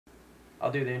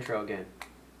I'll do the intro again.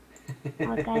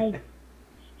 Okay.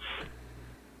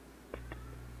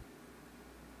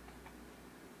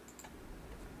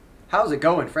 How's it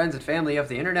going, friends and family of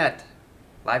the internet?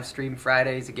 Live stream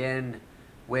Fridays again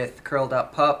with Curled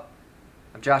Up Pup.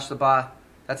 I'm Josh LaBaw.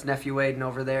 That's NeffU Aiden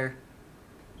over there.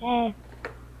 Hey.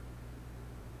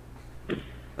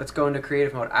 Let's go into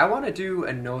creative mode. I want to do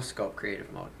a no-scope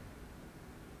creative mode.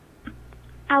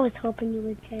 I was hoping you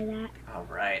would say that.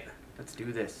 Alright, let's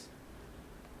do this.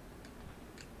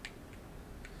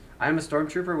 I'm a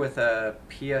stormtrooper with a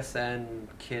PSN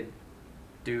kid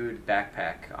dude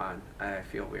backpack on. I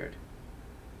feel weird.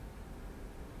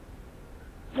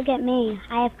 Look at me.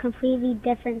 I have completely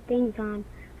different things on.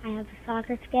 I have a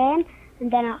soccer skin,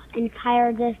 and then an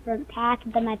entire different pack,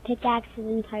 and then my pickaxe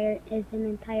is an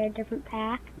entire different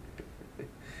pack.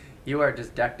 You are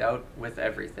just decked out with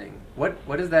everything.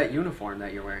 What is that uniform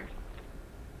that you're wearing?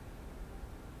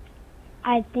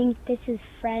 I think this is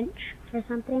French or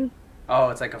something. Oh,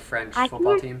 it's like a French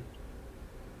football team?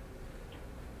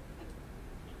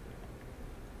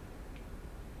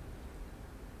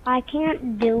 I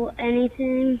can't do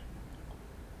anything.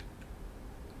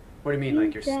 What do you mean,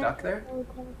 like you're stuck there?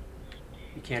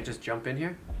 You can't just jump in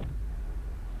here?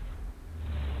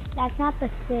 That's not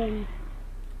the thing.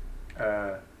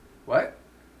 What?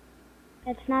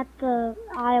 That's not the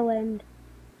island.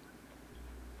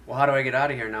 Well, how do I get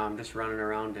out of here now? I'm just running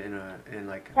around in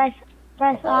like...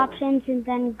 Press options and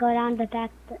then go down to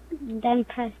then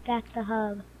press back the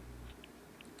hub.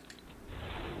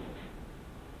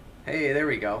 Hey, there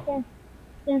we go.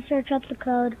 Then search up the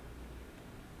code.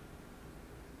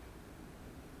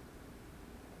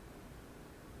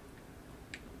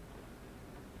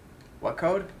 What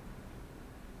code?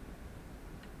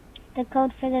 The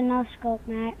code for the no scope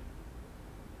map.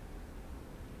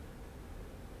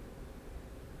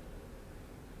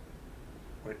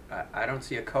 What, I don't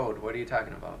see a code. What are you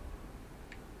talking about?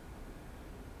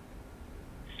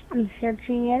 I'm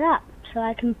searching it up so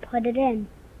I can put it in.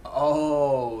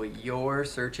 Oh, you're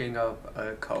searching up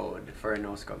a code for a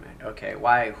no-scope map. Okay,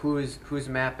 why? Whose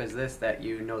map is this that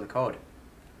you know the code?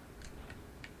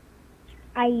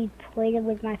 I played it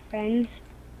with my friends.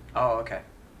 Oh, okay.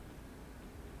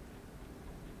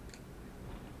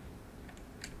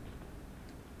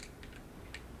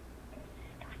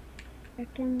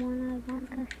 Freaking one I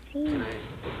want to see.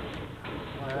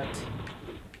 What?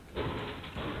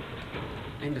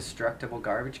 Indestructible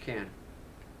garbage can.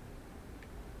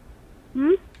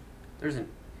 Hmm?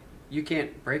 You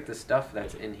can't break the stuff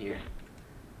that's in here.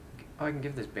 Oh, I can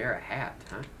give this bear a hat,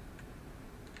 huh?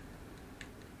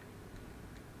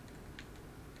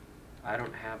 I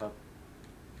don't have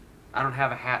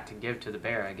a hat to give to the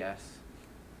bear, I guess.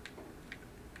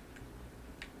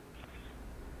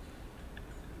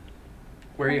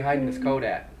 Where are you hiding this code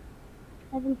at?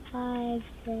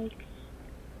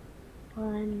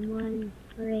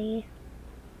 7561130.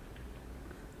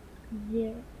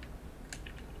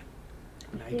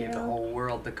 Now you give the whole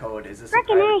world the code. Is this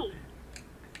Frickin'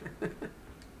 a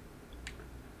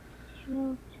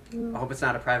private? I hope it's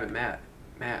not a private map.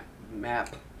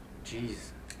 Map.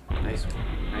 Jeez. Nice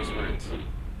words.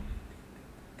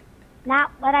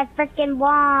 Not what I frickin'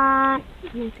 want.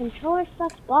 My controller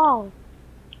sucks balls.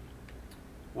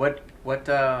 What,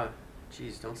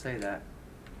 jeez, don't say that.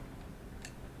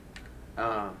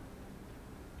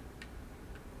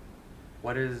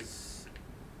 What is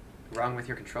wrong with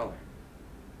your controller?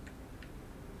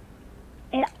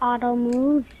 It auto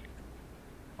moves.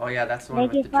 Oh yeah, that's the one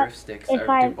with the drift sticks. Do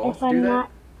both do that?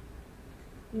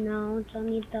 No, it's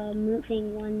only the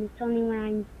moving one. It's only when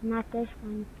I'm not this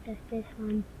one, just this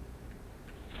one.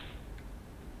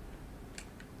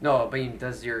 No, I mean,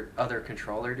 does your other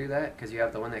controller do that? Because you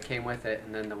have the one that came with it,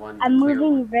 and then the one. I'm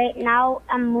moving right now.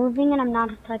 I'm moving, and I'm not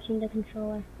touching the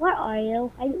controller. Where are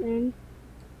you? I'm in.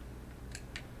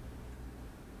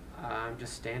 I'm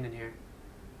just standing here.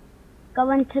 Go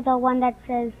into the one that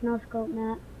says no scope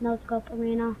map, no scope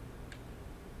arena.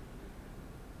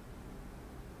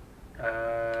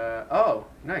 Oh,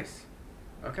 nice.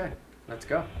 Okay, let's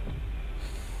go.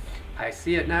 I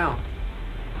see it now.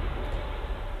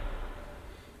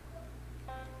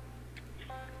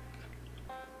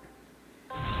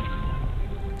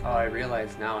 Oh, I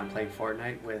realize now I'm playing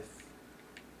Fortnite with...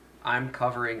 I'm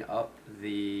covering up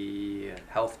the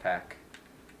health pack.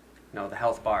 No, the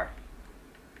health bar.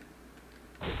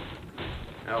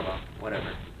 Oh well,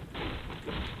 whatever.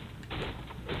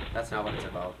 That's not what it's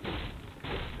about.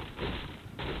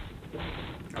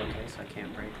 Okay, so I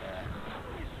can't break that.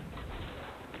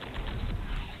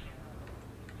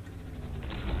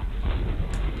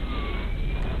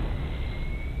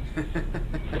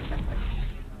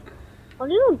 What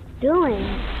are you doing?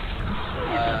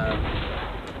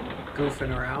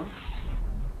 Goofing around.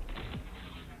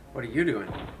 What are you doing?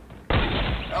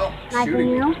 Oh, Nothing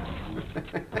shooting me. new.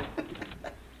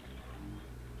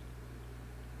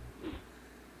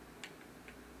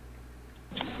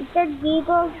 It said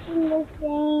beagles in this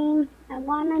game. I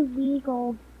want a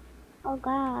beagle. Oh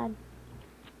God.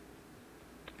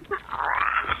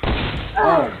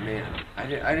 Oh man, I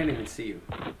didn't even see you.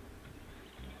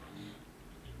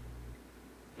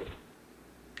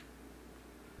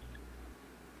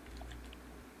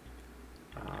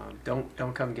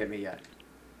 Don't come get me yet.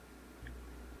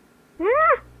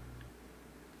 Ah!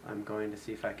 I'm going to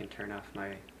see if I can turn off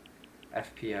my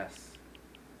FPS.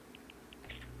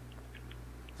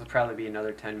 This will probably be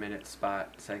another 10-minute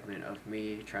spot segment of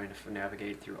me trying to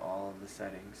navigate through all of the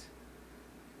settings.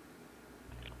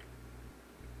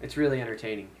 It's really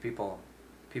entertaining. People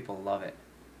love it.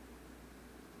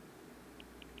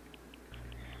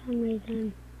 For some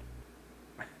reason.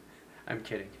 I'm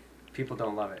kidding. People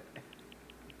don't love it.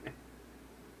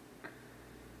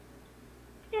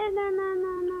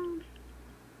 No.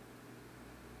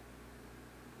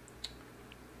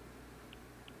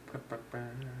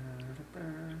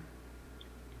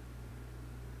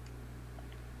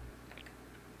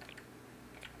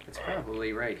 It's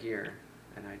probably right here,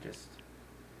 and I just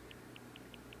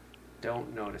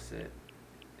don't notice it.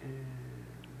 And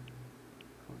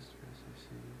close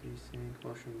to desync,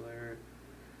 motion blur,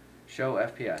 show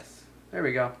FPS. There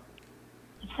we go.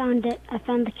 I found it. I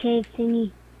found the cave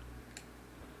thingy.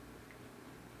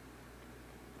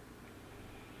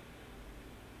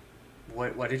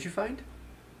 What did you find?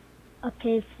 A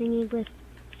cave thingy with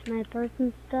snipers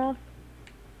and stuff.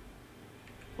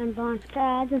 And launch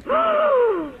pads and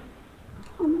oh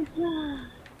my God.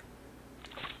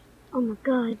 Oh my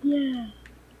God, yeah.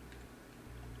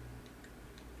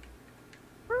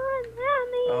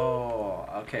 Oh,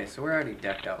 okay, so we're already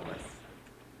decked out with.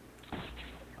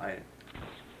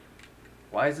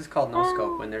 Why is this called no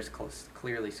scope when there's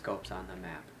clearly scopes on the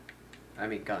map? I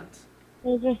mean guns.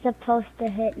 They're just supposed to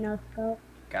hit no scope.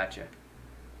 Gotcha.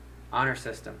 Honor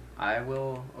system. I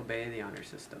will obey the honor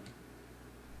system.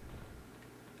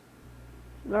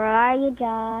 Where are you,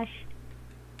 Josh?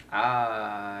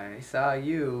 I saw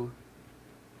you.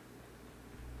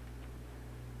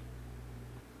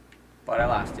 But I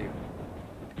lost you.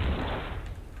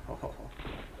 Oh.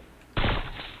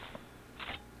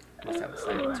 Must have a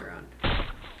silencer on.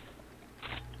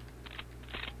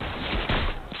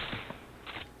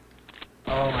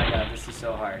 Oh my God, this is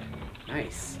so hard.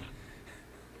 Nice.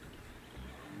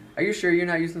 Are you sure you're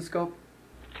not using scope?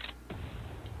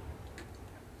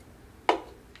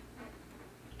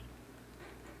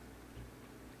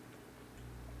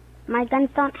 My guns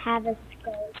don't have a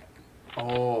scope.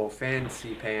 Oh,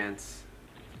 fancy pants.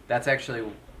 That's actually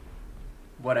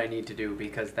what I need to do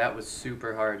because that was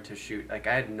super hard to shoot. Like,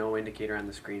 I had no indicator on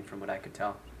the screen from what I could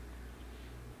tell.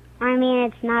 I mean,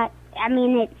 it's not, I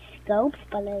mean, it scopes,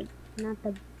 but it's not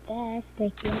the best.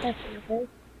 Like the other snipers.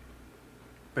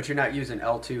 But you're not using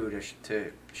L2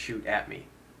 to shoot at me.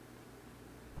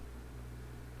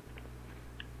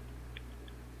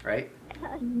 Right?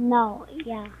 No,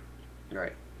 yeah.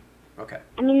 Right. Okay.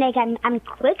 I mean, like, I'm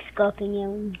quick scoping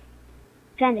you.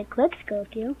 Trying to quick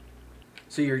scope you.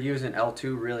 So you're using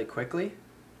L2 really quickly?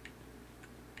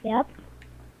 Yep.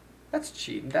 That's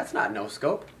cheating. That's not no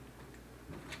scope.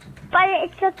 But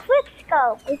it's a quick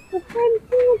scope. It's the same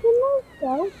thing as a no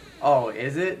scope. Oh,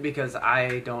 is it? Because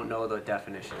I don't know the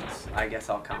definitions. I guess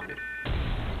I'll count it.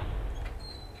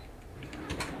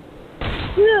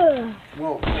 Yeah.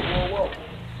 Whoa.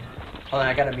 Hold on,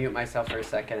 I gotta mute myself for a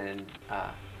second and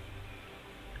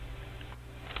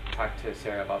talk to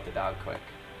Sarah about the dog quick.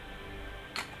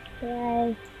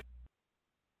 Okay.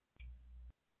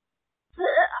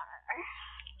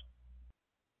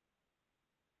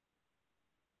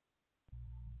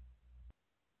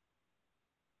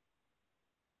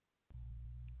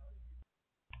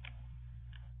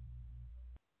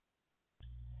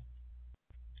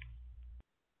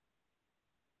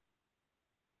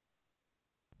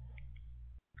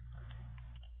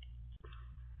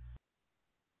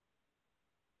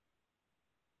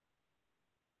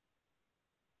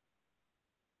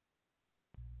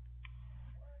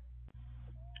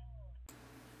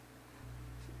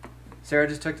 Sarah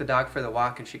just took the dog for the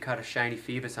walk and she caught a shiny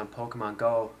Phoebus on Pokemon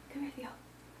Go. Come here, Theo.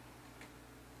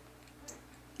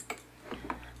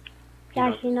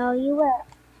 Josh, you know, you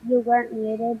weren't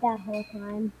muted that whole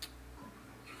time.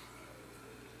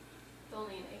 It's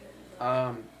only an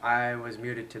Aiden. I was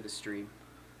muted to the stream.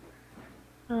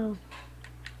 Oh.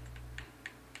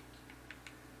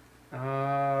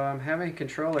 I'm having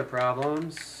controller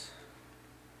problems.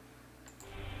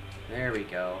 There we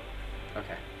go.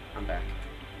 Okay, I'm back.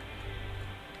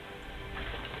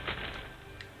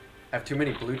 I have too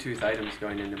many Bluetooth items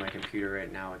going into my computer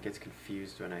right now. It gets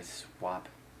confused when I swap.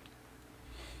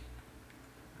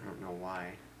 I don't know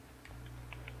why.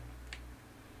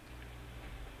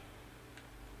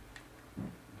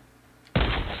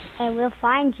 I will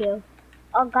find you.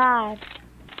 Oh God.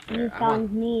 There, You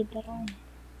found me, but I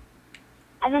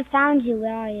haven't found you.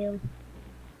 Where are you?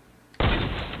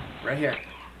 Right here.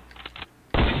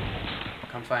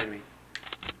 Come find me.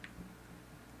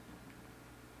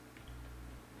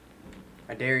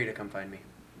 I dare you to come find me.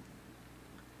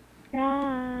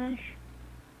 Gosh.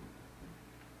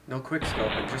 No quick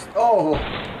scope and just... Oh!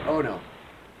 Oh no.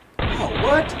 Oh,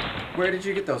 what? Where did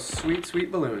you get those sweet,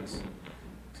 sweet balloons?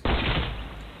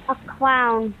 A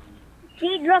clown.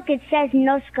 See, look, it says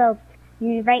no scope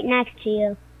right next to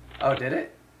you. Oh, did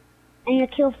it? In the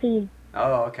kill feed.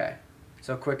 Oh, okay.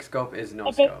 So quick scope is no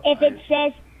If scope. it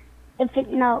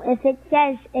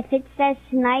says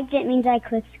sniped, it means I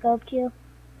quick scoped you.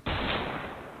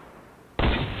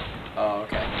 Oh,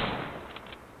 okay.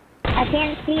 I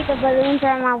can't see, the balloons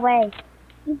are on my way.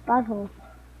 You butthole.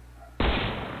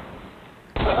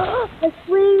 The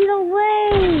swing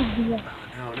away!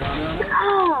 Oh, no.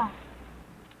 Ah!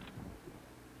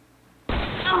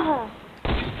 Ah!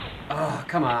 Oh,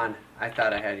 come on. I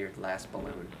thought I had your last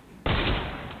balloon.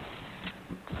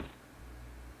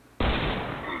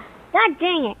 God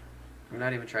dang it! I'm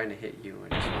not even trying to hit you.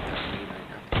 I just want that balloon right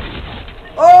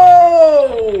now.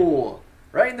 Oh!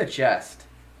 Right in the chest.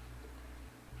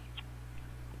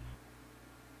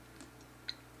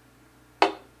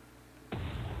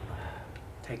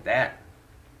 Take that.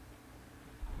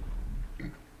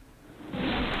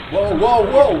 Whoa, whoa,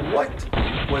 whoa! What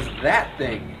was that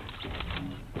thing?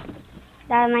 Is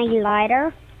that my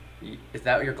glider? Is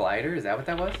that your glider? Is that what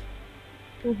that was?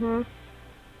 Uh-huh.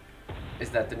 Is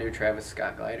that the new Travis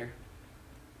Scott glider?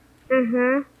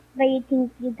 Uh-huh. But you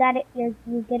got it, you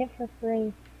get it for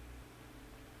free.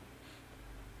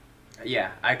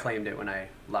 Yeah, I claimed it when I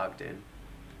logged in.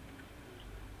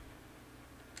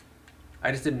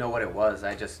 I just didn't know what it was.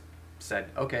 I just said,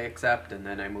 okay, accept, and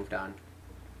then I moved on.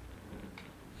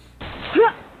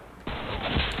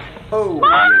 Oh, you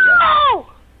got it.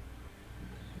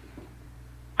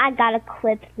 I gotta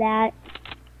clip that.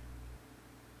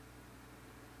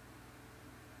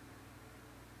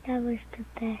 That was the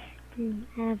best thing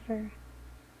ever.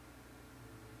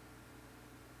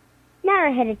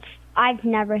 I've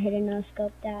never hit a no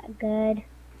scope that good.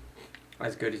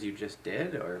 As good as you just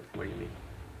did, or what do you mean?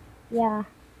 Yeah.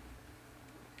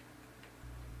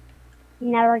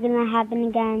 Never gonna happen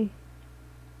again.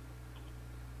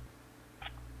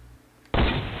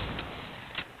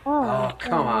 Oh,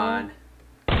 come on.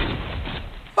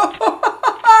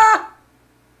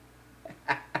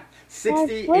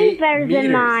 68 way better meters.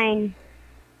 than mine.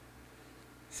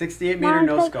 68 meter Mine's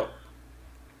no like- scope.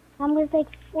 Mine was like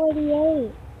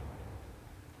 48.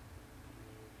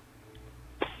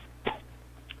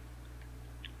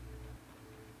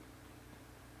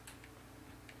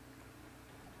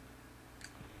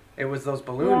 It was those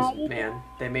balloons, Right. man.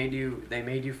 They made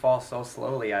you fall so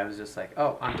slowly. I was just like,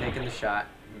 oh, I'm taking the shot.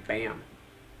 Bam.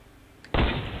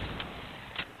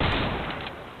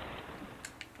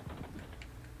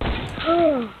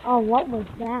 Oh, what was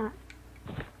that?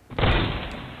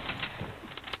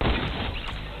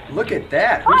 Look at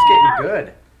that. Who's getting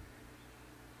good?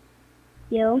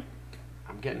 You?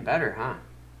 I'm getting better, huh?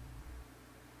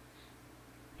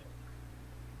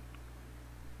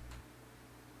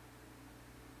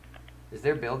 Is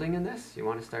there building in this? You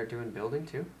want to start doing building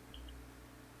too?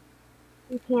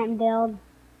 You can't build.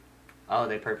 Oh,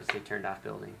 they purposely turned off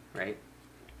building, right?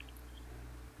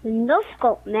 No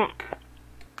scope mech.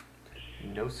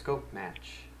 No scope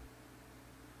match.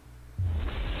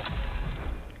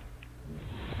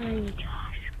 Sorry,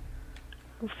 Josh.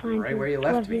 We'll find Right where you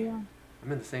left me. Everyone.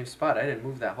 I'm in the same spot. I didn't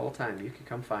move that whole time. You can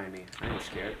come find me. I ain't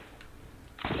scared.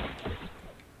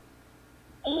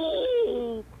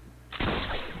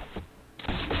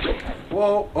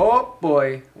 Whoa, oh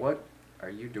boy. What are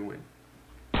you doing?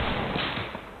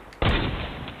 I'm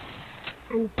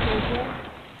thinking.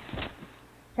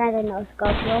 Try to no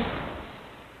scope you.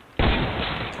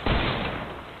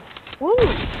 Ooh.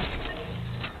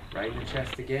 Right in the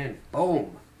chest again.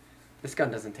 Boom. This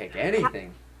gun doesn't take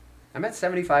anything. I'm at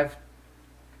 75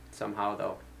 somehow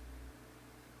though.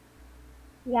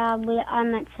 Yeah,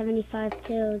 I'm at 75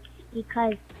 too.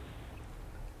 Because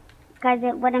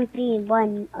it wouldn't be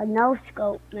a no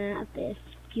scope map if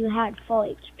you had full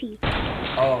HP.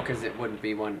 Oh, because it wouldn't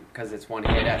be one, because it's one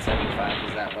hit at 75.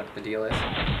 Is that what the deal is?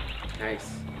 Nice.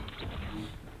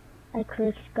 I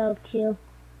quick scoped you.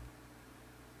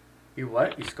 You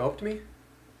what? You scoped me?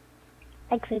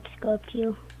 I quick scoped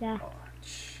you. Yeah. Oh,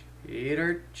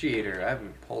 cheater, cheater. I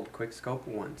haven't pulled quick scope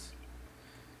once.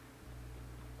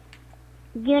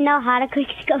 Do you know how to quick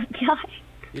scope, Josh?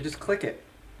 You just click it.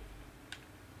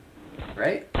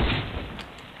 Right?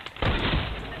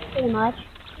 Pretty much.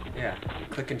 Yeah. You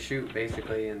click and shoot,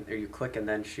 basically, or you click and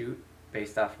then shoot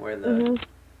based off where the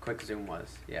quick zoom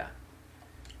was. Yeah.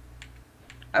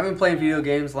 I've been playing video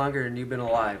games longer than you've been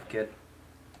alive, kid.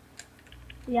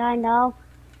 Yeah, I know.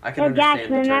 I can Hey, understand Jax,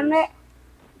 the remember?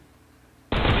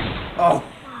 terms. Oh!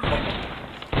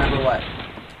 Remember what?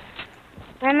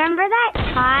 Remember that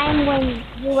time when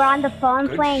you were on the phone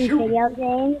Good playing shoot. video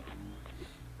games?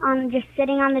 Just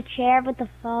sitting on the chair with the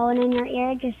phone in your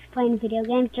ear, just playing video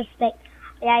games, just like,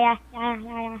 yeah.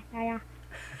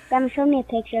 Show me a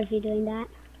picture of you doing that.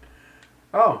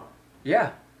 Oh,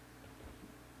 yeah.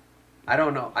 I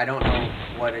don't know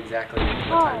what time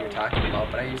you're talking about,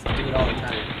 but I used to do it all the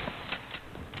time.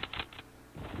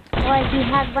 Like you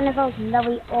had one of those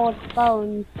really old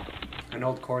phones. An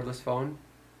old cordless phone.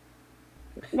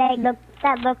 That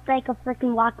looked like a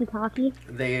freaking walkie-talkie.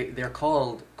 They're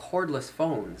called cordless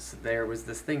phones. There was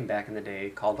this thing back in the day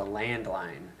called a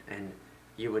landline, and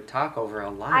you would talk over a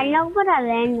line. I know what a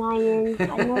landline is. I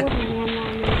know what a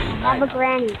landline is. I have a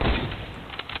granny.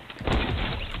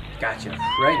 Gotcha.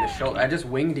 Right in the shoulder. I just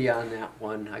winged you on that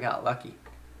one. I got lucky.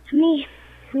 How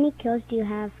many kills do you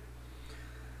have?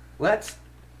 Let's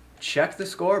check the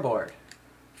scoreboard.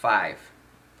 5.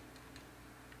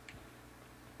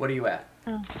 What are you at?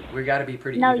 Oh. We got to be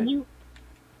pretty even.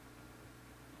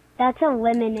 That's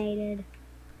eliminated.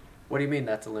 What do you mean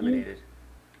that's eliminated?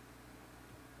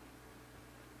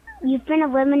 You've been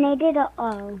eliminated?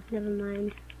 Oh, never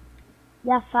mind.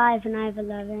 You have 5 and I have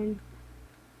 11.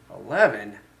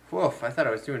 11? Woof, I thought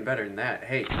I was doing better than that.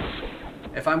 Hey,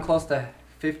 if I'm close to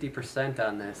 50%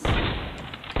 on this,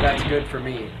 that's good for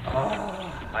me.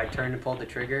 Oh, I turned and pulled the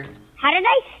trigger. How did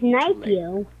I snipe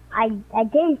you? I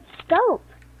didn't scope.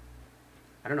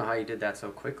 I don't know how you did that so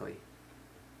quickly.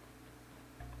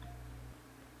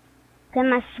 Then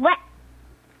my sweat.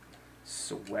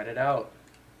 Sweat it out.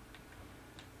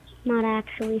 Not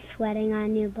actually sweating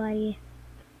on you, buddy.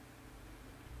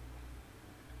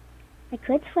 I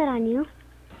could sweat on you.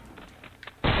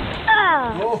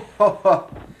 Oh,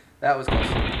 that was close.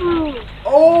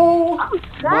 Oh,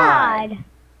 God. My.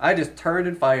 I just turned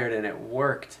and fired and it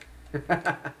worked.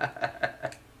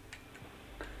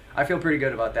 I feel pretty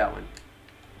good about that one.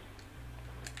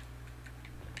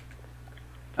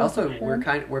 Also,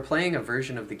 we're playing a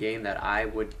version of the game that I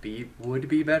would be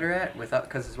better at without,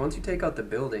 because once you take out the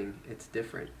building, it's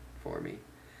different for me.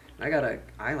 I got an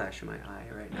eyelash in my eye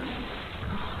right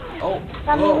now. Oh,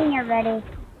 Tell me when you're ready.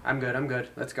 I'm good.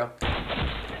 Let's go.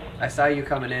 I saw you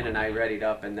coming in and I readied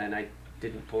up and then I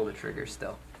didn't pull the trigger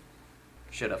still.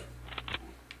 Should've.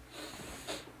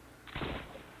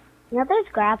 You know there's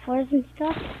grapplers and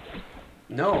stuff?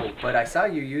 No, but I saw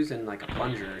you using like a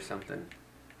plunger or something.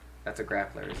 That's a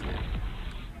grappler, isn't it?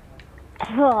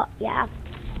 Oh, yeah.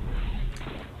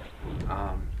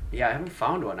 Yeah, I haven't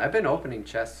found one. I've been opening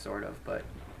chests sort of, but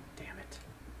damn it.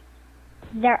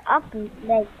 They're up in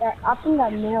the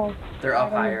middle. They're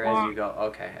up higher as you go.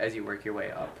 Okay, as you work your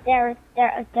way up. They're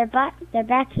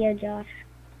back here, Josh.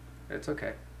 It's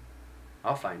okay.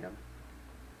 I'll find them.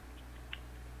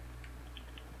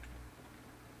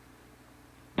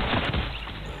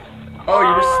 Oh,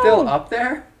 you were still up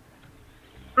there?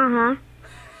 Uh-huh.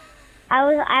 I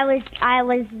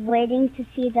was waiting to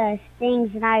see the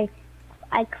things and I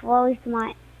closed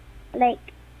my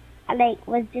I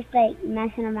was just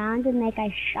messing around and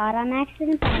I shot on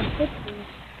accident and I hit you.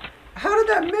 How did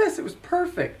that miss? It was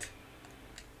perfect.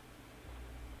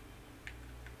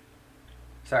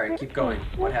 Sorry, keep going.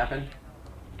 What happened?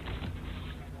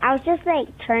 I was just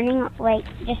turning,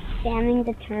 just spamming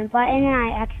the turn button and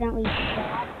I accidentally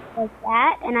shot like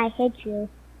that and I hit you.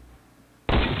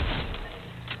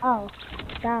 Oh,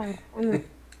 God.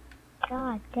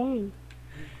 God dang.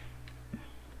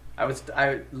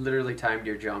 I literally timed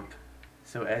your jump.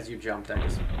 So as you jumped, I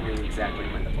just knew exactly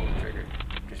when to pull the trigger.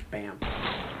 Just bam.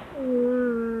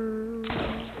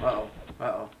 Uh-oh.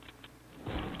 Uh-oh.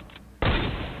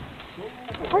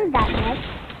 What did that miss?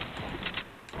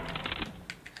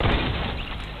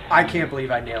 I can't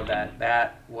believe I nailed that.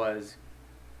 That was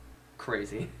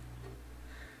crazy.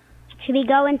 Should we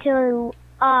go into,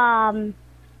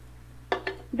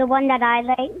 the one that I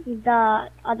like, the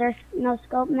other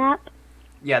no-scope map?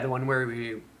 Yeah, the one where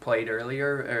we played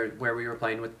earlier, or where we were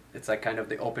playing with, it's like kind of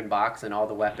the open box and all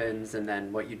the weapons, and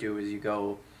then what you do is you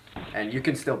go, and you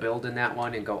can still build in that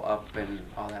one and go up and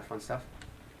all that fun stuff.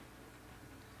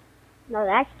 No,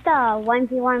 that's the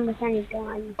 1v1 with any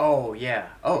gun. Oh, yeah.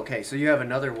 Oh, okay, so you have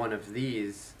another one of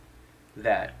these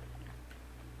that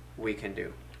we can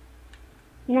do.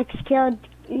 Next kill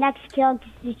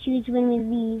to choose when we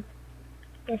leave.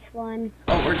 This one.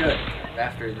 Oh, we're good.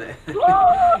 After the...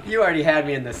 You already had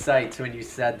me in the sights when you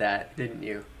said that, didn't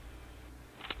you?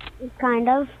 Kind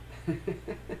of.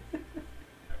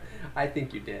 I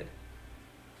think you did.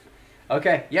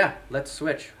 Okay, yeah, let's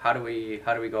switch. How do we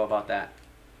go about that?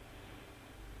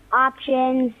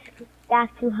 Options,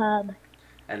 back to hub.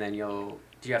 And then do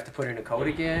you have to put in a code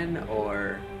again,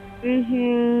 or?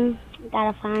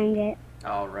 Gotta find it.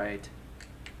 All right.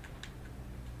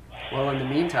 Well, in the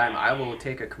meantime, I will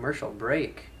take a commercial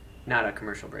break. Not a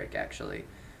commercial break, actually.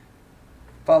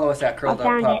 Follow us at Curled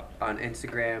Up Pup on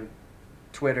Instagram,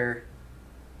 Twitter.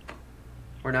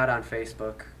 We're not on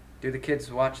Facebook. Do the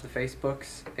kids watch the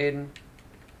Facebooks, Aiden?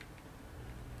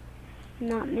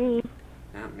 Not me.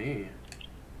 Not me.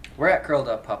 We're at Curled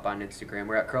Up Pup on Instagram.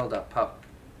 We're at Curled Up Pup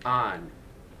on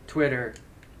Twitter.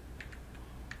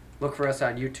 Look for us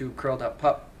on YouTube, Curled Up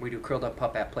Pup. We do Curled Up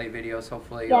Pup at Play videos.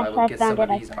 Hopefully, yes, I will get some of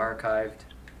these archived.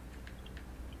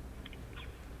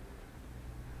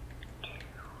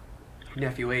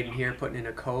 Nephew Aiden here, putting in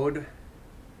a code.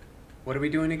 What are we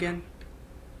doing again?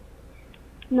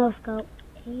 No scope.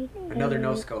 Another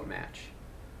no scope match.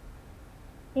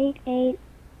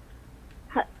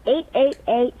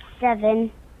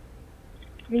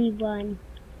 888731.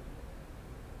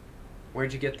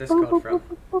 Where'd you get this code from?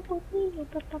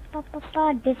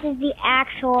 This is the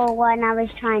actual one I was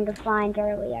trying to find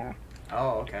earlier.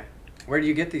 Oh, okay. Where do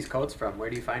you get these codes from? Where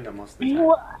do you find them most of the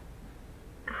time?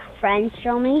 Friends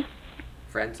show me.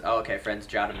 Friends? Oh, okay. Friends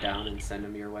jot them down and send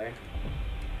them your way.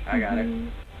 I got it.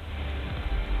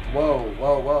 Whoa,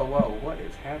 whoa, whoa, whoa. What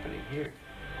is happening here?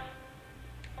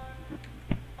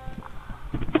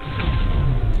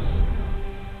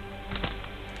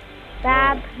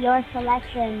 Grab your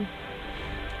selection.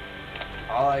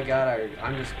 All I got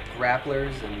I'm just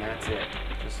grapplers, and that's it.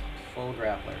 Just full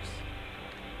grapplers.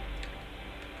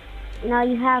 No,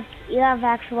 you have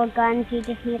actual guns. You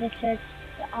just need to search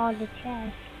all the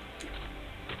chests.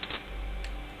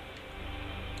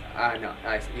 I know.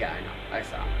 Yeah, I know. I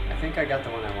saw. I think I got the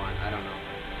one I want. I don't know.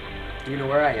 Do you know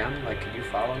where I am? Like, could you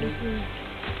follow me?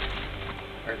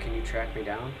 Or can you track me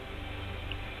down?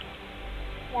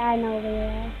 Yeah, I know where you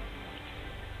are.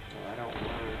 Well, I don't want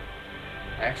to.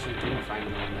 I actually didn't find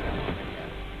the one that I wanted yet.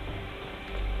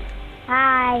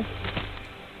 Hi.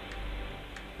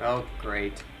 Oh,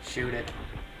 great. Shoot it.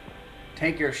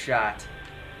 Take your shot.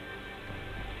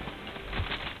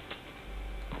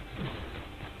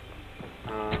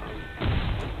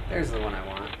 There's the one I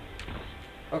want.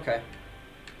 Okay.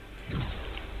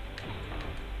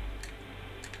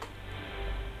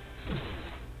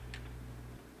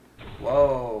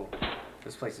 Whoa.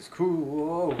 This place is cool.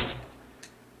 Whoa.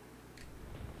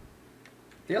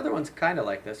 The other one's kind of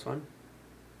like this one.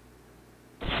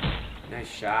 Nice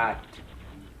shot.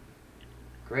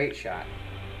 Great shot.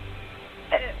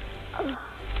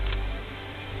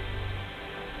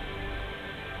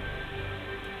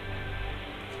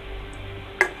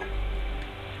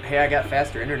 Hey, I got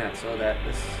faster internet, so that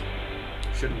this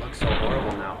shouldn't look so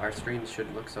horrible now. Our streams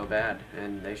shouldn't look so bad,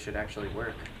 and they should actually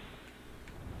work.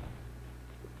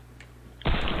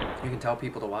 You can tell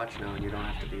people to watch now, and you don't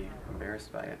have to be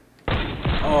embarrassed by it.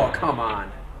 Oh, come on.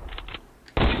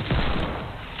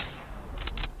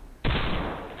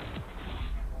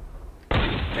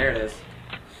 There it is.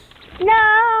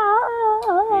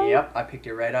 No! Yep, I picked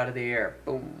you right out of the air.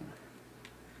 Boom.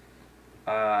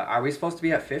 Are we supposed to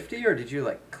be at 50, or did you,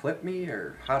 like, clip me,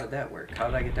 or how did that work? How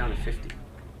did I get down to 50?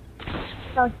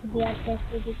 Supposed to be at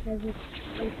 50 because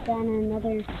it's done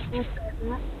another... Okay.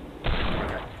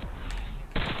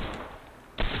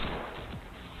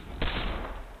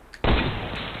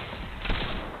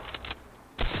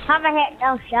 Have a hit,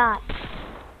 no shot.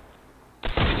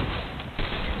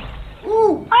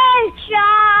 Ooh! One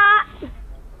shot! Did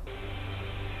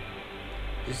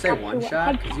you say one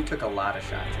shot? Because you took a lot of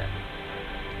shots at me.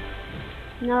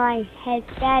 No, I said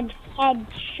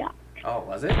headshot. Oh,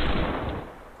 was it?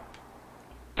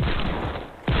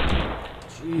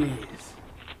 Jeez.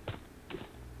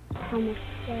 How much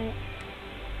that?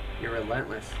 You're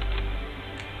relentless.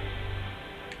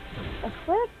 A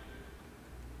flip?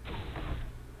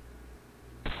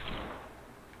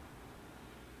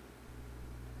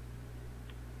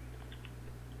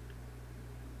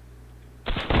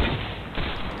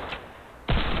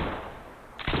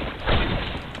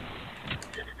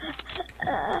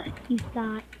 you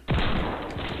thought.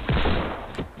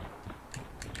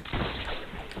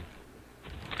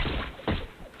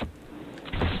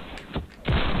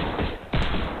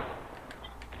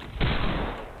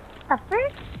 Suffer?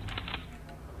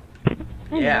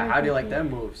 Yeah, how do you like them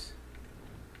moves?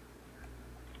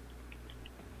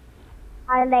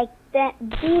 I like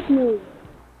these moves.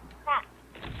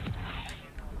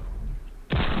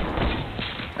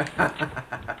 I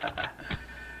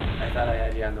thought I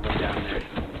had you on the way down there.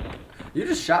 You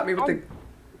just shot me with the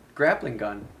grappling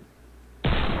gun.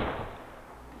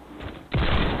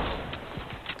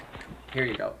 Here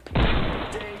you go.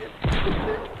 Dang it.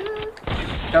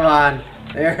 Come on.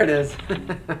 There it is.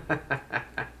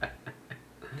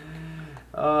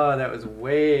 Oh, that was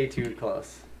way too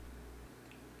close.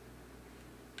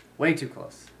 Way too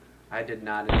close. I did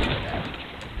not enjoy that.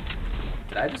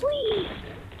 Did I just... Whee!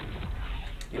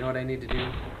 You know what I need to do?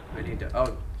 I need to...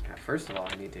 Oh, yeah, first of all,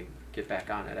 I need to get back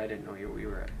on it. I didn't know we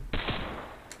were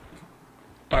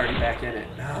already back in it.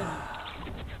 Oh.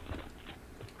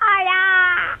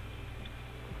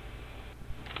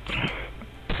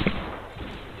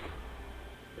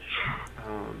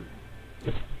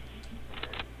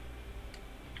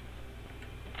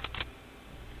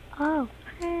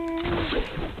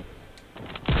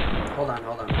 Hold on.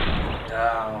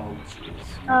 Oh, jeez.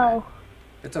 Oh.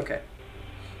 It's okay.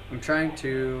 I'm trying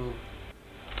to...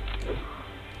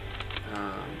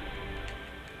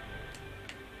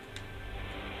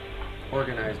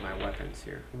 organize my weapons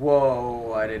here.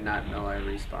 Whoa, I did not know I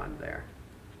respawned there.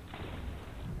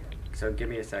 So give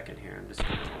me a second here. I'm just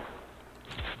gonna...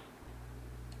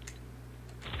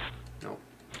 Nope.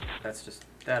 That's just...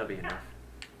 That'll be enough.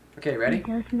 Okay, ready? It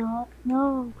does not.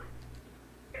 No.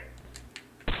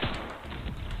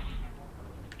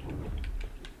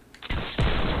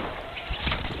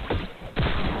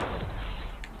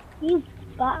 You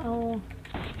butthole.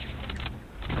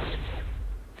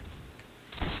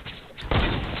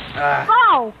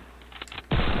 Oh!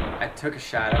 I took a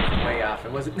shot. I was way off.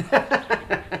 It wasn't...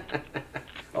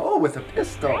 Oh, with a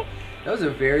pistol. That was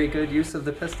a very good use of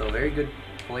the pistol. Very good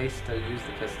place to use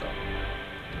the pistol.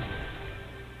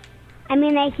 I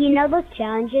mean, like, you know those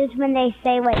challenges when they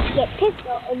say, like, get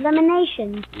pistol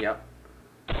elimination? Yep.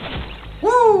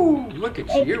 Woo! Look at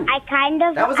you.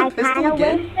 That was a pistol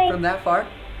again? From that far?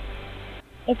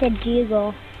 It's a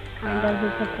deagle. Kind of.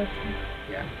 It's a pistol.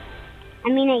 Yeah. I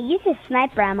mean, it uses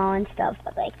sniper ammo and stuff,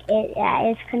 but, like,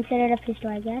 it's considered a pistol,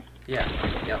 I guess. Yeah.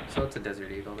 Yep. So it's a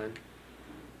Desert Eagle then.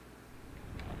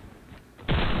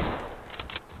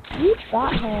 You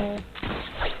butthole.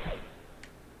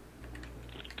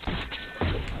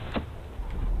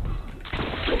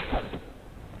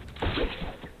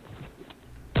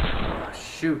 Oh,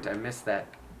 shoot, I missed that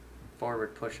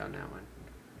forward push on that one.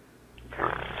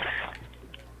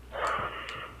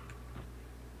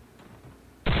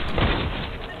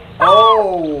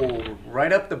 Oh,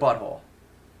 right up the butthole.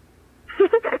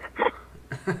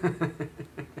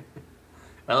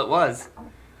 Well, it was.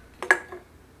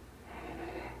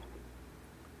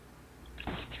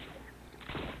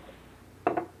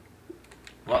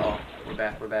 Uh-oh, we're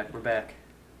back.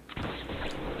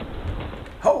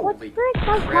 Holy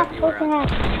crap, you were on.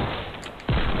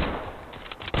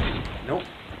 Nope.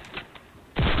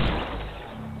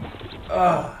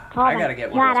 Ugh, I gotta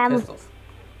get one of those pistols.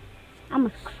 I'm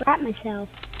gonna crap myself.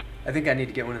 I think I need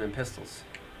to get one of them pistols.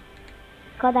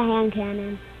 It's called a hand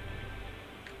cannon.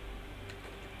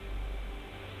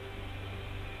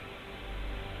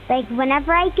 Like,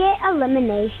 whenever I get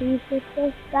eliminations with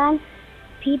this gun,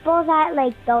 people that,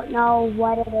 like, don't know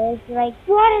what it is, they're like,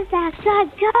 what is that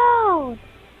gun called?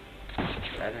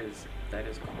 That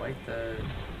is quite the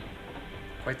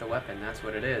weapon. That's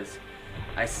what it is.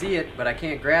 I see it, but I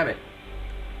can't grab it.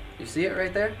 You see it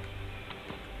right there?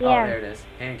 Yeah. Oh, there it is.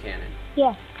 Hand cannon.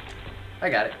 Yeah. I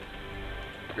got it.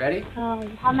 Ready? Oh,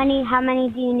 how many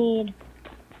do you need?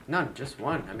 None, just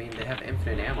one. I mean, they have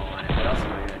infinite ammo on it. What else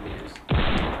am I going to use?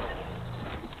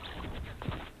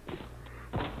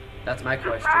 That's my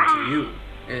question to you,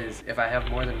 is if I have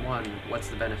more than one, what's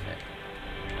the benefit?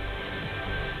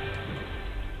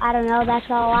 I don't know, that's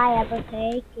all I ever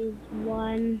take is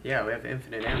one. Yeah, we have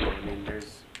infinite ammo. I mean,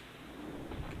 there's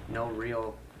no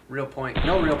real point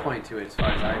to it as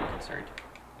far as I'm concerned.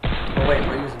 Oh wait,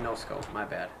 we're using no scope, my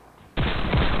bad.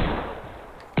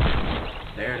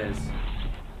 There it is.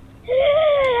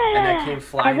 And that came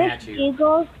flying at you.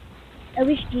 I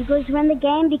wish Deagles were in the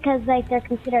game because, like, they're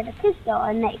considered a pistol,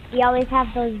 and we always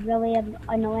have those really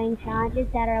annoying challenges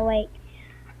that are like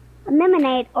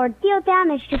eliminate or deal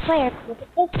damage to players with a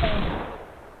pistol.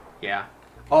 Yeah.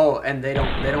 Oh, and they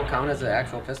don't count as an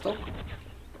actual pistol?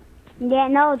 Yeah,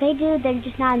 no, they do. They're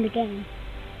just not in the game.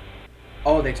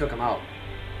 Oh, they took him out.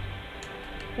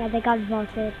 Yeah, they got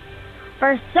vaulted.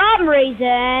 For some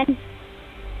reason.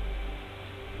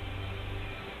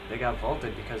 They got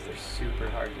vaulted because they're super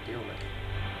hard to deal with.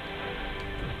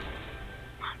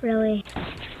 Really?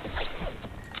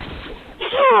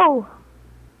 Ow!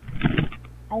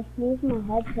 I sneezed my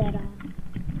headset off.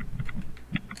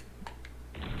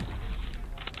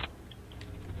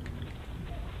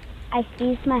 I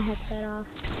sneezed my headset off.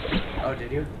 Oh,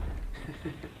 did you?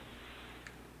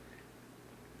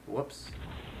 Whoops.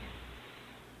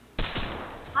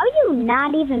 How are you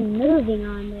not even moving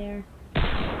on there?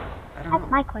 I don't know.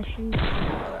 That's my question. I don't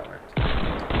know how that worked.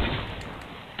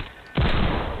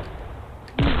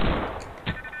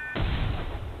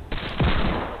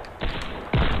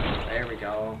 There we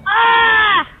go.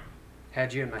 Ah!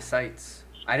 Had you in my sights.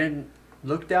 I didn't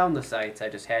look down the sights, I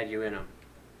just had you in them.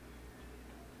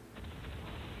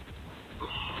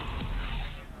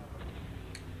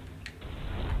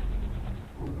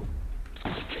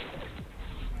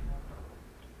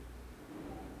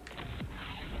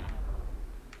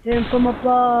 Hit him from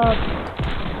above.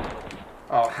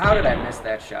 Oh, how did I miss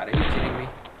that shot? Are you kidding me?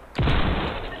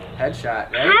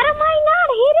 Headshot, right? How am I not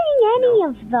hitting any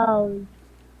of those?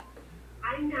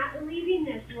 I'm not leaving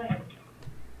this way.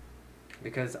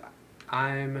 Because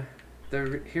I'm...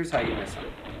 Here's how you miss them.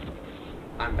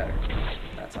 I'm better.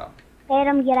 That's how. Hit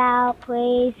him, get out,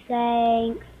 please,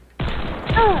 thanks.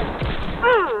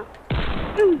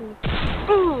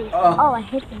 Oh, I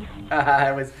hit him.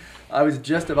 I was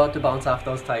just about to bounce off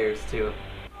those tires too.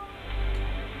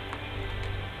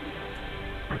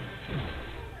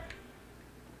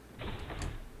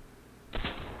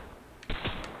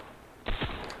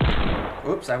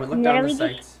 Oops, I would look down the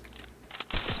sights.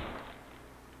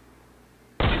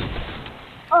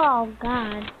 Oh,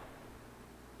 God.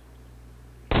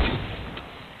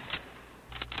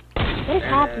 What is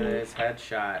happening? It's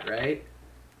headshot, right?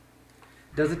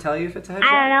 Does it tell you if it's a headshot?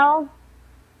 I don't know.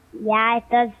 Yeah, it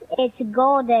does. It's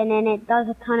golden and it does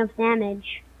a ton of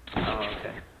damage. Oh,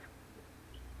 okay.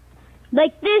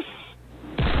 Like this.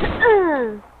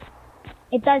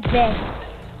 It does this.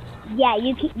 Yeah,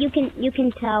 you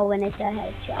can tell when it's a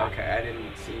headshot. Okay, I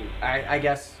didn't see. I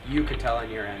guess you could tell on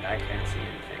your end. I can't see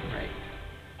anything, right?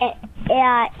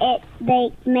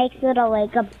 They makes it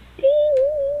like a bing.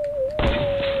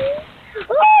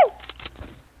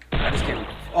 I just can't.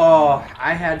 Oh,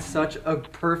 I had such a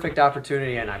perfect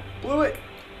opportunity and I blew it.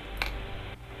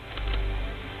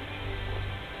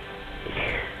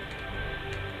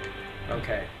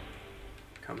 Okay.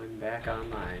 Coming back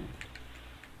online.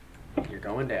 You're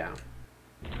going down.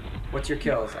 What's your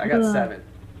kills? I got 7.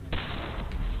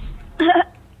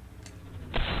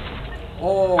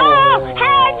 Oh!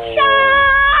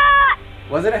 Headshot!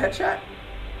 Was it a headshot?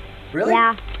 Really?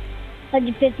 Yeah.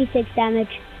 156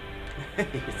 damage.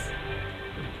 Nice.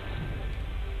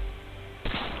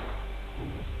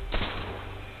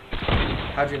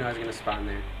 How'd you know I was gonna spawn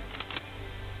there?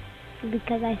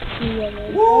 Because I see your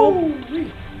name Woo!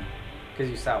 tag. Because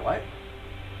you saw what?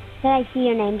 Did I see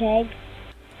your name tag?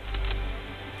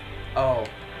 Oh,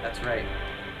 that's right.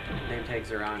 Name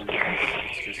tags are on because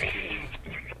it's just creative.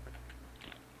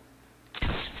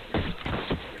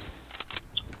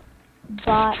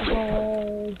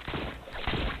 Butthole.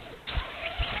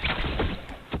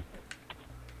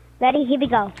 Ready? Here we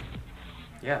go.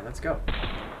 Yeah, let's go.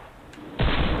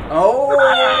 Oh!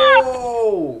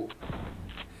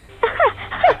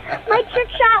 My trick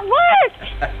shot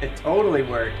worked! It totally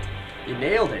worked. You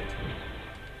nailed it.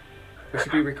 We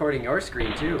should be recording your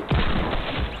screen too.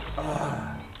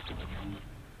 Oh.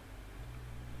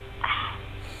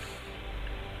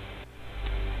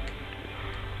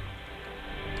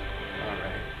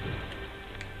 Alright.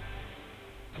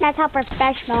 That's how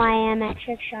professional I am at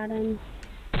trick shotting.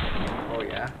 Oh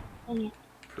yeah? Dang it.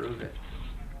 Prove it.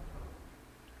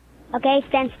 Okay,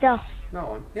 stand still.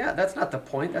 No, yeah, that's not the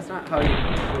point. That's not how you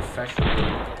professionally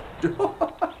do.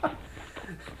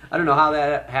 I don't know how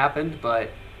that happened, but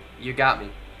you got me.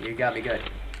 You got me good.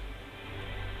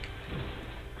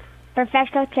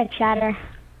 Professional trick shotter.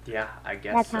 Yeah, I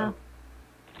guess That's so. how.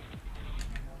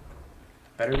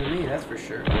 Better than me, that's for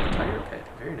sure. Oh, tire pit.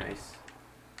 Very nice.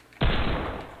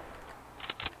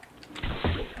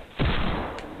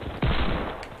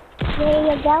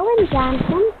 Where you going,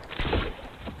 Johnson?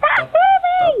 Stop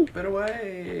moving! Up and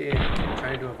away. I'm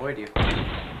trying to avoid you.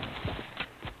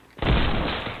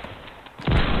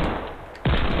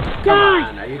 Come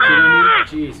on, are you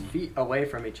kidding me? Jeez, feet away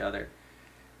from each other.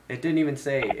 It didn't even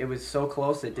say. It was so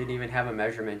close, it didn't even have a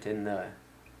measurement in the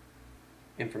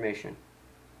information.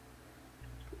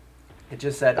 It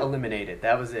just said eliminated.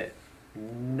 That was it.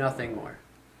 Nothing more.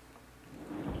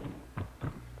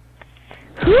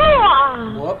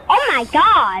 Whoops. Oh my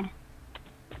god!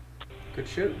 Good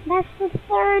shoot. That's the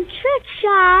third trick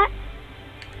shot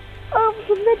of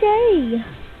the day.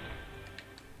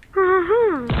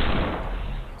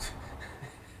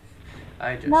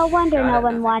 I just No wonder shot no at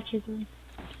one nothing. watches me.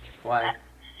 Why?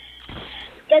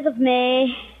 Because of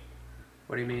me.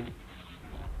 What do you mean?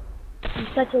 I'm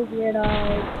such a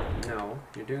weirdo. No,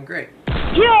 you're doing great.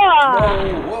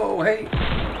 Yeah! Whoa, whoa, hey!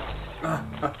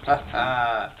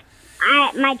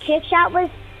 My trick shot was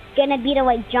gonna be to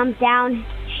like jump down,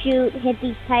 shoot, hit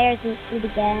these tires, and shoot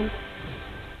again.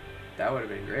 That would have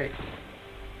been great.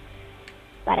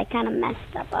 But I kind of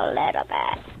messed up a little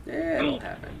bit. Yeah, it'll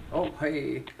happen. Oh,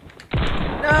 hey.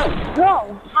 No!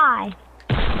 Go high.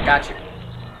 Gotcha.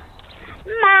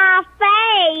 My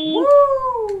face!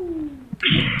 Woo!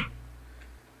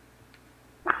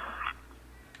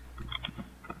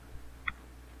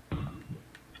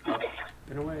 Up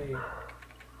and away.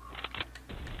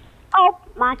 Oh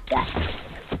my god.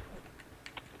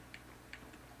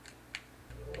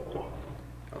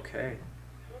 Okay.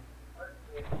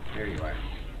 There you are.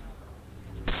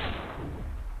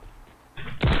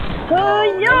 Oh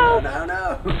no!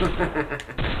 No.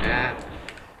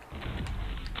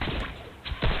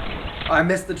 Oh, I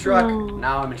missed the truck. No.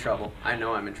 Now I'm in trouble. I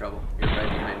know I'm in trouble. You're right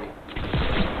behind me.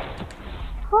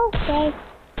 Okay.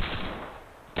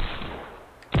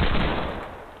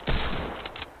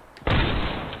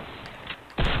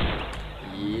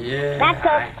 Yeah. That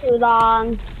took too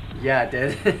long. Yeah, it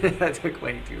did. That took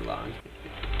way too long.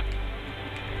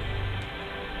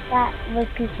 That was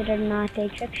considered not a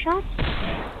trick shot.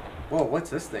 Whoa, what's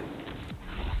this thing?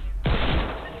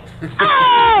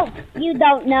 Oh! You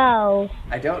don't know.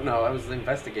 I don't know. I was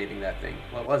investigating that thing.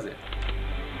 What was it?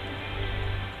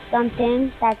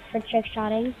 Something that's for trick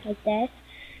shotting, like this.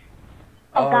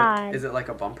 Oh god. Is it like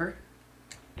a bumper?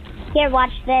 Here,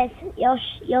 watch this.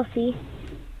 You'll see.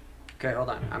 Okay, hold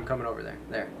on. I'm coming over there.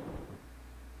 There.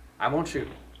 I won't shoot.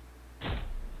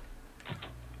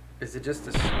 Is it just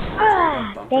a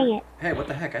bumper? Dang it. Hey, what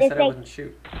the heck? I It's said I like- wouldn't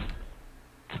shoot.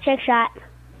 Trick shot.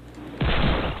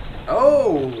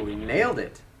 Oh, we nailed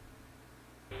it.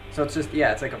 So it's just,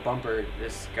 yeah, it's like a bumper.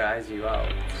 This guys you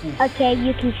out. Okay,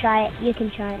 you can try it. You can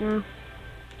try it now.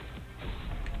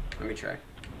 Let me try.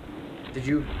 Did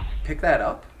you pick that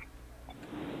up?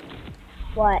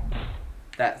 What?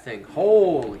 That thing.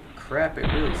 Holy crap, it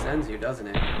really sends you, doesn't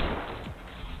it?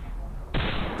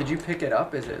 Did you pick it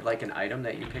up? Is it like an item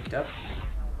that you picked up?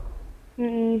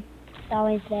 It's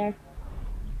always there.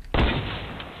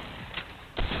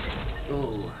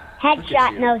 Ooh.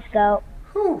 Headshot, no scope.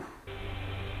 Whew.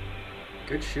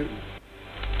 Good shooting.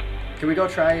 Can we go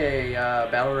try a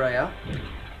battle royale?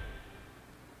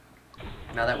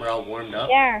 Now that we're all warmed up.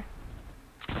 Sure.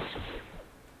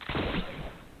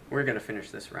 We're gonna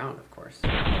finish this round, of course.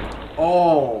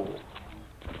 Oh,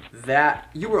 that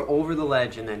you were over the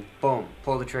ledge and then boom,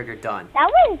 pull the trigger, done.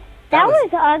 That was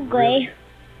ugly. Really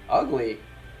ugly.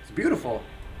 It's beautiful,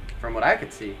 from what I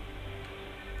could see.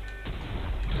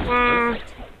 Nah.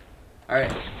 Perfect. All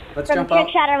right, let's From a jump trick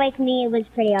out. shotter like me, it was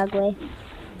pretty ugly.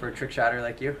 For a trick shotter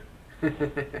like you.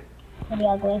 Pretty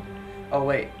ugly. Oh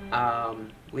wait,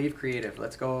 leave creative.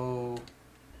 Let's go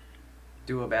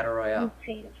do a battle royale.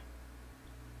 Creative.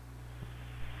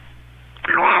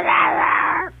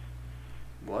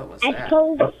 What was I that?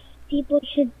 suppose people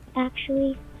should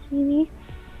actually see me.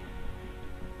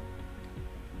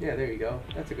 Yeah, there you go.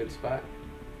 That's a good spot.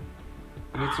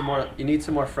 You need some more. You need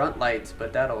some more front lights,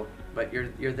 but that'll. But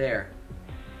you're there.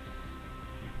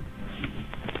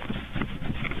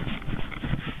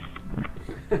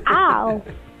 Ow.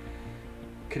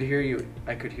 Could hear you.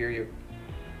 I could hear you.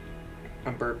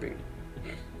 I'm burping.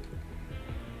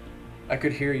 I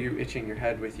could hear you itching your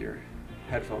head with your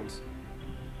headphones.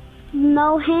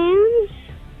 No hands.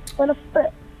 What a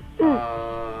foot.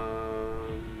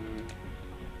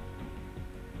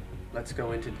 Let's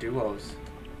go into duos.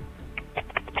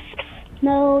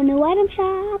 No new item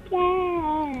shop.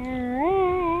 Yeah.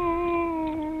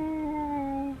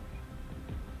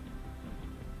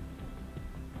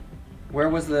 Where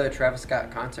was the Travis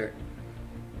Scott concert?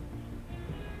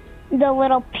 The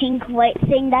little pink light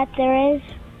thing that there is.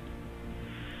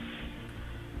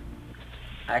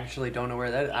 I actually don't know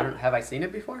where that is. Have I seen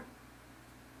it before?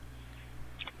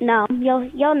 No,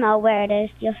 you'll know where it is.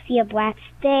 You'll see a black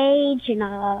stage and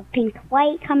a pink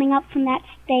light coming up from that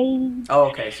stage. Oh,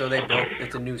 okay. So they built.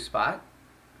 It's a new spot.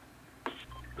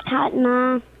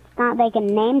 Nah, it's not like a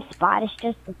name spot. It's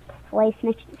just a place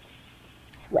next to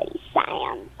Sweaty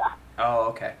Sands. Oh,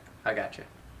 okay. I got you.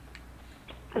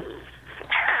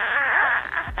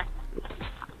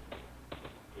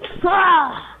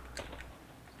 Ah!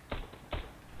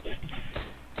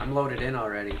 I'm loaded in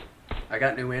already. I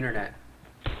got new internet.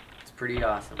 It's pretty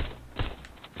awesome.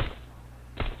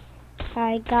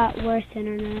 I got worse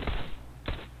internet.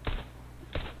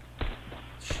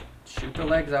 Shoot the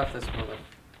legs off this mother.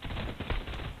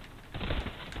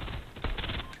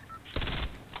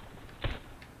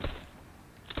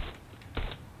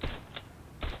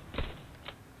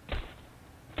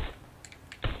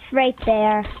 It's right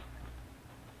there.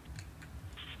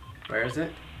 Where is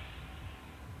it?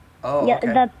 Oh, Yeah, okay.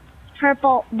 the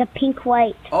purple, the pink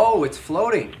white. Oh, it's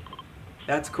floating.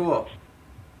 That's cool.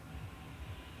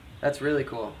 That's really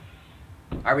cool.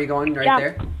 Are we going right Yeah.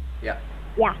 there? Yeah.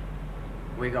 Yeah.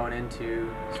 We going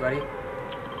into Sweaty?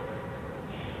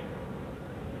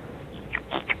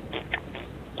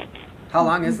 How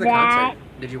long is the concert?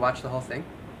 Did you watch the whole thing?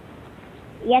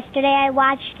 Yesterday I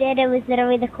watched it. It was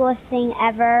literally the coolest thing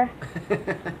ever.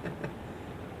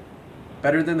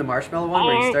 Better than the marshmallow one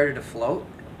where you started to float?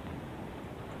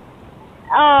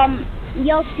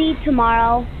 You'll see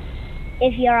tomorrow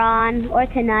if you're on, or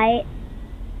tonight.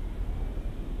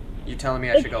 You telling me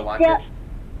I should go watch still, it?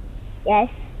 Yes,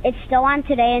 it's still on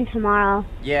today and tomorrow.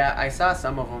 Yeah, I saw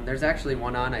some of them. There's actually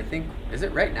one on, I think. Is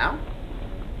it right now?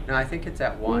 No, I think it's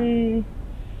at 1.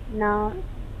 No,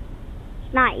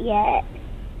 it's not yet.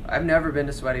 I've never been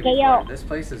to Sweaty Okay, before. yo. This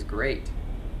place is great.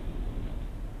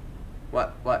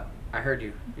 What? I heard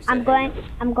you. You said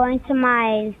I'm going to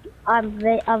my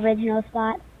original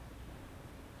spot.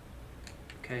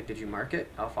 Okay, did you mark it?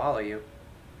 I'll follow you.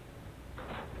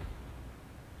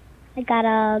 I got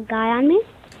a guy on me.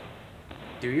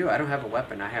 Do you? I don't have a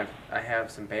weapon. I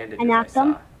have some bandages. I knocked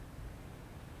him.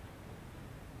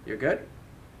 You're good?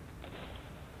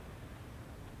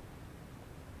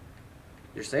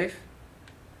 You're safe?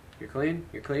 You're clean?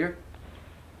 You're clear?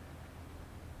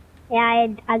 Yeah,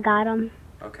 I got him.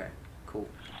 Okay, cool.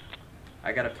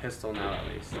 I got a pistol now at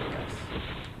least, I guess.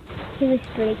 He was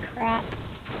pretty crap.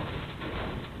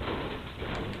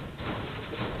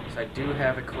 So I do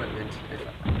have equipment if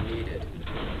needed.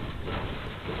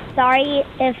 Sorry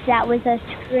if that was a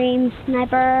scream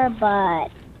sniper, but...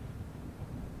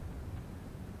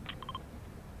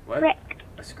 What? Frick.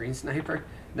 A screen sniper?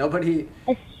 Nobody...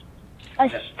 A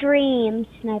stream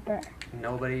sniper.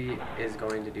 Nobody is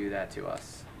going to do that to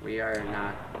us. We are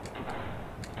not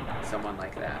someone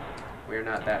like that. We're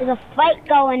not that... There's a fight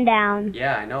going down.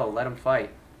 Yeah, I know. Let them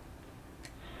fight.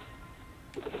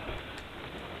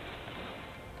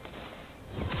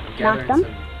 Knock them?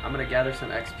 I'm going to gather some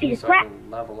XP Jesus so I crap. can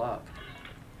level up.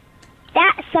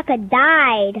 That sucker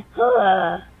died.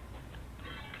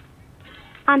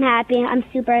 I'm happy. I'm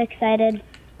super excited.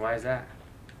 Why is that?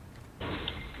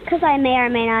 Because I may or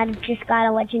may not have just got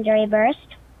a legendary burst.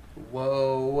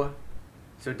 Whoa.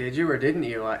 So did you or didn't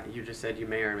you? You just said you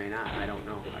may or may not. I don't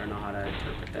know. I don't know how to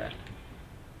interpret that.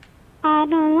 I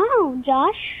don't know,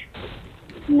 Josh.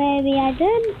 Maybe I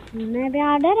did. Maybe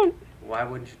I didn't. Why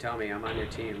wouldn't you tell me? I'm on your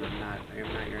team. I'm not your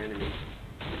enemy.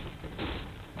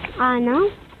 I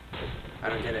know. I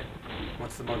don't get it.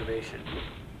 What's the motivation?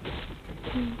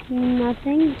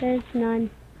 Nothing. There's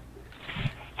none.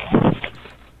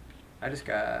 I just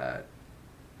got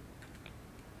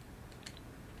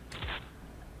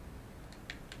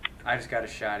a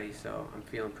shotty, so I'm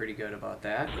feeling pretty good about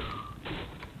that.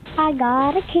 I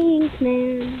got a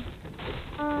Kingsman.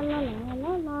 La la la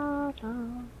la la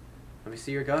la. Let me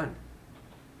see your gun.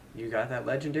 You got that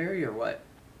legendary or what?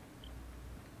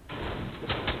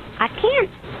 I can't.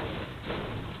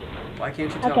 Why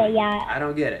can't you tell Okay, me? yeah. I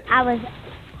don't get it. I was.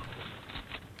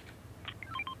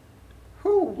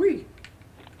 Hoo-wee.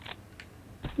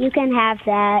 You can have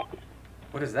that.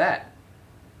 What is that?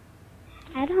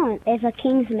 I don't. It's a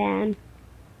Kingsman.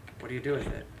 What do you do with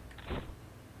it?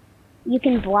 You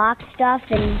can block stuff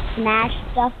and smash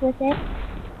stuff with it.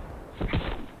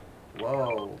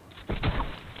 Whoa.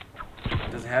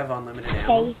 Does it have unlimited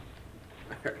ammo?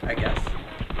 Okay. I guess.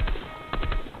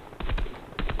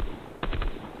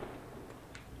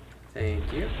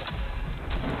 Thank you.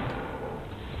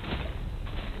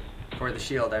 For the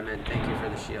shield, I meant thank you for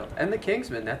the shield. And the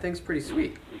Kingsman, that thing's pretty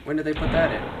sweet. When did they put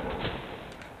that in?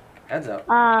 Heads up.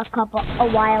 A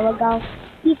while ago.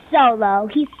 He's so low.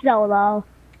 He's so low.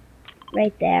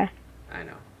 Right there. I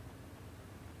know.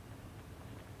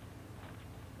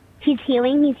 He's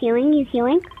healing. He's healing. He's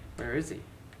healing. Where is he?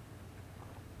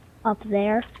 Up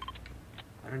there.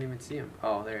 I don't even see him.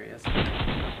 Oh, there he is.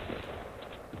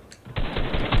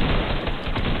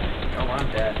 Oh,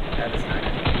 I'm dead. That is not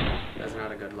good. That's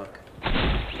not a good look.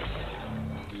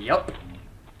 Yup.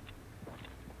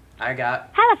 I got...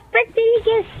 How the frick did he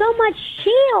get so much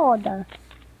shield?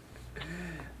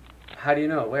 How do you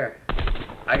know? Where?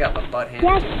 I got my butt handed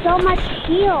Yes, to me. so much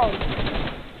shield.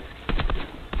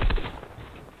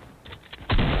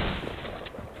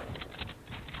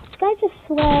 This guy's a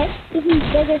sweat. Even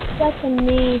bigger sweat than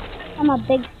me. I'm a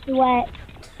big sweat.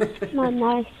 No,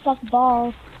 I suck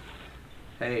balls.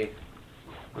 Hey,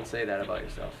 don't say that about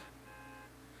yourself.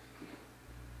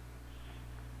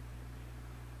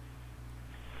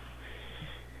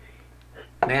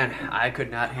 Man, I could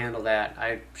not handle that.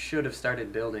 I should have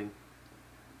started building.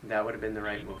 That would have been the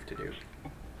right move to do.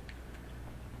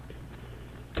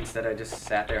 Instead, I just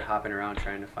sat there hopping around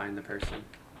trying to find the person.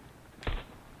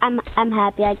 I'm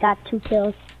happy I got 2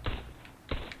 kills.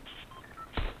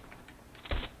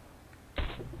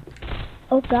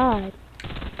 Oh God.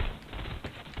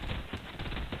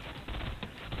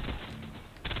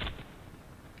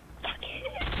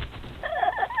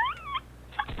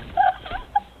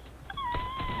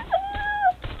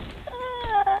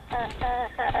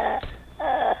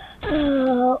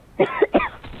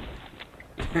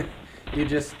 You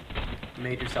just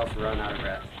made yourself run out of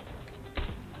breath.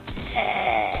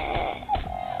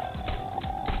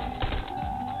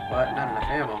 What? Not enough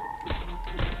ammo.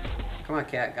 Come on,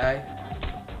 cat guy.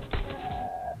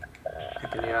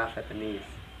 Picking you off at the knees.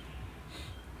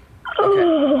 Okay.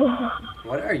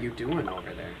 What are you doing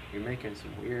over there? You're making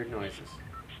some weird noises.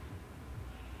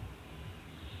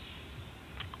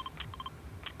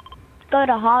 Go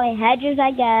to Holly Hedges,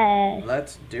 I guess.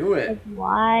 Let's do it.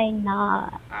 Why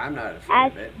not? I'm not afraid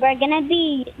of it.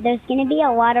 There's gonna be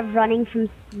a lot of running from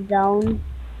zone.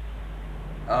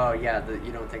 Oh yeah,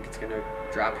 you don't think it's gonna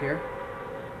drop here?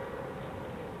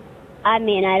 I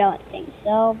mean, I don't think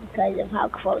so because of how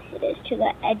close it is to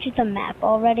the edge of the map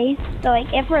already. So, like,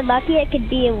 if we're lucky, it could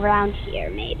be around here,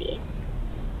 maybe.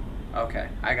 Okay,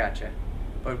 I gotcha.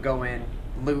 But go in,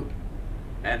 loot,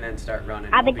 and then start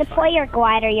running. I would deploy your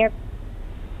glider.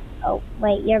 Oh,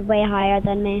 wait, you're way higher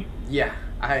than me. Yeah,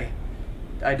 I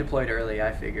deployed early.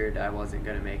 I figured I wasn't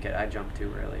gonna make it. I jumped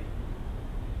too early.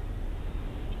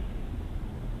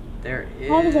 There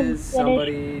is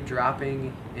somebody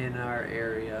dropping in our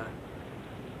area.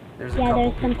 There's a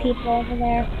couple there's some people over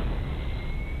there.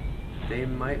 Yeah. They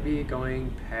might be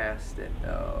going past it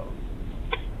though.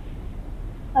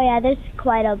 Oh yeah, there's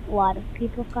quite a lot of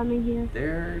people coming here.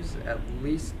 There's at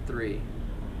least 3.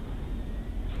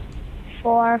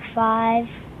 4, 5.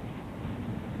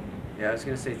 Yeah, I was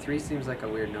gonna say 3 seems like a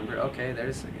weird number. Okay,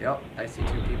 yep, I see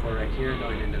 2 people right here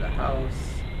going into the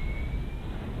house.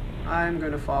 I'm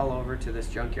gonna fall over to this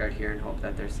junkyard here and hope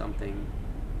that there's something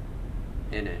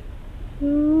in it.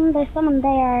 There's someone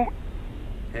there.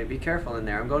 Hey, be careful in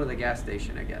there. I'm going to the gas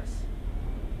station, I guess.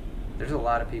 There's a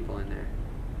lot of people in there.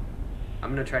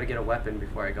 I'm gonna try to get a weapon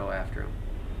before I go after them.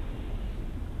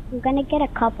 I'm gonna get a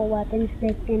couple weapons,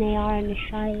 like an AR and a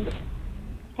shotgun.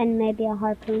 And maybe a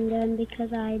harpoon gun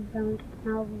because I don't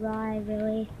know why,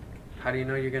 really. How do you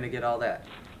know you're gonna get all that?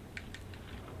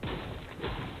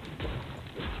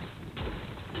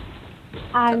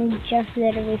 I'm just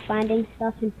literally finding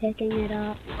stuff and picking it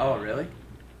up. Oh, really?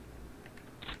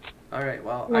 Alright,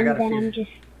 well, And I got a then few. I'm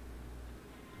just...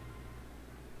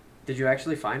 Did you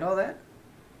actually find all that?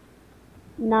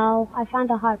 No, I found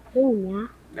a harpoon, yeah?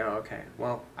 No, okay.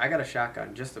 Well, I got a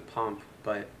shotgun, just a pump,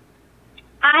 but...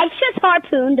 I just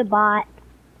harpooned a bot.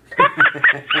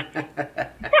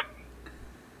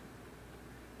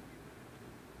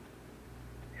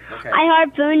 Okay. I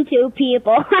harpooned 2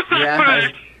 people. Yeah,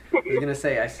 I was gonna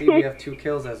say, I see we have 2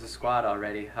 kills as a squad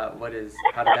already. How did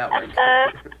that work?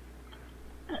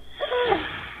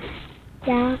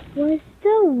 That was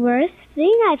the worst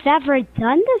thing I've ever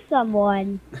done to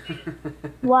someone.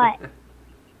 What?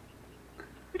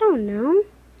 I don't know.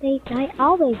 I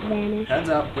always vanish. Heads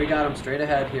up, we got him straight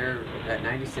ahead here at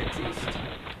 96 East.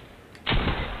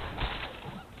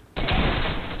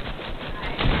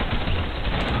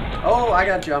 Oh, I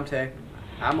got jumped, hey.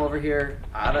 I'm over here,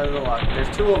 out of the luck. There's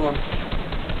 2 of them.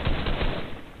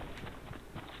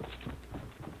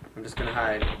 I'm just gonna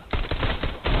hide.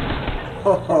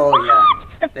 Oh, yeah.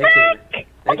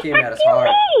 They came at us hard.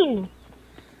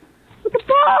 With the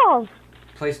balls!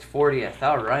 Placed 40th.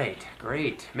 All right,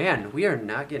 great. Man, we are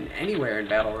not getting anywhere in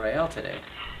Battle Royale today.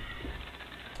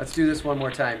 Let's do this one more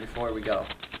time before we go.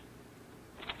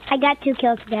 I got 2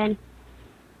 kills again.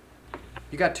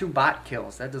 You got 2 bot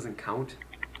kills. That doesn't count.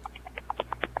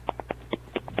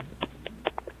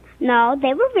 No,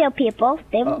 they were real people.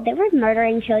 They were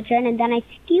murdering children, and then I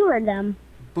skewered them.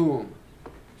 Boom.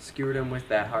 Skewered them with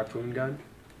that harpoon gun.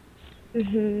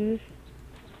 Mm-hmm.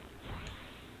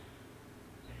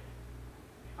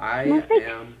 I Smells like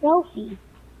am... Sophie.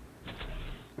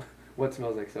 What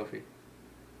smells like Sophie?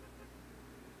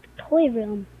 Toy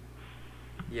room.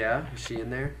 Yeah, is she in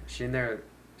there? Is she in there?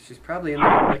 She's probably in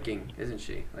there licking, isn't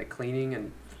she? Like cleaning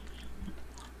and...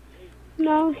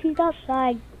 No, she's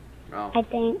outside, Oh. I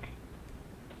think.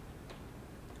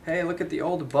 Hey, look at the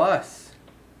old bus.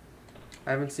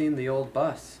 I haven't seen the old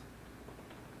bus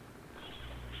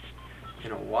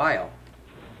in a while.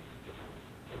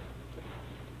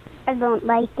 I don't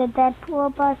like the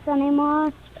Deadpool bus anymore.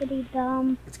 It's pretty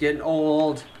dumb. It's getting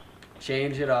old.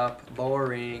 Change it up.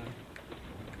 Boring.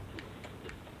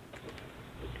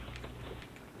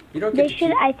 You don't get to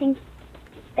keep... I think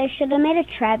they should have made a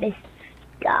Travis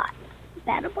Scott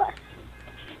battle bus.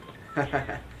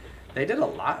 They did a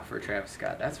lot for Travis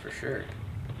Scott, that's for sure.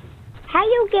 How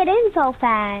you get in so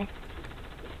fast?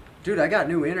 Dude, I got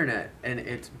new internet, and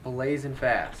it's blazing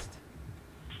fast.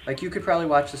 Like, you could probably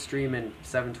watch the stream in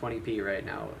 720p right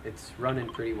now. It's running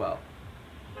pretty well.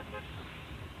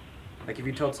 Like, if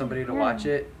you told somebody to watch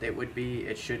it,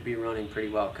 it should be running pretty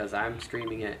well, because I'm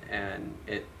streaming it, and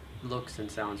it looks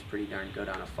and sounds pretty darn good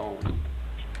on a phone.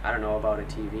 I don't know about a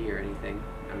TV or anything.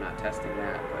 I'm not testing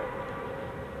that, but...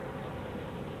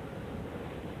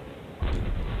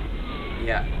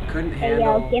 Yeah, couldn't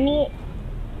handle... Hey, yo, give me...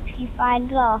 If you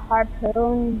find a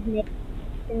harpoon,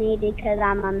 to me because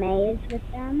I'm amazed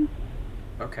with them.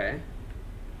 Okay.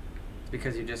 It's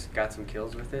because you just got some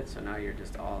kills with it, so now you're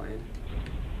just all in.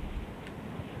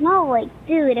 No, like,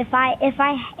 dude, if I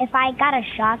got a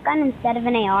shotgun instead of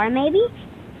an AR, maybe,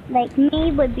 like,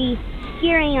 me would be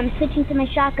hearing him switching to my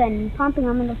shotgun, pumping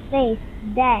him in the face,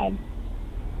 dead.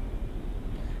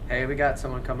 Hey, we got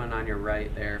someone coming on your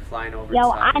right there, flying over. Yo,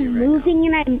 I'm moving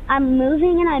and I'm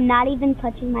moving and I'm not even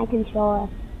touching my controller.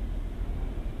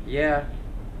 Yeah.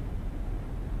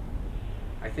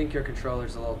 I think your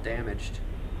controller's a little damaged.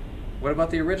 What about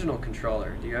the original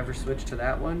controller? Do you ever switch to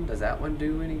that one? Does that one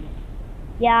do any?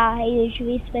 Yeah, I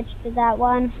usually switch to that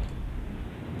one.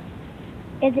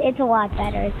 It's a lot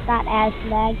better. It's not as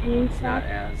laggy. It's not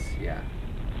as, yeah.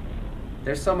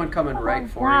 There's someone coming right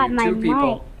for God, you. my Two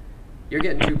people. mic. You're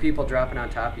getting two people dropping on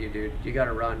top of you, dude. You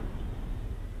gotta run.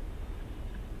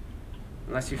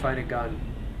 Unless you find a gun.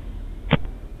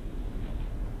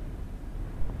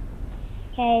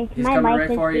 Okay, He's my coming mic right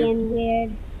is for you. being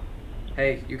weird.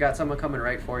 Hey, you got someone coming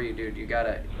right for you, dude. You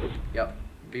gotta... Yep.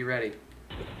 Be ready.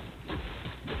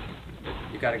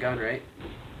 You got a gun, right?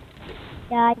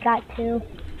 Yeah, I got two.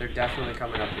 They're definitely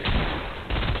coming up here.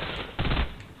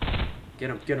 Get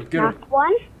him, get him, get him. Knocked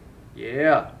one?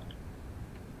 Yeah.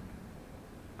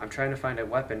 I'm trying to find a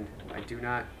weapon. I do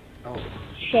not... Oh.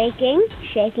 Shaking.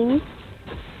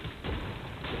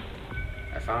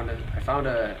 I found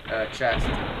a chest.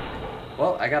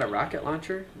 Well, I got a rocket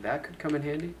launcher. That could come in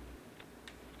handy.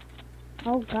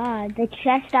 Oh god, the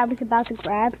chest I was about to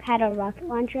grab had a rocket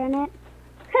launcher in it.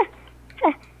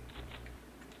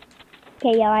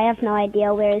 Okay, yo, I have no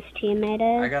idea where his teammate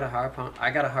is. I got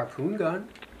a harpoon gun,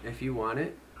 if you want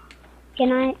it.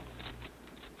 Can I?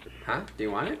 Huh? Do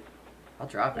you want it? I'll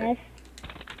drop Yes.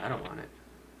 it. I don't want it.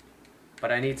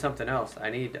 But I need something else. I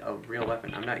need a real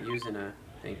weapon. I'm not using a...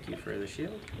 Thank you for the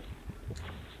shield.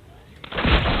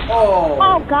 Oh!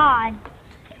 Oh god.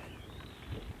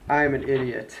 I'm an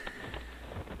idiot.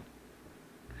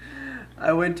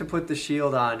 I went to put the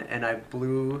shield on and I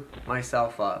blew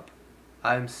myself up.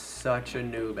 I'm such a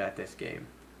noob at this game.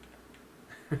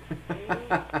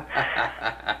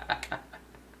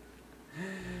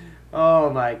 Oh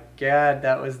my god,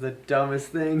 that was the dumbest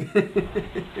thing.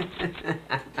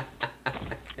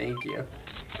 Thank you.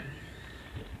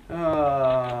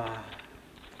 Oh.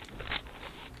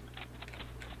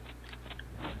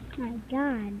 My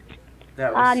god.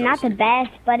 That was so not stupid. the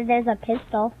best, but there's a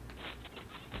pistol.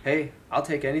 Hey, I'll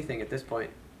take anything at this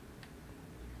point.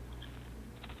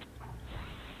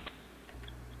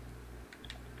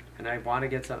 And I want to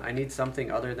get some... I need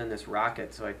something other than this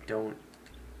rocket so I don't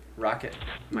rocket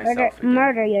myself again.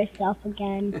 Murder yourself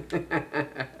again.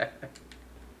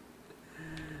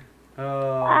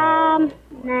 Oh.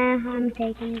 Nah, I'm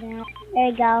taking that. There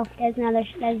you go. There's a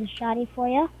shotty for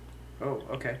you. Oh,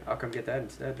 okay. I'll come get that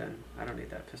instead then. I don't need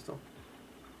that pistol.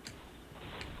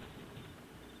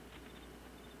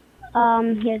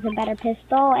 Here's a better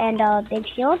pistol and a big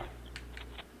shield.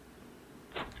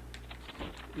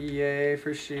 Yay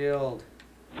for shield.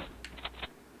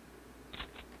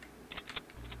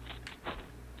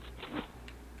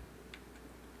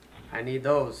 I need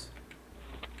those.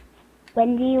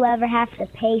 When do you ever have to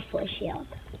pay for a shield?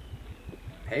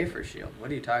 Pay for shield?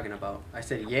 What are you talking about? I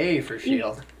said yay for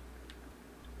shield.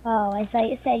 Oh, I thought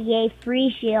you said yay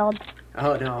free shield.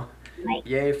 Oh no. Like,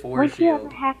 Yay for when do you shield.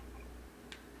 ever have...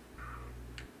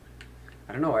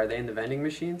 I don't know, are they in the vending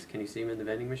machines? Can you see them in the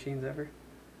vending machines ever?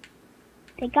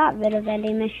 They got rid of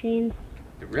vending machines.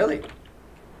 Really?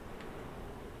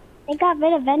 They got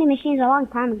rid of vending machines a long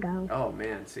time ago. Oh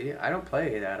man, see, I don't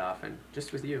play that often.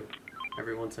 Just with you,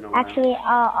 every once in a while. Actually,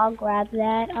 I'll grab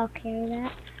that. I'll carry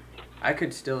that. I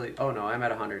could still. Oh no, I'm at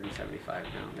 175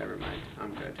 now. Never mind,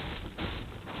 I'm good.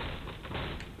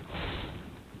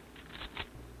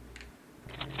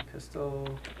 Okay, pistol.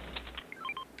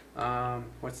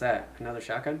 What's that? Another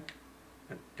shotgun?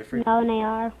 A different. No, they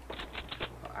are.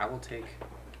 I will take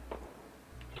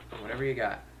whatever you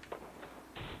got.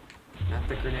 Not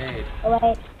the grenade. Oh,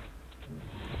 wait.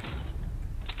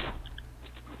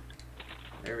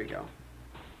 There we go.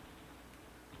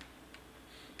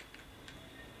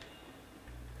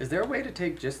 Is there a way to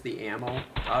take just the ammo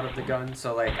out of the gun?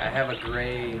 So like I have a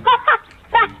gray...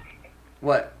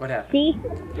 What? What happened? See?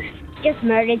 Just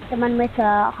murdered someone with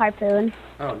a harpoon.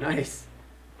 Oh, nice.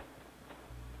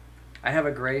 I have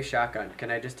a gray shotgun. Can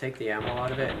I just take the ammo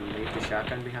out of it and leave the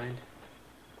shotgun behind?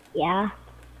 Yeah.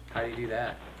 How do you do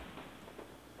that?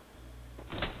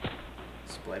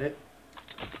 Split it?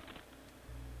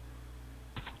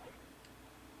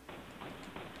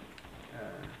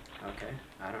 Okay.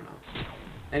 I don't know.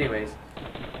 Anyways,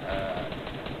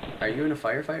 are you in a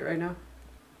firefight right now?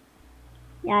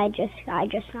 Yeah, I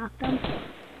just knocked them.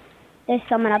 There's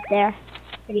someone up there.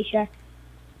 Pretty sure.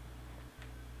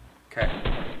 Okay.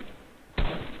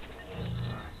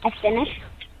 I finished.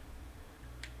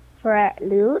 For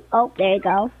loot. Oh, there you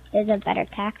go. There's a better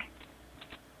tack.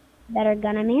 Better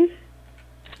gun, I mean.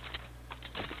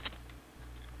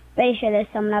 Pretty sure there's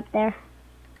someone up there.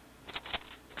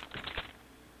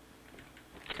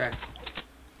 Okay.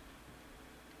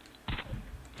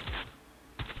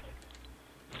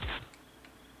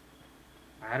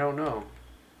 I don't know.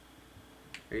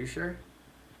 Are you sure?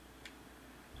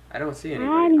 I don't see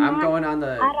anybody. I'm going on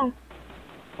the... I don't...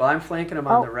 Well, I'm flanking them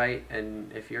on the right,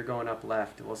 and if you're going up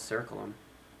left, we'll circle them.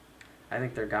 I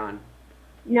think they're gone.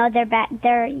 No, they're back.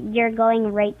 You're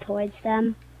going right towards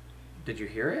them. Did you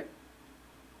hear it?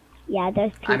 Yeah,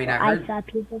 there's people. I mean, I saw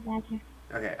people back there.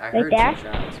 Okay, I Right heard there?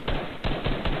 some shots. But...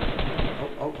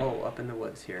 Oh, up in the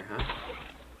woods here, huh?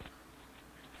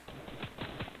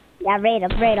 Yeah, right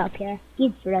up here.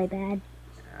 He's really bad.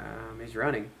 He's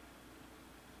running.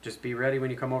 Just be ready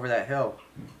when you come over that hill.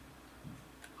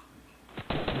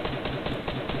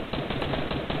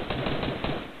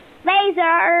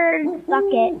 Laser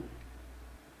bucket.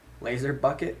 Laser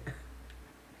bucket?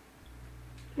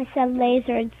 I said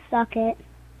laser socket.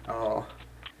 Oh,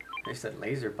 they said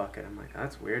laser bucket. I'm like,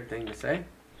 that's a weird thing to say.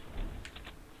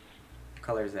 What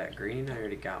color is that? Green? I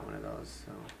already got one of those,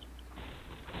 so.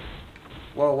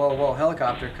 Whoa,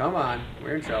 helicopter, come on.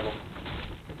 We're in trouble.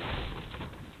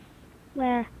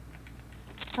 Where?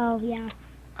 Oh, yeah.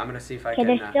 I'm gonna see if I Okay,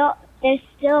 can... there's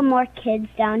still more kids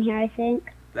down here, I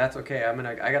think. That's okay. I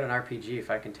got an RPG if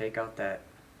I can take out that.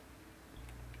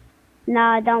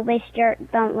 No, don't waste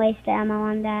ammo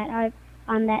on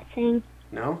that thing.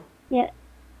 No? Yeah,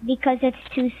 because it's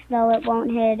too slow. It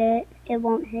won't hit it. It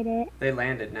won't hit it. They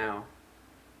landed now.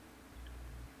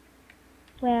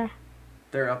 Where?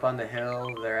 They're up on the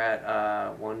hill. They're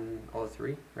at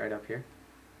 103, right up here.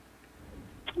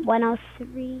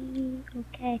 103.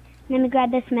 Okay. Let me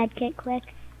grab this med kit quick.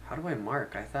 How do I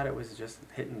mark? I thought it was just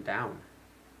hitting down.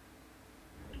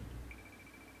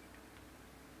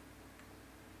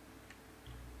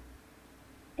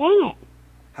 Dang it.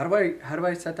 How do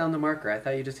I set down the marker? I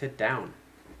thought you just hit down.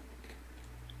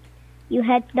 You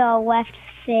hit the left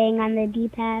thing on the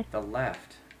D-pad. The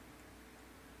left.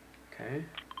 Okay.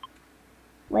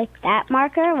 Like that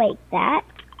marker? Like that?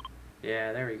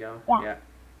 Yeah, there we go. Yeah.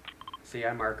 See,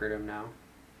 I markered them now.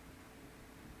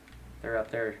 They're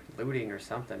up there looting or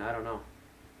something. I don't know.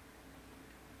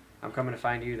 I'm coming to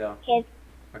find you, though. Kids.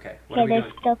 Okay, what are we there's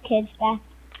doing? still kids back.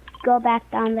 Go back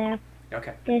down there.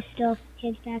 Okay. There's still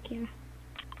kids back here.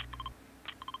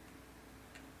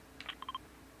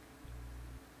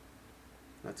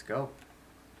 Let's go.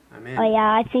 I'm in. Oh,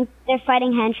 yeah, I think they're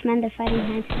fighting henchmen.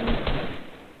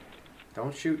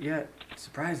 Don't shoot yet.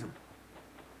 Surprise them.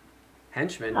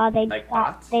 Henchmen? Oh, like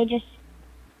bots?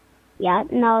 Yeah,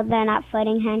 no, they're not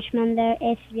fighting henchmen.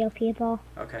 It's real people.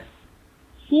 Okay.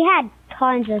 He had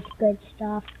tons of good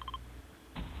stuff.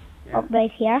 Yeah. Oh,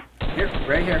 right here? Here,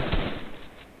 right here.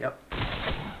 Yep.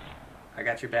 I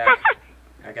got your back.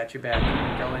 I got your back.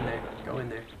 Go in there. Go in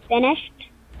there.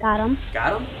 Finished. Got him.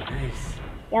 Got him? Nice.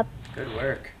 Yep. Good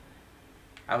work.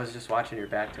 I was just watching your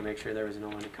back to make sure there was no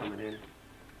one coming in.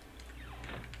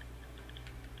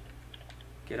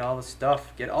 Get all the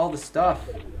stuff. Get all the stuff.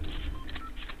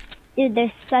 Dude,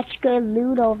 there's such good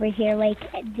loot over here. Like,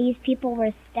 these people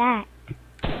were stacked.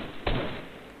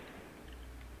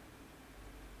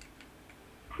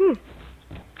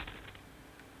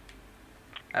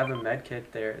 have a med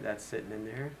kit there that's sitting in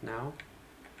there now.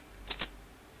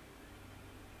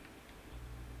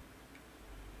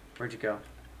 Where'd you go?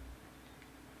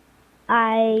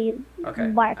 I Okay,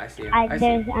 bark. I see him. I see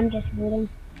him. I'm just rooting.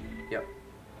 Yep.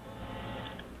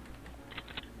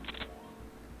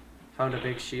 Found a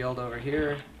big shield over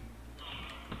here.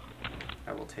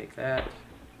 I will take that.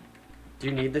 Do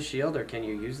you need the shield, or can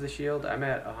you use the shield? I'm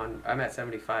at 100. I'm at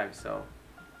 75, so.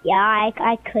 Yeah,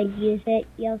 I could use it.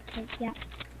 Yeah.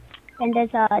 And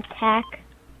there's a attack.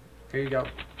 Here you go.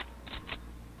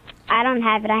 I don't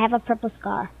have it. I have a purple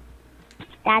scar.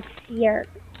 That's your.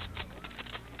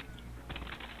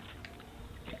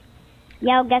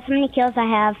 Yo, guess how many kills I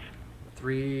have?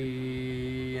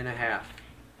 3.5.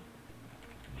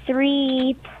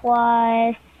 3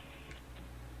 plus.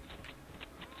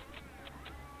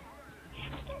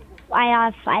 I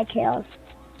have 5 kills.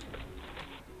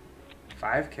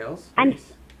 5 kills?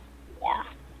 Nice. Yeah.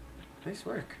 Nice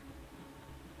work.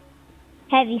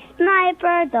 Heavy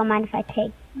sniper. Don't mind if I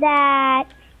take that.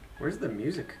 Where's the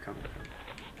music coming from?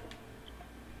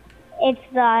 It's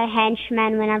the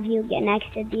henchmen. Whenever you get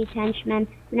next to these henchmen,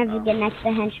 whenever you get next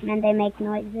to henchmen, they make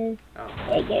noises. Oh.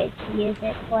 They get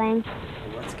music playing.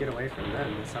 Well, let's get away from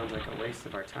them. This sounds like a waste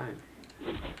of our time.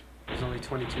 There's only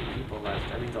 22 people left.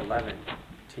 That means 11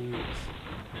 teams.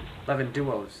 11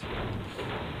 duos.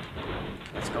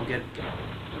 Let's go get...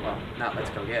 Well, not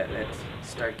let's go get. Let's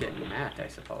start getting mapped, I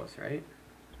suppose, right?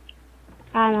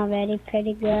 I'm already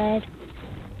pretty good.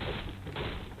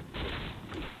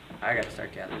 I gotta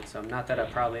start gathering some. Not that I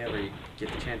probably ever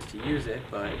get the chance to use it,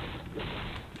 but...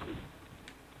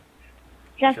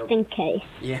 Just in case.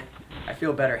 Yeah. I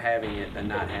feel better having it than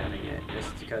not having it,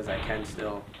 just because I can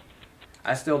still...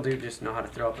 I still do just know how to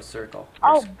throw up a circle.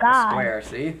 Oh, God. A square,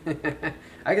 see?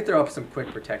 I can throw up some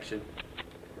quick protection.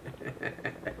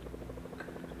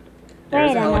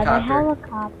 There's Wait, a helicopter.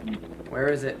 helicopter. Where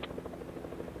is it?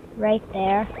 Right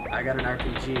there. I got an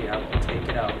RPG. I will take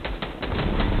it out.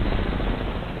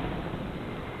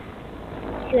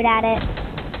 Shoot at it.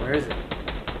 Where is it?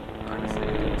 Honestly,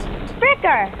 I didn't see it.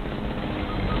 Fricker!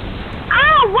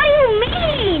 Oh, what do you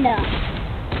mean?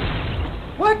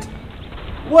 What?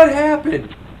 What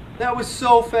happened? That was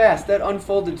so fast. That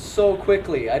unfolded so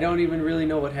quickly. I don't even really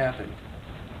know what happened.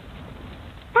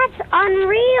 That's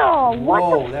unreal. What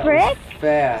Whoa, the that frick? was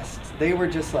fast. They were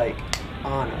just like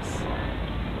on us.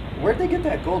 Where'd they get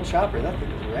that gold chopper? That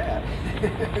thing is rad.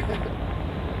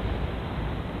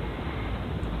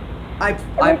 It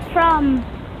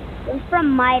was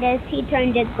from Midas. He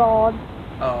turned it gold.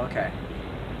 Oh, okay.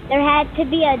 There had to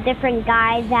be a different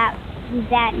guy that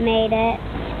made it.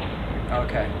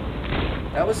 Okay.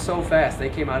 That was so fast. They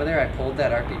came out of there, I pulled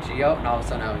that RPG out, and all of a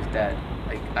sudden I was dead.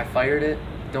 Like, I fired it,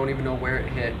 don't even know where it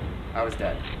hit, I was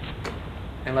dead.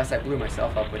 Unless I blew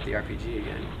myself up with the RPG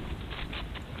again.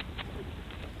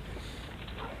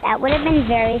 That would have been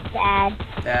very sad.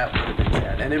 That would have been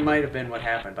sad. And it might have been what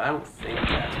happened, but I don't think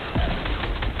that's what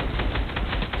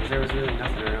happened. Because there was really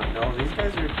nothing around. No, these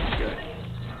guys are good.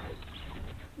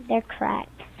 They're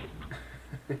cracked.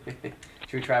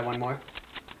 Should we try one more?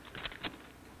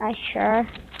 Sure.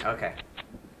 Okay.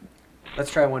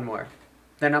 Let's try one more.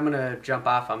 Then I'm gonna jump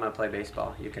off. I'm gonna play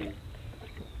baseball. You can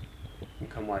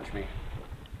come watch me.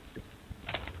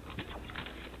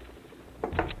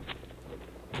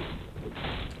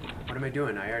 What am I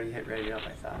doing? I already hit ready up,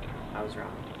 I thought. I was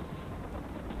wrong.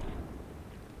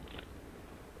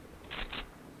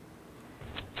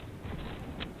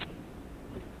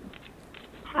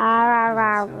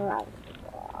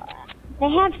 They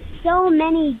have so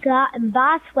many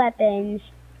boss weapons.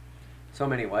 So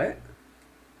many what?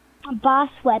 Boss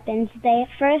weapons. They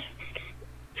first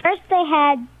they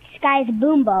had Sky's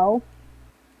boom bow.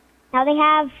 Now they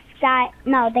have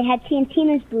they had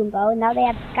TNTina's boom bow. Now they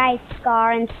have Sky's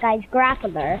scar and Sky's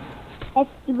grappler. That's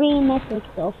 3 missing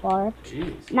so far.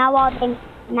 Jeez. Now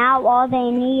all they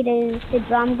need is the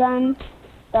drum gun,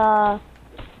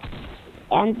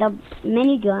 and the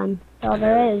minigun. That's all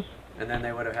there is. And then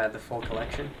they would have had the full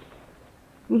collection.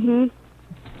 Mhm.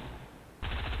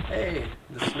 Hey,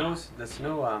 the snow,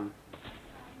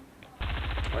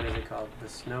 what is it called? The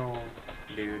snow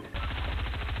dude.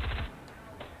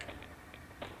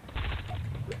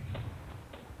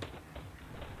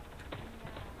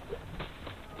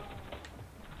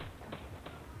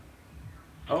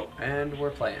 Oh, and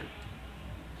we're playing.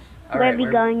 Where are we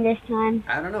going this time?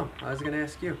 I don't know. I was gonna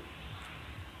ask you.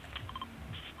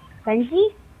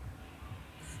 Frenzy?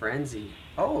 Frenzy.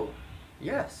 Oh,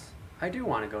 yes. I do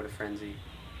want to go to Frenzy.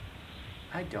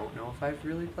 I don't know if I've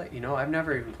really played... You know, I've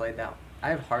never even played that.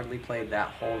 I've hardly played that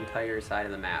whole entire side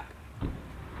of the map.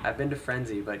 I've been to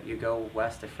Frenzy, but you go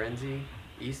west of Frenzy,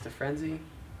 East of Frenzy?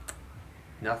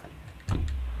 Nothing.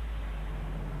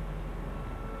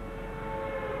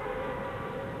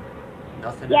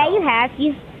 Nothing Yeah, at all. you have.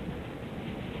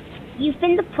 You've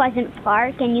been to Pleasant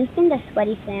Park and you've been to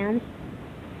Sweaty Sands.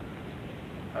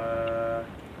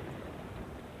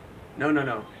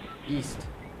 No. East.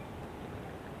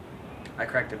 I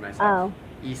corrected myself. Oh.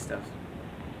 East of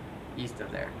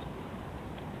there.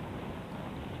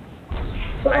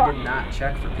 I did not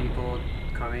check for people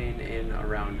coming in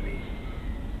around me.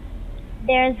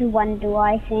 There's one duo,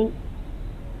 I think.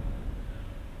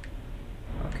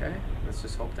 Okay, let's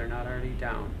just hope they're not already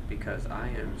down, because I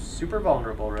am super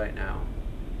vulnerable right now.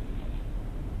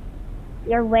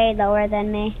 You're way lower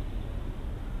than me.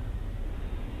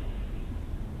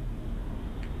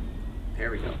 Here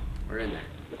we go. We're in there.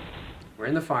 We're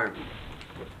in the farm.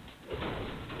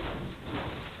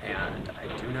 And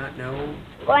I do not know...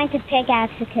 Going to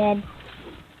pickaxe a kid.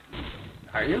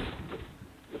 Are you?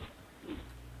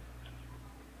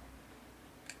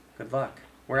 Good luck.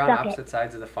 We're on Suck opposite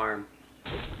sides of the farm.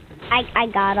 I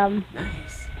got him.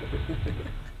 Nice.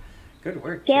 Good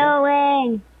work, kid.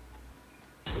 Killing.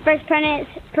 First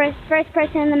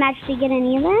person in the match to get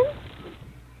any of them?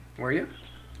 Were you?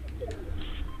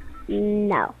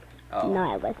 No. Oh.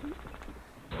 No, I wasn't.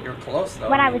 You're close, though.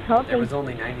 What I was hoping. There was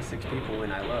only 96 people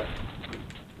when I looked.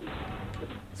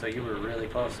 So you were really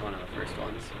close to one of the first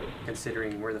ones,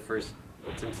 considering we're the first,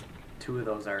 since 2 of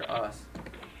those are us.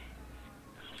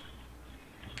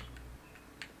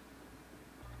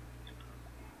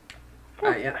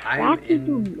 Yeah, I'm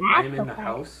in the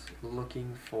house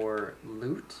looking for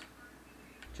loot,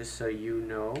 just so you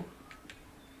know.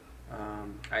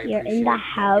 I You're appreciate in the that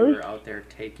house? you were out there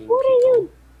taking What are people.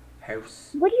 you? House.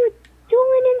 What are you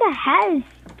doing in the house?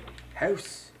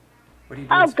 House. What are you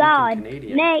doing Oh speaking God,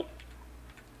 Canadian? Nate.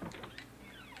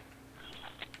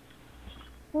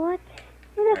 What?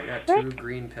 I got 2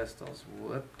 green pistols.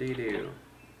 Whoop-de-doo.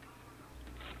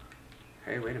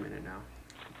 Hey, wait a minute now.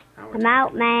 I'm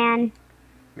out, man.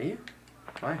 Me?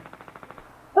 Why?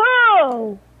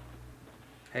 Oh!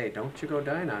 Hey, don't you go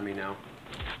dying on me now.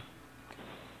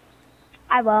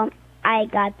 I won't. I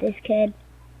got this kid.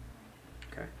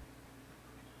 Okay.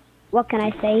 What can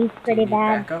I say? He's pretty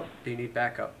bad. Backup? Do you need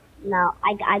backup? No,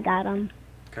 I got him.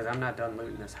 Because I'm not done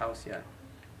looting this house yet.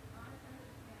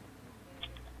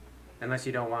 Unless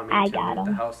you don't want me to loot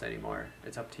the house anymore.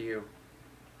 It's up to you.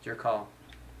 It's your call.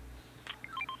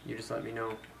 You just let me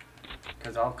know.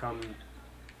 Because I'll come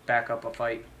back up a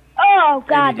fight. Oh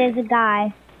God, there's a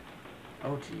guy.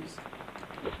 Oh jeez.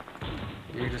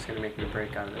 You're just going to make me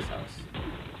break out of this house.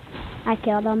 I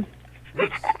killed him.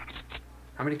 Nice.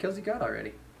 How many kills you got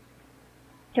already?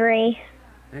 3.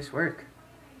 Nice work.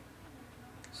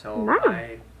 So Wow.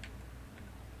 I...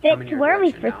 6 too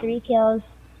early for 3 kills.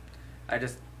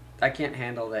 I can't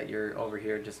handle that you're over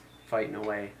here just fighting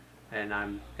away and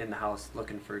I'm in the house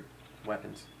looking for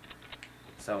weapons.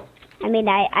 So I mean,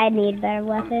 I need better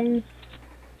weapons.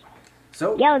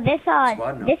 So yo, this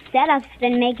setup's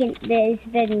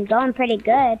been going pretty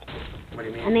good. What do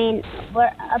you mean? I mean,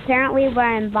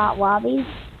 we're in bot lobbies.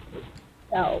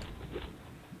 So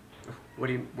what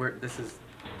do you this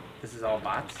is all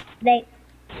bots?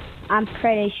 I'm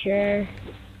pretty sure.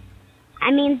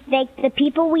 I mean, the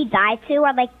people we die to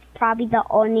are like probably the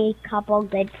only couple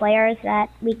good players that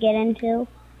we get into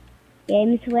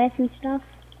games with and stuff.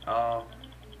 Oh.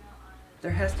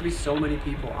 There has to be so many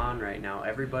people on right now.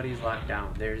 Everybody's locked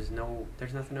down. There's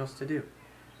nothing else to do.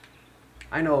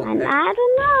 I know. I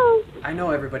don't know. I know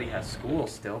everybody has school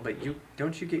still, but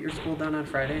don't you get your school done on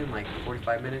Friday in like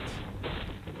 45 minutes?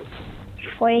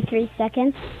 43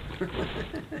 seconds.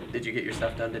 Did you get your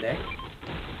stuff done today?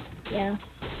 Yeah.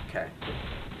 Okay.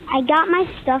 I got my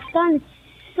stuff done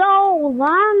so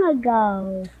long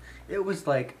ago. It was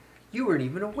like you weren't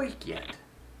even awake yet.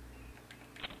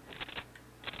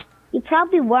 You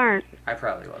probably weren't. I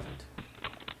probably wasn't.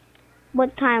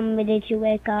 What time did you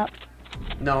wake up?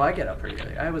 No, I get up pretty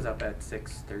early. I was up at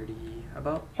 6:30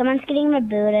 about. Someone's getting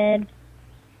rebooted.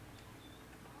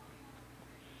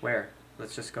 Where?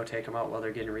 Let's just go take them out while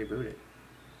they're getting rebooted.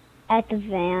 At the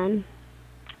van.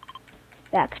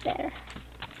 Back there.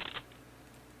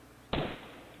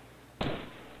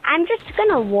 I'm just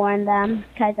gonna warn them,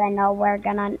 because I know we're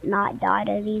gonna not die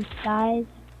to these guys.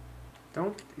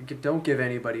 Don't give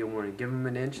anybody a warning. Give them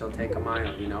an inch, they'll take a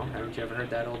mile, you know? Haven't you ever heard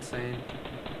that old saying?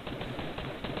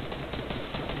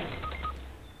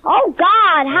 Oh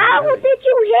God, how did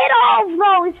you hit all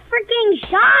those freaking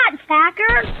shots,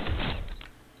 hacker?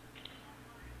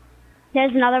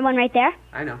 There's another one right there.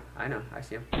 I know, I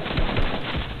see him.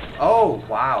 Oh,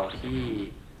 wow,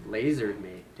 he lasered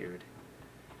me, dude.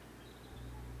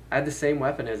 I had the same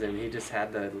weapon as him. He just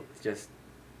had the, just,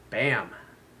 bam.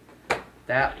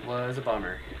 That was a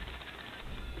bummer.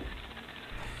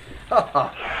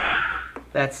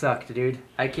 That sucked, dude.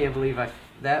 I can't believe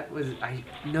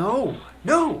no.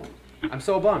 I'm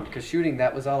so bummed, because shooting,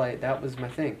 that was my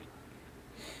thing.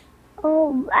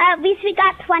 Oh, at least we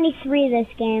got 23 this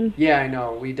game. Yeah, I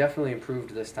know. We definitely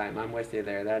improved this time. I'm with you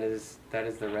there. That is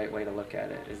the right way to look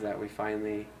at it, is that we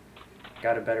finally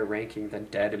got a better ranking than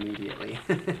dead immediately.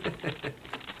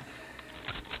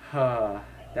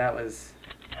 That was...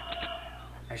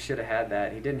 I should have had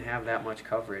that. He didn't have that much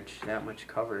coverage, that much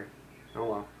cover. Oh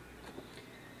well.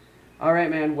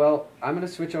 Alright, man. Well, I'm going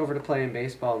to switch over to playing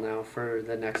baseball now for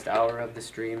the next hour of the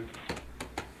stream.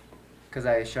 Because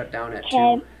I shut down at 2,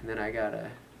 and then I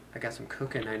got some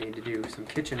cooking I need to do, some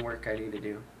kitchen work I need to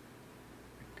do.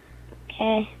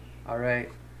 Okay. Alright.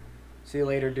 See you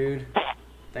later, dude.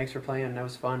 Thanks for playing. That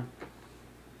was fun.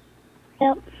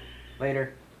 Yep.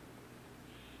 Later.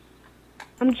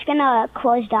 I'm just gonna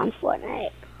close down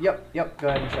Fortnite. Yep. Go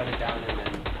ahead and shut it down, and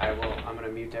then I'm gonna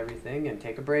mute everything and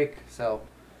take a break. So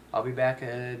I'll be back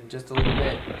in just a little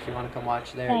bit. If you want to come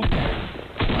watch there, you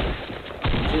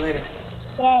can. See you later.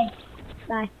 Yay.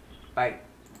 Bye. Bye.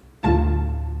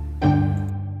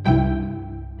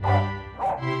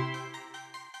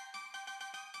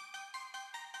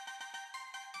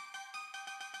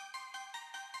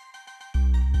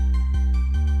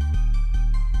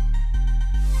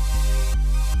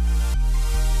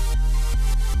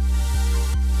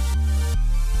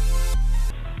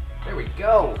 There we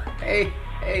go. Hey.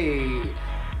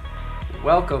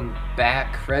 Welcome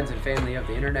back, friends and family of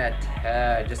the internet.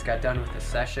 I just got done with a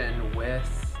session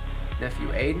with nephew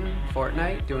Aiden,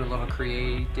 Fortnite, doing a little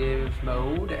creative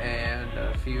mode and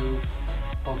a few...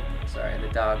 Oh, sorry, the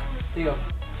dog. Here you go.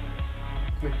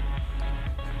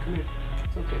 Come here.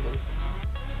 It's okay, buddy.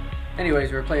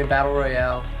 Anyways, we were playing Battle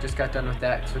Royale. Just got done with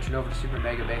that. Switching over to Super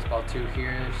Mega Baseball 2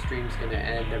 here. Stream's going to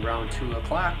end around 2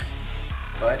 o'clock.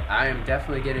 But I am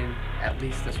definitely getting at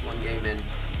least this one game in.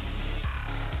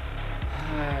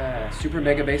 Super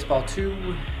Mega Baseball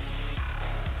 2.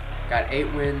 Got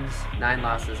 8 wins, 9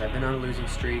 losses. I've been on a losing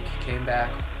streak. Came back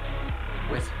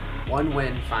with 1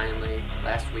 win finally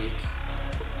last week.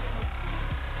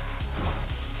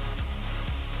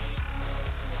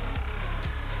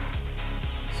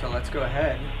 So let's go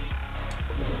ahead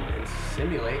and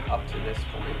simulate up to this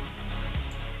point.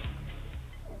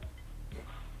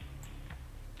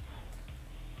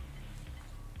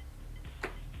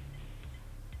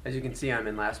 As you can see, I'm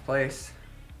in last place.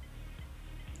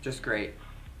 Just great.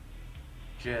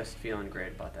 Just feeling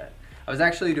great about that. I was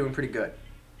actually doing pretty good.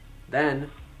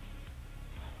 Then,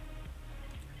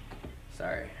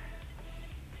 sorry.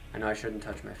 I know I shouldn't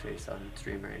touch my face on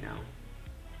stream right now.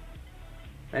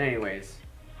 But anyways,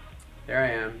 there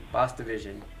I am, Boss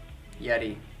Division,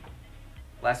 Yeti,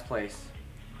 last place,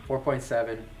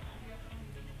 4.7,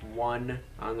 1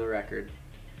 on the record.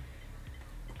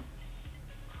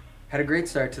 Had a great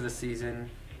start to the season,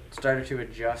 started to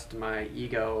adjust my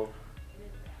ego,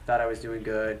 thought I was doing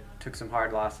good, took some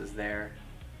hard losses there.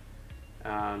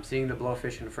 Seeing the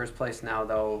Blowfish in first place now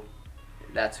though,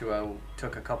 that's who I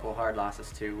took a couple of hard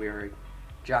losses to. We were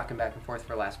jockeying back and forth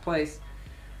for last place.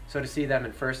 So to see them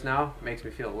in first now makes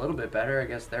me feel a little bit better. I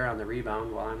guess they're on the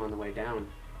rebound while I'm on the way down.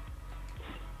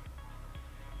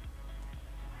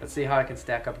 Let's see how I can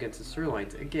stack up against the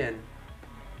Sirloins. Again,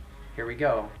 here we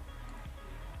go.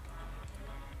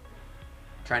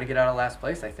 Trying to get out of last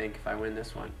place, I think, if I win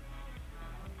this one.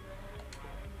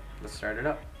 Let's start it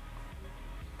up.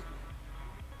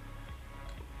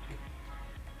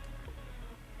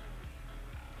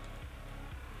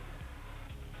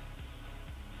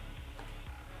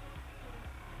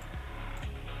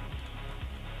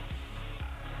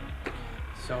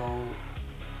 So,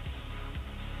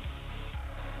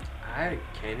 I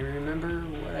can't even remember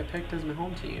what I picked as my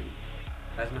home team,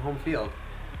 as my home field.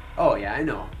 Oh yeah, I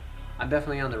know. I'm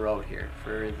definitely on the road here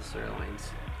for the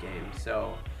Sirloins game,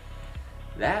 so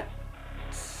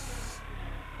that's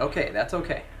okay. That's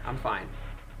okay. I'm fine.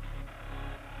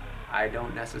 I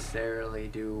don't necessarily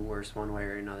do worse one way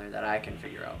or another that I can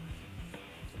figure out.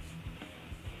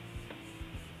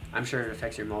 I'm sure it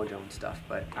affects your mojo and stuff,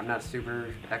 but I'm not a super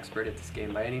expert at this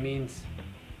game by any means.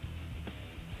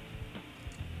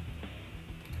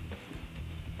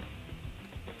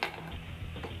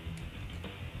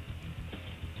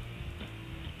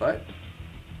 But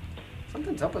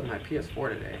something's up with my PS4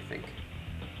 today, I think.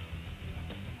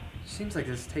 Seems like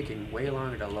this is taking way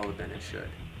longer to load than it should.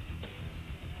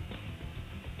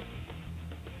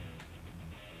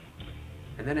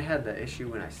 And then I had the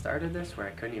issue when I started this where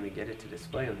I couldn't even get it to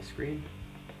display on the screen.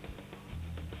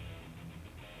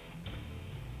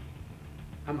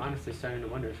 I'm honestly starting to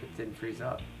wonder if it didn't freeze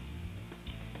up.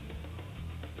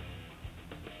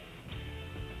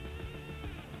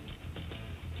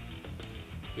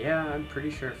 Yeah, I'm pretty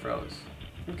sure it froze.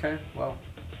 Okay, well,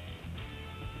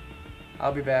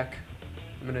 I'll be back.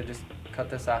 I'm gonna just cut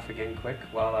this off again quick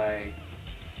while I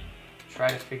try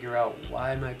to figure out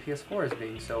why my PS4 is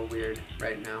being so weird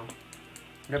right now.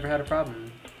 Never had a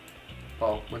problem,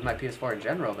 well, with my PS4 in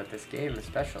general, but this game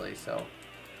especially, so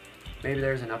maybe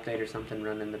there's an update or something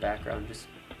running in the background. Just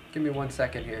give me 1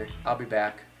 second here. I'll be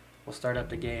back. We'll start up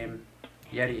the game.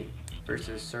 Yeti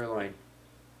versus Sirloin.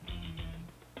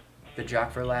 The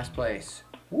jock for last place.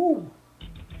 Woo!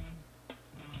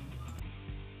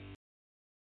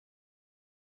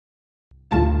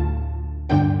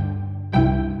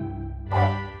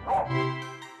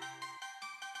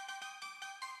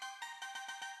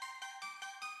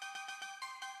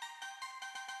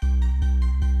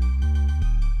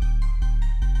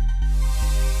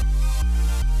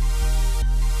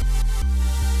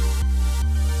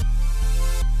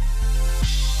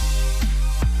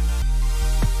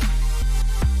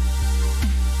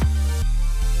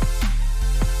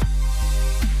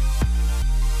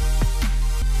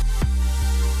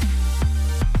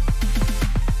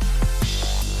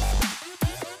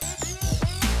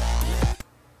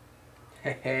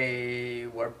 Hey,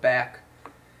 we're back.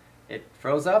 It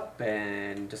froze up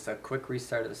and just a quick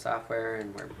restart of the software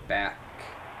and we're back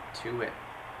to it.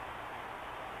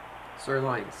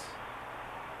 Sirloins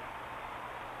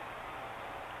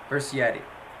versus Yeti.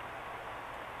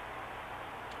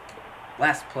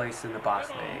 Last place in the boss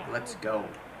bag. Let's go.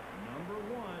 Number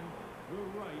 1, the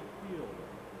right fielder.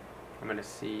 I'm gonna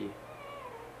see.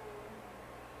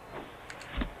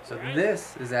 So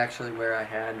this is actually where I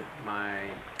had my.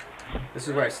 This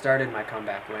is where I started my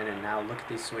comeback win, and now look at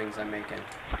these swings I'm making.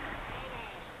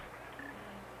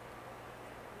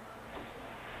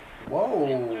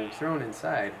 Whoa, thrown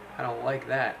inside. I don't like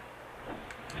that.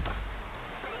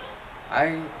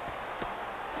 I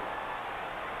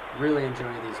really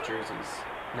enjoy these jerseys.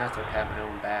 Not to pat my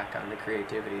own back on the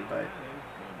creativity, but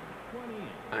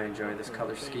I enjoy this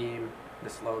color scheme,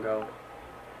 this logo.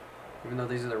 Even though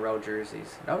these are the road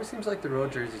jerseys. It always seems like the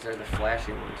road jerseys are the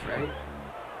flashy ones, right?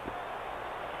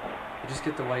 You just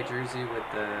get the white jersey with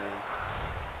the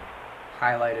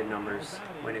highlighted numbers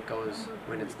when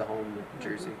it's the home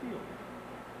jersey.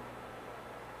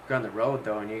 You're on the road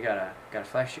though, and you gotta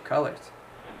flash your colors.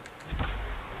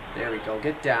 There we go.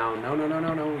 Get down. No.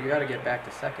 You gotta get back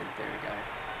to second. There we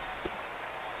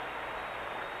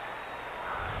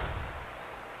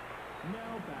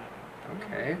go.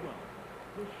 Okay.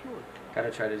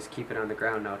 Gotta try to just keep it on the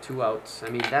ground now. 2 outs. I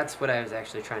mean, that's what I was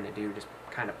actually trying to do. Just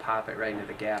kind of pop it right into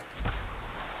the gap.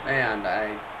 And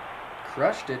I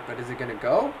crushed it, but is it gonna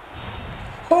go?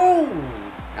 Oh!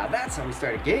 Now that's how we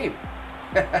start a game.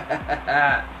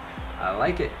 I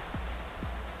like it.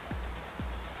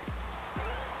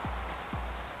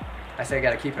 I say I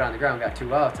gotta keep it on the ground. Got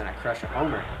 2 outs, and I crush a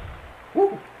homer.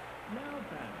 Woo!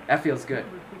 That feels good.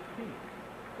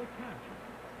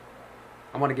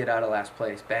 I want to get out of last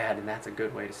place bad, and that's a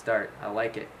good way to start. I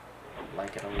like it. I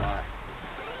like it a lot.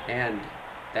 And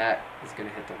that is going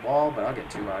to hit the wall, but I'll get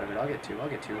 2 out of it. I'll get 2.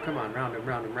 Come on, round him.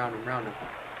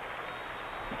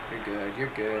 You're good. You're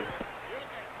good.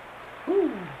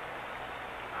 Woo.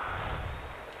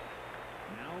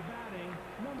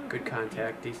 Good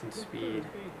contact, decent speed.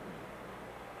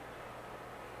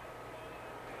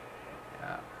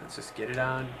 Yeah, let's just get it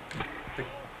on.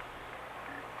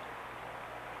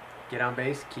 Get on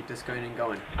base, keep this going and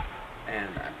going. And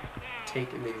I'm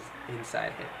taking these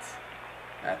inside hits.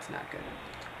 That's not good.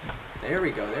 There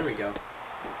we go.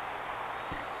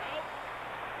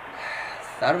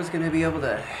 Thought I was going to be able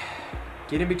to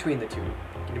get in between the two.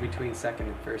 Get in between second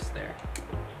and first there.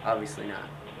 Obviously not.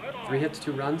 3 hits,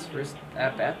 2 runs first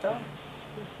at bat though.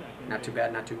 Not too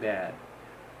bad.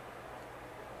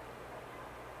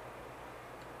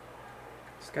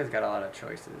 This guy's got a lot of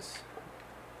choices.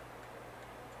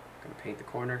 Gonna paint the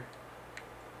corner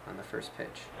on the first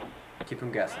pitch. Keep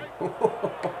him guessing.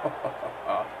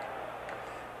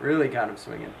 Really got him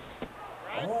swinging.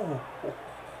 Oh.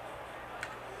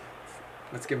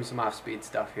 Let's give him some off-speed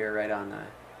stuff here, right on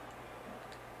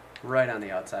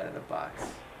the outside of the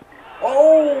box.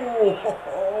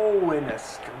 Oh, and a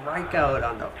strikeout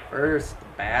on the first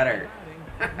batter.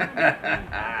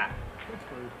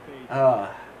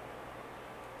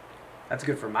 That's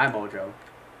good for my mojo.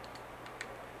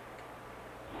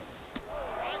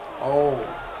 Oh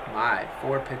my,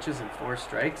 4 pitches and 4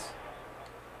 strikes.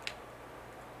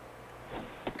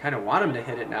 Kind of want him to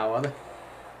hit it now. I'm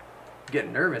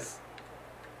getting nervous.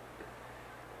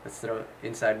 Let's throw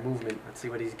inside movement. Let's see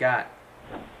what he's got.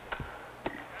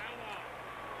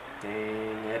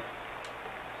 Dang it.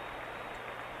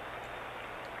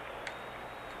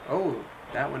 Oh,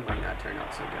 that one might not turn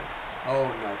out so good. Oh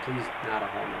no, please not a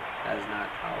homer. That is not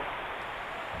out.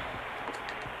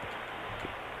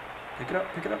 Pick it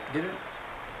up, get it.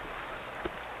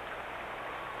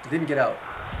 Didn't get out.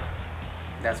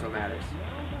 That's what matters.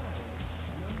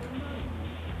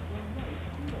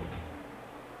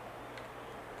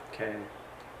 Okay.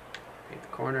 Hit the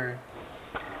corner.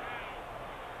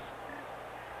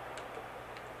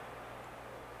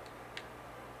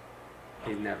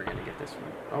 He's never gonna get this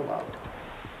one. Oh wow.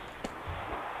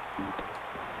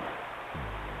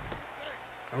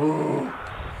 Oh,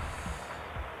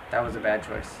 that was a bad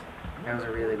choice. That was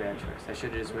a really bad choice. I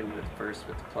should have just went with first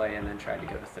with the play and then tried to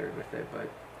go to third with it, but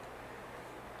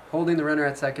holding the runner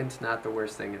at second, not the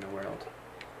worst thing in the world.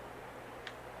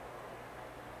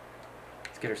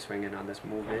 Let's get her swinging on this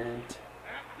movement.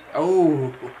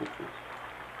 Oh!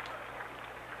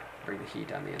 Bring the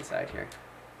heat on the inside here.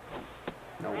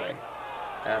 No way.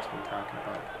 That's what I'm talking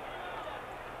about.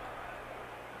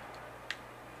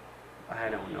 I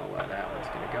don't know where that one's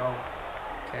gonna go.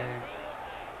 Okay.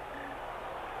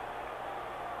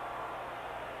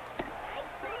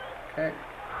 Okay,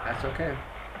 that's okay.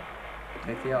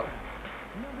 Take the out.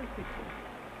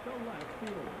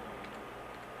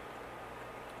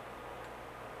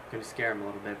 Gonna scare him a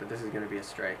little bit, but this is gonna be a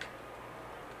strike.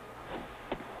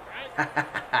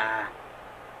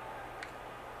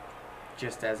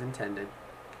 Just as intended.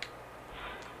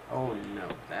 Oh no,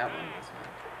 that one was not.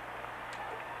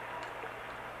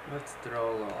 Let's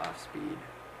throw a little off speed.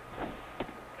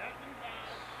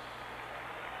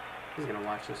 He's gonna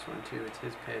watch this one too. It's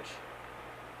his pitch.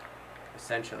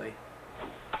 Essentially.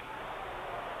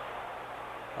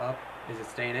 Up. Is it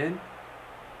staying in?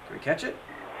 Can we catch it?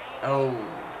 Oh.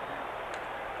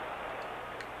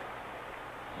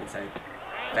 Inside.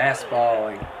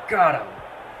 Fastball and got him.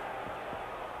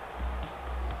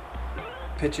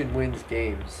 Pitching wins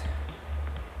games.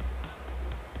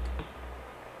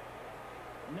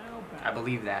 I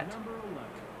believe that. Number 11,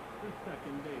 the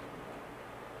second baseman.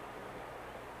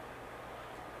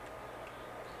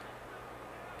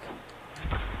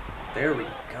 There we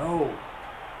go.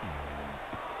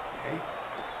 Okay.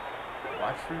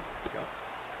 Watch for it. Go.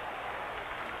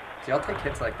 See, I'll take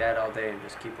hits like that all day and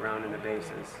just keep rounding the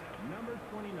bases. Number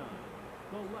 29,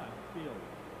 the left fielder.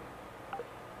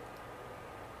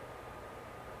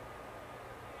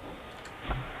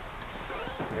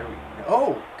 There we go.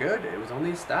 Oh, good. It was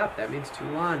only a stop. That means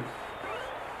 2 on.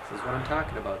 This is what I'm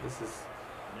talking about. This is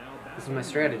my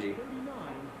strategy. 39,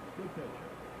 the pitcher.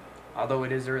 Although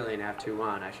it is early and I have 2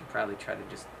 on, I should probably try to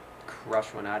just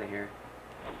crush one out of here.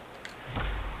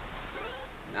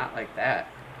 Not like that.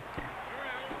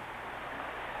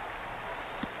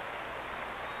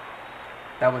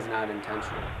 That was not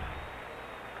intentional.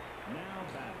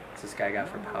 What's this guy got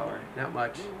for power? Not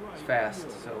much. It's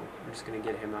fast, so I'm just going to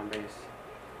get him on base.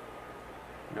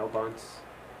 No bunts.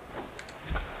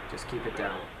 Just keep it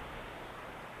down.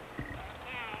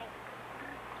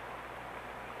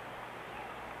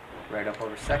 Right up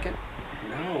over second.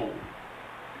 No.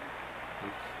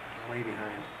 I'm way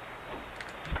behind.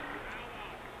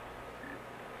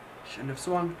 Shouldn't have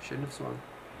swung. Shouldn't have swung.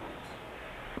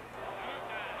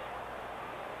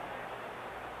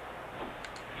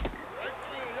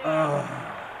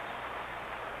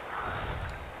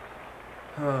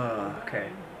 Okay.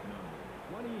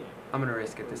 I'm gonna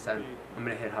risk it this time. I'm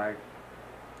gonna hit hard.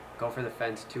 Go for the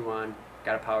fence, 2 on.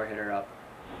 Got a power hitter up.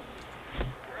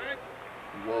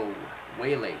 Whoa,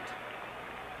 way late.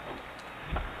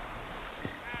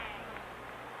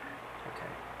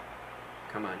 Okay.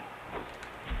 Come on.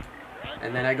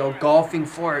 And then I go golfing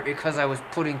for it because I was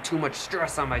putting too much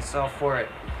stress on myself for it.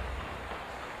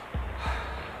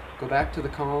 Go back to the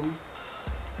calm.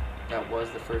 That was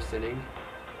the first inning.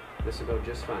 This will go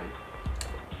just fine.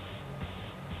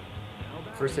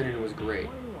 First inning was great,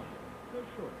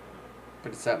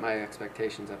 but it set my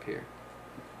expectations up here.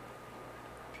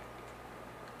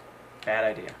 Bad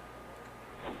idea.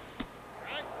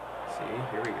 See,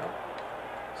 here we go.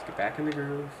 Let's get back in the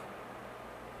groove.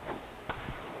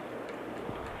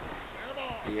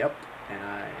 Yep, and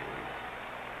I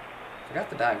forgot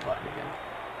the dive button again.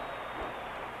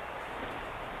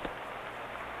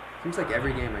 Seems like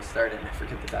every game I start and I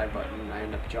forget the dive button and I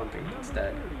end up jumping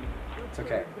instead. It's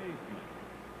okay.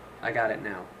 I got it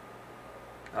now.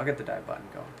 I'll get the dive button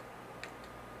going.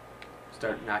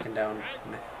 Start knocking down.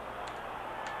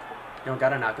 You don't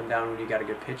gotta knock them down when you got a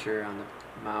good pitcher on the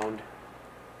mound.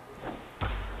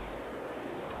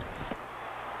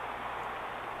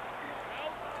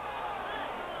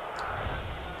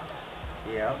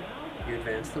 Yep. You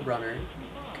advance the runner.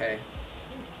 Okay.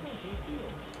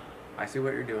 I see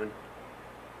what you're doing.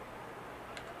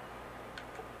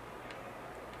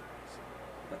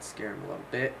 Let's scare him a little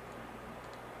bit.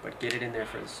 But get it in there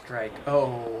for the strike.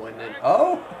 Oh, and then...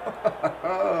 Oh!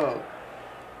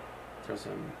 Throw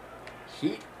some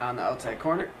heat on the outside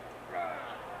corner.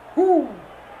 Woo!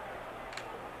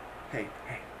 Hey,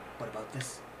 what about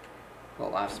this? A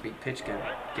little off-speed pitch. Get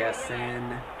him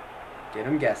guessing. Get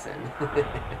him guessing.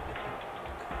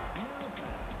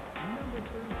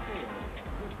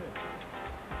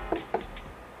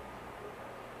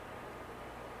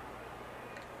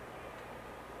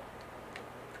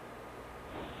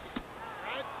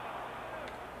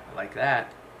 Like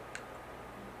that.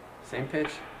 Same pitch,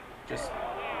 just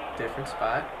different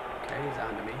spot. Okay, he's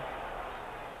on to me.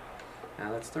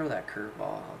 Now let's throw that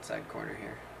curveball outside corner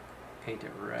here. Paint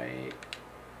it right.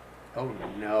 Oh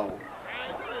no.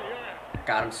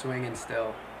 Got him swinging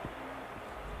still.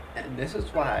 And this is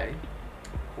why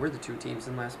we're the 2 teams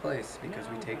in last place, because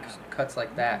we take cuts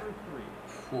like that.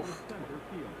 Oof.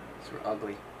 These were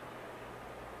ugly.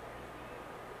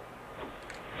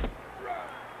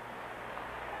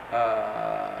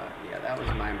 Yeah, that was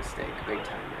my mistake, big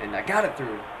time. And I got it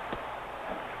through.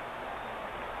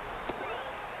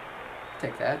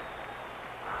 Take that.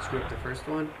 Script the first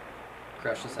one.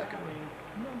 Crush the second one.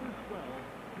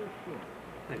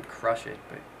 I didn't crush it,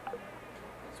 but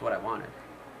it's what I wanted.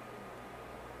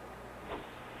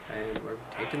 And we're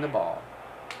taking the ball.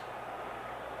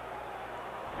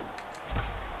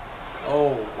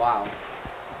 Oh, wow.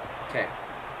 Okay.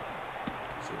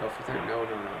 Should we go for third? No.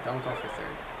 Don't go for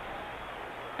third.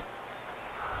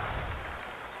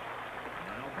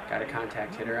 Got a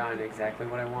contact hitter on, exactly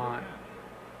what I want.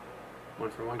 1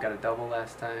 for 1, got a double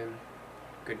last time.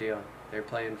 Good deal. They're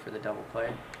playing for the double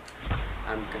play.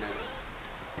 I'm gonna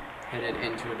hit it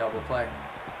into a double play.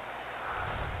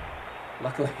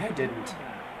 Luckily I didn't.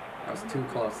 I was too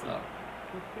close though.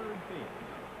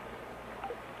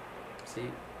 See,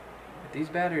 with these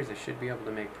batters I should be able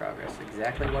to make progress.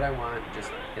 Exactly what I want.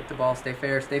 Just hit the ball, stay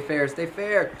fair, stay fair, stay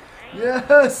fair.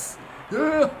 Yes!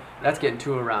 Yeah! That's getting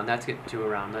 2 around. That's getting 2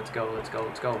 around. Let's go, let's go,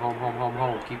 let's go. Home, home, home,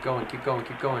 home. Keep going, keep going,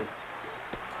 keep going.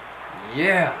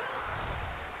 Yeah!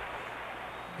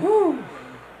 Woo!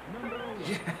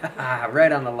 Yeah!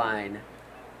 Right on the line.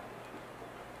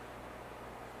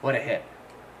 What a hit.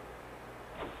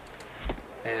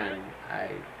 And I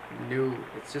knew,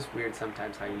 it's just weird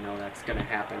sometimes how you know that's gonna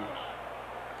happen.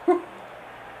 Whew.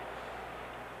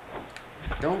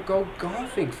 Don't go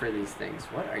golfing for these things.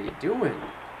 What are you doing?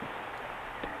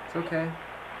 It's okay.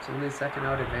 It's only the second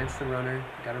out. Advance the runner.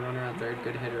 Got a runner on third.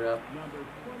 Good hitter up.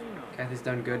 Kathy's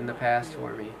done good in the past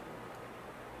for me.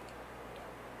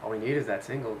 All we need is that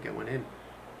single. Get one in.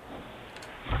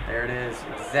 There it is.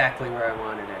 Exactly where I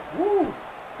wanted it. Woo!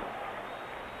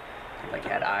 Like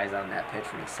had eyes on that pitch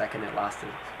from the second it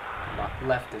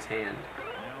left his hand.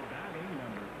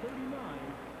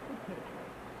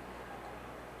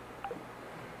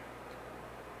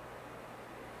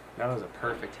 That was a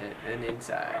perfect hit and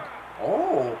inside.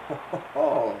 Oh,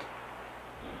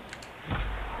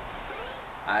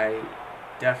 I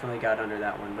definitely got under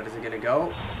that one, but is it gonna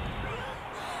go?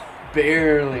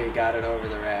 Barely got it over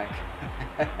the rack.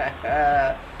 Look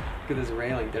at this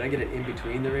railing. Did I get it in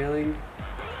between the railing?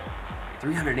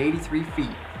 383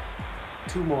 feet.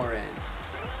 2 more in.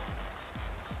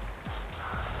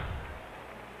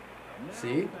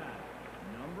 See?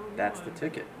 That's the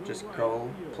ticket. Just go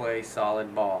play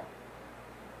solid ball.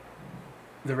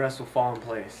 The rest will fall in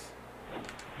place.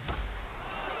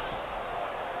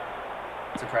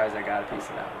 Surprised I got a piece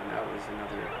of that one. That was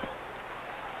another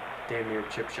damn near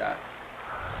chip shot.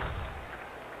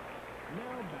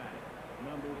 Now batting,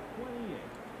 number 28,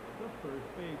 the first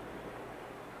baseman.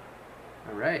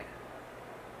 All right.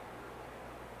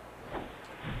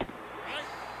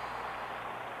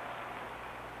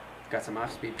 Got some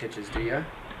off-speed pitches, do ya?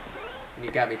 And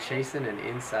you got me chasing an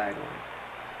inside one.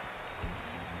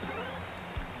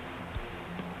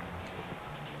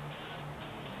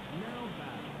 Now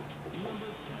batting, number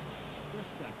 10, the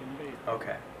second baseman.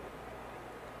 Okay.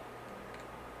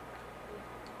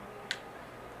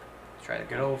 Let's try the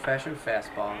good old-fashioned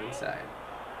fastball inside.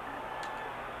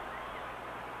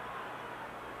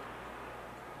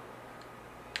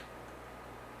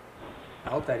 I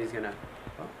hope that he's gonna...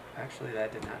 Oh, actually,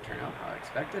 that did not turn out how I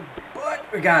expected, but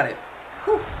we got it.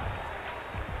 Whew.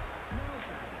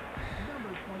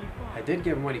 I did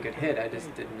give him what he could hit. I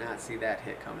just did not see that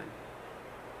hit coming.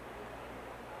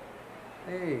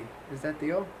 Hey, is that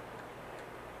Theo?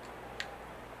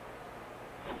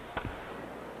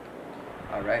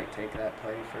 All right, take that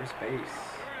play, first base.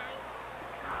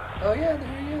 Oh yeah,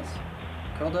 there he is.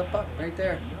 Curled up right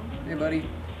there. Hey buddy.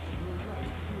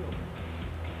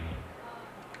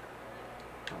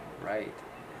 Alright.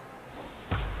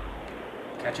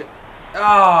 Catch it.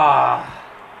 Ah!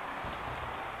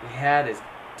 He had his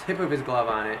tip of his glove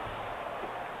on it.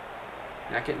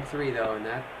 Not getting 3 though, and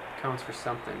that counts for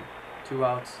something. 2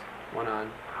 outs, 1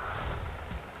 on.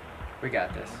 We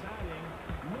got this.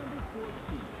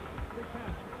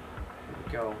 Here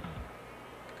we go.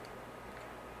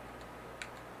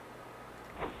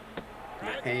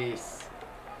 Nice.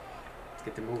 Let's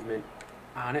get the movement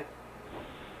on it.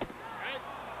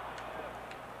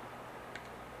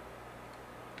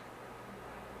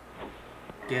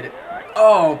 Get it.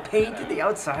 Oh, painted the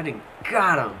outside and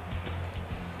got him.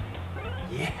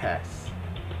 Yes.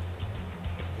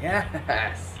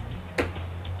 Yes.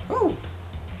 Woo.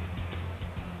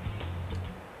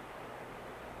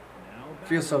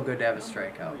 Feels so good to have a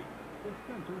strikeout.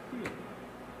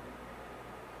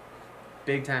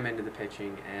 Big time into the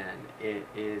pitching, and it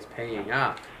is paying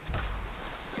off.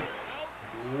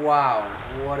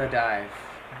 Wow, what a dive.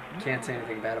 Can't say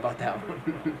anything bad about that one.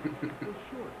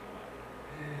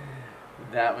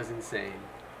 That was insane.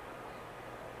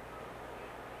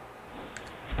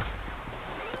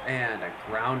 And a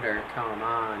grounder, come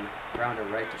on. Grounder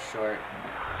right to short.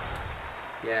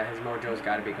 Yeah, his mojo's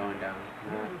got to be going down.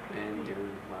 Not been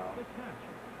doing well.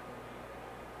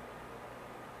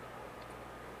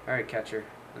 Alright, catcher.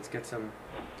 Let's get some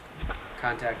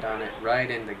contact on it. Right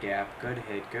in the gap. Good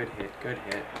hit, good hit, good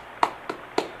hit.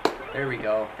 There we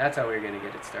go. That's how we're going to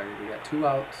get it started. We got 2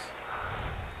 outs.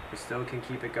 We still can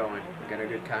keep it going. We got our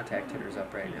good contact hitters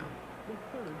up right now.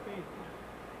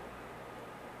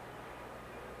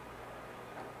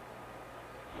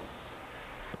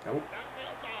 Nope.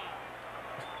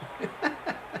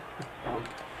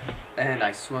 And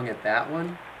I swung at that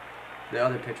one. The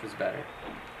other pitch was better.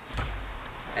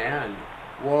 And,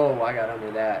 whoa, I got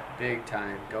under that big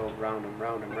time. Go round him,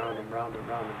 round him, round him, round him,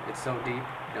 round him. It's so deep.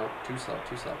 Nope, too slow,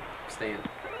 too slow. Stay in.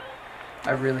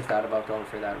 I really thought about going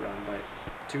for that run, but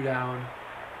 2 down.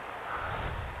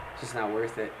 It's just not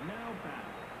worth it. Now back,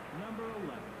 number 11,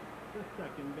 the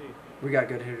second baseman. We got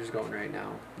good hitters going right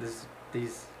now.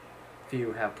 These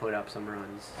few have put up some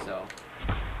runs, so.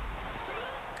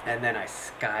 And then I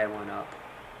sky one up.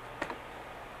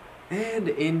 And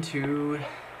into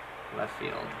left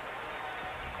field.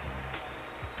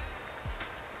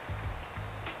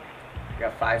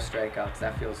 Got 5 strikeouts.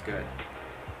 That feels good.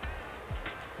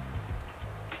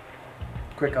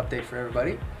 Quick update for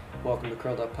everybody. Welcome to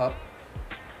Curled Up Pup.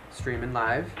 Streaming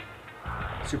live.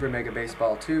 Super Mega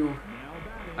Baseball 2.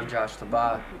 I'm Josh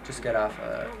LaBaw. Just got off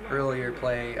an earlier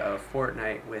play of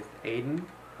Fortnite with Aiden.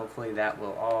 Hopefully that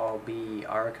will all be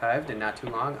archived in not too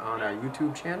long on our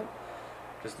YouTube channel.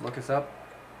 Just look us up.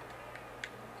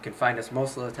 You can find us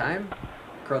most of the time.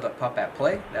 Curled Up Pup at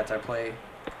Play. That's our play,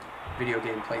 video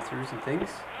game playthroughs and things.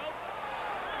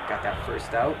 Got that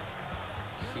first out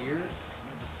here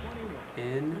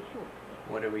in,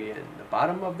 what are we in? The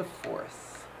bottom of the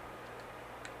 4th.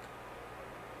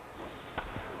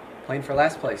 Playing for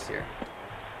last place here.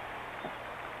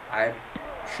 I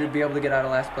should be able to get out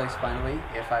of last place finally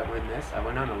if I win this. I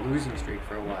went on a losing streak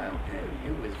for a while, and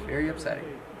it was very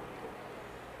upsetting.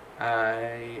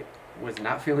 I was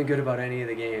not feeling good about any of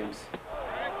the games.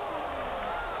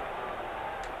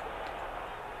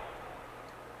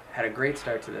 Had a great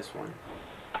start to this one.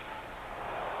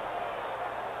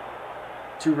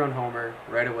 2-run homer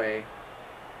right away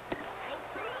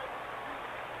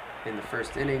in the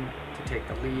first inning to take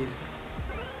the lead.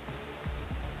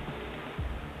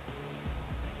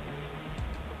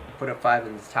 Put up 5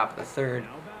 in the top of the 3rd.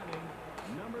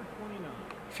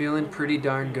 Feeling pretty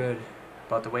darn good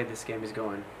about the way this game is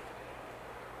going.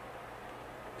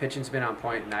 Pitching's been on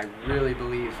point, and I really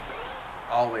believe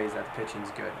always that the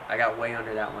pitching's good. I got way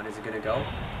under that one. Is it gonna go?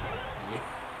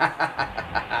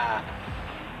 Yeah.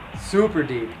 Super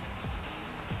deep.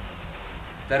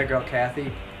 That a girl,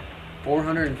 Kathy.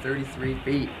 433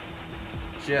 feet.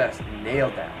 Just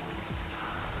nailed that one.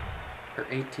 Her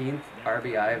 18th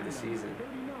RBI of the season.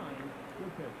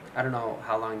 I don't know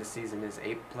how long the season is.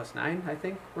 8 + 9, I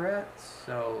think we're at.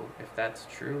 So if that's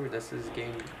true, this is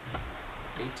game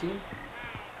 18.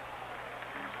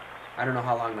 I don't know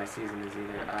how long my season is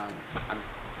either. I'm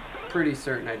pretty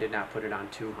certain I did not put it on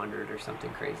 200 or something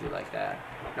crazy like that.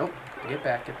 Nope. Get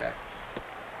back, get back.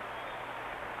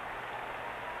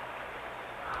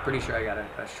 Pretty sure I got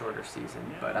a shorter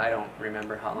season, but I don't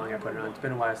remember how long I put it on. It's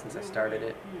been a while since I started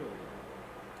it.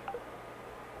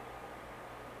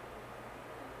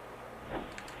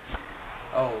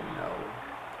 Oh no.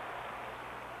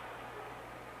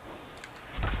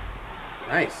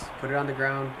 Nice. Put it on the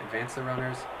ground. Advance the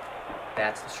runners.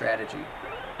 That's the strategy.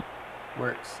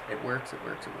 Works. It works. It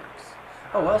works. It works.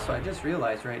 Oh, also, I just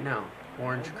realized right now.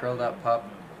 Orange curled up pup.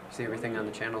 See, everything on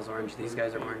the channel's orange. These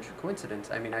guys are orange. Coincidence.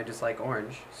 I mean, I just like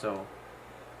orange, so...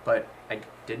 But I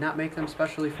did not make them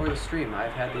specially for the stream.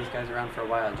 I've had these guys around for a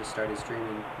while. I just started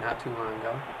streaming not too long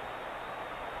ago.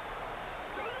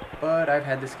 But I've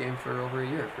had this game for over a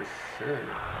year, for sure.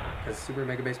 Because Super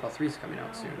Mega Baseball 3 is coming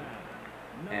out soon.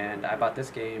 And I bought this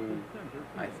game,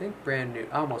 I think brand new,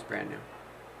 almost brand new.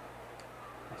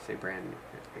 I say brand new.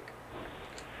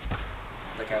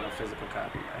 Like I have a physical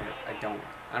copy. I don't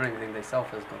even think they sell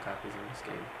physical copies in this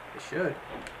game. They should.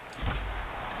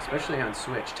 Especially on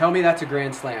Switch. Tell me that's a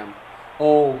Grand Slam.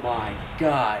 Oh my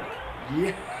god.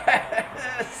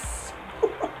 Yes!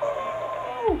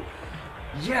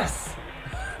 Yes!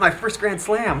 My first Grand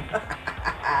Slam!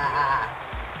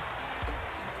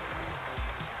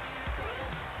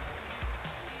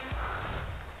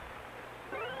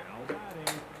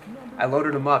 I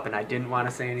loaded them up and I didn't want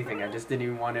to say anything. I just didn't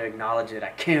even want to acknowledge it. I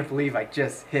can't believe I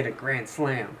just hit a Grand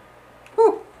Slam.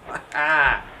 Whew!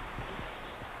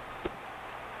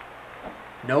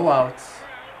 No outs.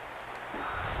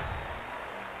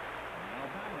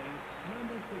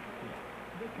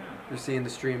 You're seeing the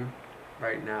stream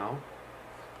right now.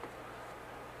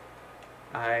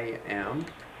 I am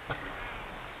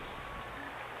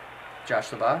Josh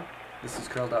LaBaw. This is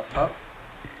Curled Up Pup.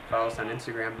 Follow us on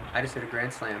Instagram. I just hit a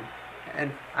Grand Slam.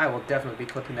 And I will definitely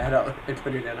be clipping that up and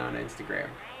putting it on Instagram.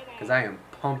 Because I am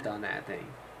pumped on that thing.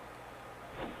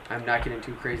 I'm not getting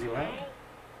too crazy loud.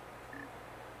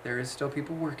 There is still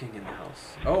people working in the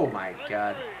house. Oh my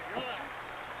god.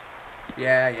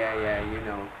 Yeah, you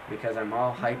know. Because I'm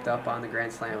all hyped up on the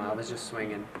Grand Slam. I was just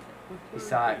swinging. He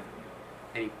saw it.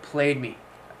 And he played me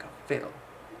like a fiddle.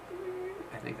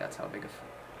 I think that's how big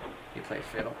you play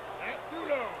fiddle.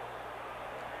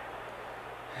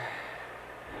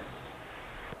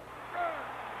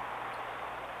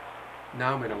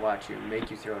 Now I'm going to watch you,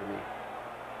 make you throw to me.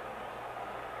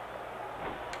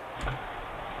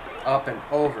 Up and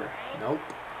over. Nope.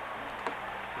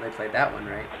 They played that one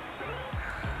right.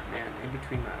 Man, in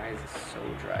between my eyes is so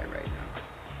dry right now.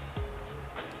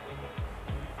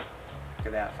 Look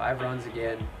at that. 5 runs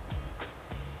again.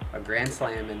 A Grand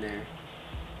Slam in there.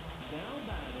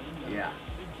 Yeah.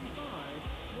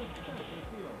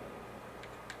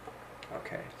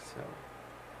 Okay, so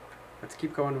let's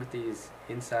keep going with these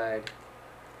inside.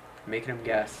 Making them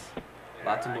guess.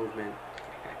 Lots of movement.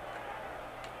 Okay.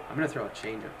 I'm going to throw a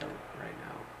changeup though right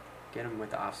now. Get him with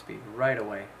the off speed right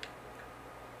away.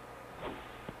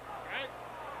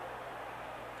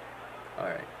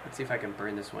 Alright, let's see if I can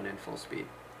burn this one in full speed.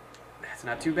 That's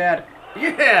not too bad.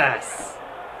 Yes!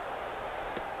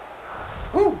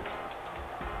 Woo!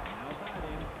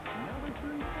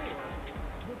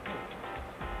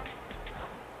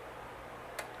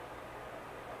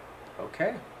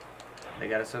 Okay. They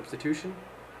got a substitution.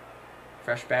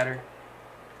 Fresh batter.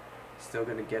 Still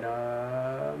gonna get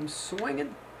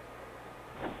swinging.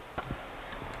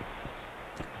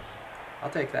 I'll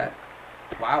take that.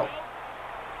 Wow.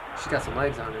 She's got some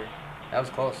legs on her. That was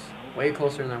close. Way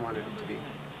closer than I wanted it to be.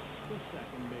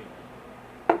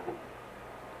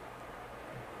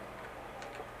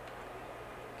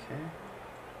 Okay.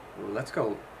 Ooh, let's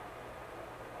go.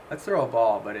 Let's throw a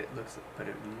ball, but it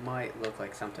might look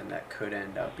like something that could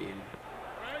end up being.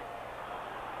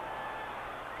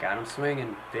 Got him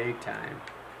swinging big time.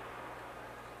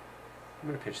 I'm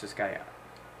gonna pitch this guy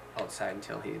outside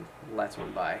until he lets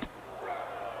one by.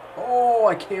 Oh,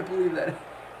 I can't believe that.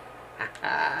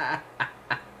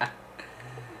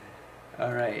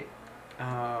 All right.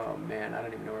 Oh man, I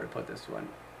don't even know where to put this one.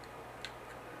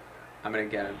 I'm gonna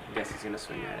get him. I guess he's gonna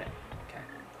swing at it. Okay.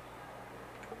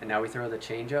 And now we throw the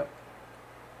changeup.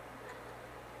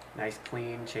 Nice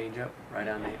clean changeup right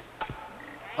on there.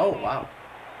 Oh wow.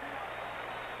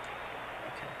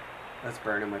 Okay. Let's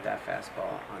burn him with that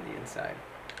fastball on the inside.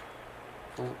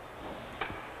 Full.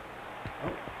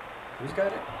 Oh, who's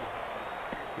got it?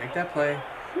 Make that play.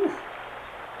 Whew.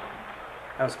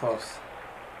 That was close.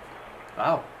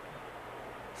 Wow.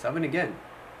 7 again.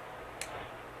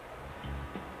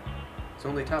 It's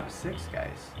only top of 6,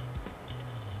 guys.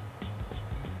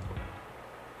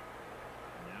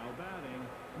 Now batting,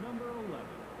 number 11,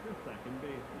 the second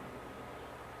baseman.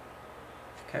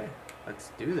 Okay,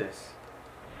 let's do this.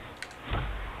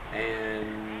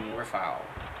 And we're foul.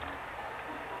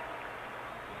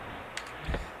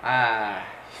 I'm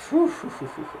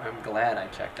glad I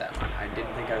checked that one. I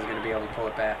didn't think I was going to be able to pull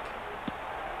it back.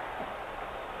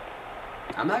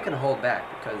 I'm not going to hold back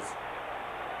because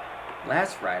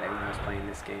last Friday when I was playing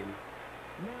this game,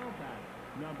 Now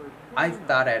batting, number I 29.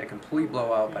 thought I had a complete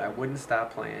blowout, but I wouldn't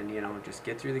stop playing, you know, just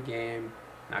get through the game,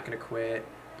 not going to quit,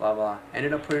 blah, blah.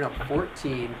 Ended up putting up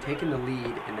 14, taking the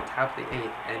lead in the top of the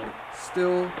 8th, and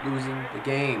still losing the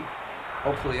game.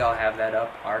 Hopefully I'll have that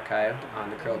up, archived on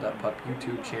the Curled Up Pup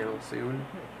YouTube channel soon.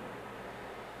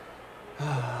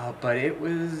 But it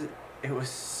was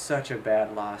such a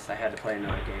bad loss. I had to play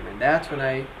another game, and that's when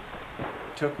I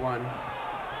took one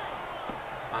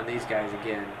on these guys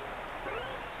again.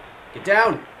 Get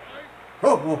down!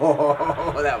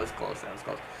 Oh, that was close. That was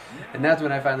close. And that's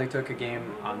when I finally took a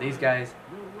game on these guys.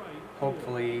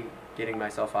 Hopefully, getting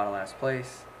myself out of last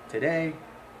place today.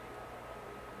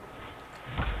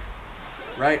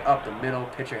 Right up the middle.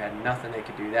 Pitcher had nothing they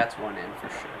could do. That's one in for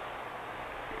sure.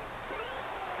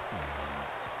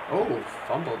 Oh,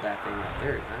 fumbled that thing up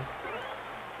there, huh?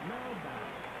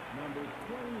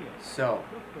 So,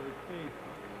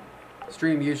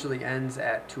 stream usually ends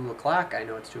at 2 o'clock. I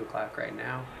know it's 2 o'clock right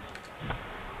now.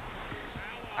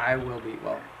 I will be,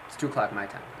 well, it's 2 o'clock my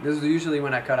time. This is usually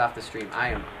when I cut off the stream.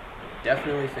 I am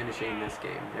definitely finishing this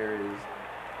game. There is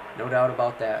no doubt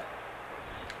about that.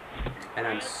 And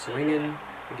I'm swinging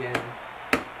again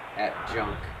at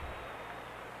junk.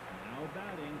 Now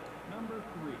batting, number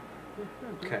 3.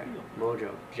 Okay,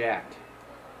 mojo, jacked.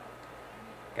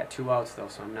 Got 2 outs though,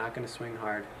 so I'm not going to swing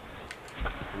hard.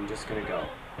 I'm just going to go.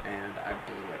 And I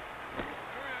blew it.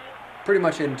 Pretty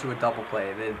much into a double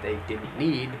play that they didn't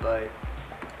need, but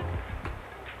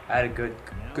I had a good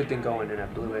thing going and I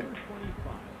blew it.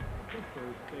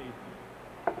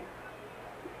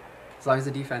 As long as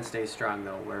the defense stays strong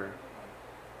though, we're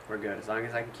good. As long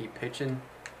as I can keep pitching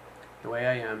the way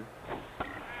I am,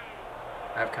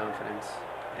 I have confidence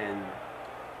in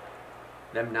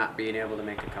them not being able to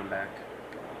make a comeback.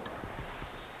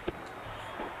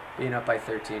 Being up by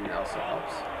 13 also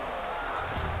helps.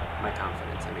 My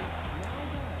confidence, I mean.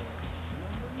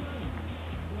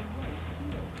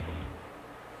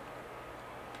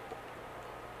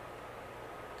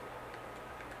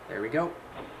 There we go.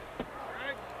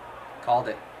 Called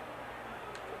it.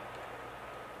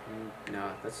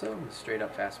 No, that's a straight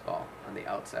up fastball on the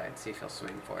outside. See if he'll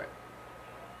swing for it.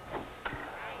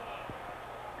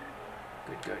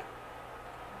 Good.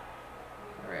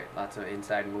 Alright, lots of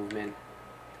inside movement.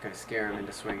 Gonna scare him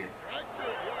into swinging.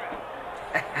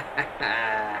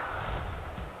 I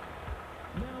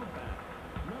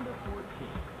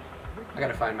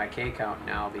gotta find my K count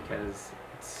now because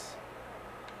it's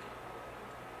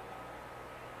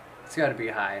gotta be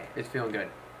high. It's feeling good.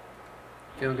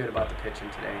 Feeling good about the pitching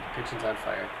today. Pitching's on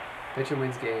fire. Pitching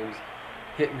wins games.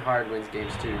 Hitting hard wins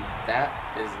games too. That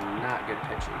is not good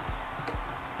pitching.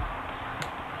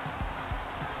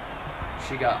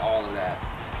 She got all of that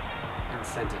and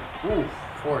sent it. Ooh,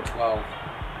 4-12.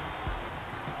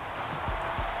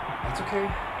 That's okay.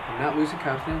 I'm not losing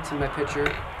confidence in my pitcher.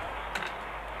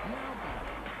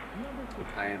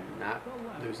 I am not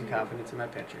losing confidence in my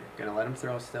pitcher. Gonna let him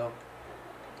throw still.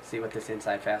 See what this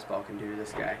inside fastball can do to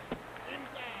this guy.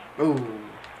 Ooh.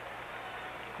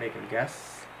 Make him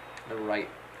guess the right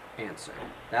answer.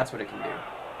 That's what it can do.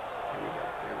 There we go.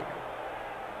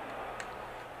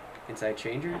 Inside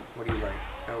changer? What do you like?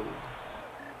 Oh.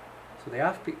 So the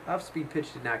off-speed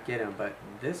pitch did not get him, but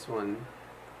this one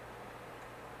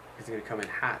is going to come in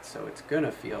hot, so it's going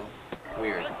to feel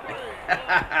weird.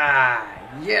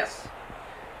 Yes!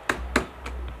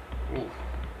 Ooh.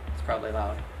 It's probably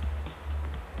loud.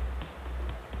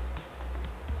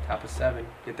 Top of 7.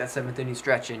 Get that 7th inning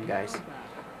stretch in, guys.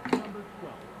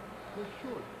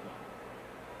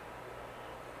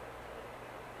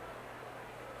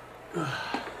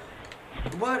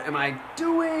 What am I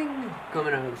doing?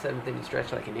 Coming out of the 7th inning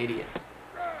stretch like an idiot.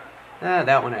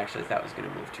 That one actually thought was going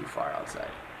to move too far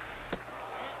outside.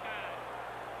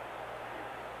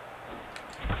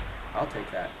 I'll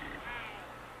take that.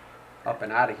 Up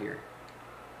and out of here.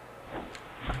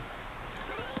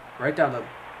 Right down the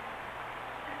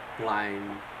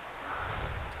line.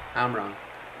 I'm wrong.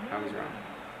 I was wrong.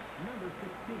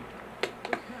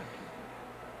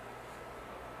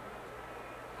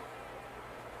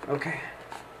 Okay.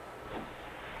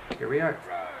 Here we are.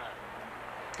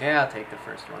 Yeah, I'll take the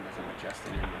first one as I'm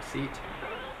adjusting in my seat.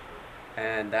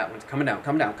 And that one's coming down,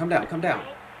 come down.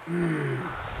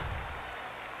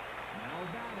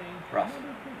 Rough.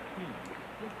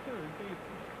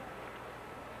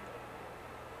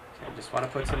 Okay, just want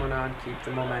to put someone on, keep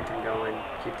the momentum going,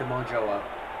 keep the mojo up.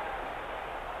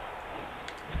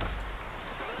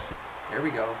 There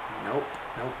we go. Nope.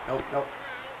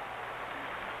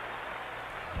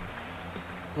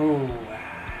 Ooh.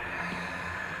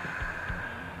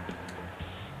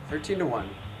 13-1.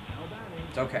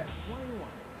 It's okay.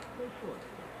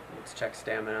 Let's check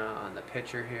stamina on the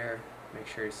pitcher here. Make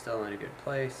sure he's still in a good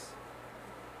place.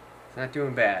 He's not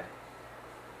doing bad.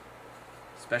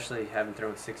 Especially having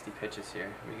thrown 60 pitches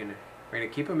here. We're gonna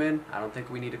keep him in. I don't think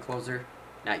we need a closer.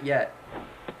 Not yet.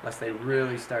 Unless they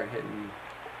really start hitting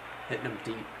him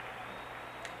deep.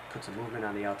 Put some movement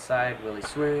on the outside. Will he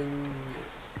swing?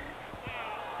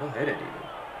 He'll hit it even.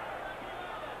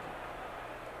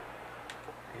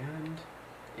 And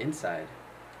inside.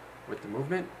 With the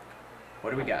movement,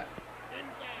 what do we got?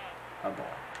 A ball.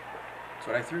 That's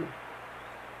what I threw.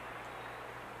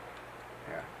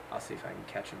 Here, I'll see if I can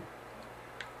catch him.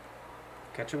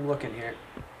 Catch him looking here.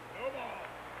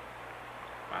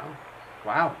 Wow.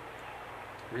 Wow.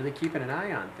 Really keeping an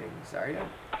eye on things, are you?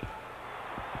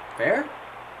 Fair?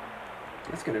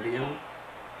 That's going to be a...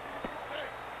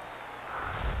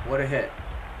 What a hit.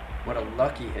 What a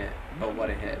lucky hit, but what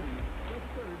a hit.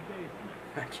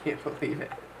 I can't believe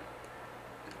it.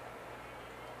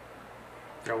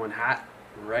 Throwing hot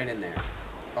right in there.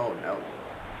 Oh no.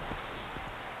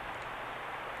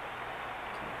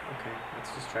 Okay,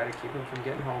 let's just try to keep him from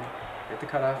getting home. Hit the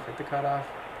cutoff, hit the cutoff.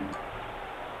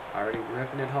 Already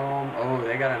ripping it home. Oh,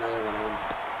 they got another one home.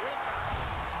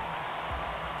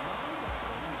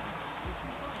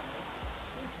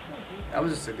 That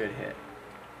was just a good hit.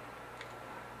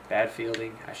 Bad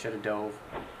fielding. I should have dove.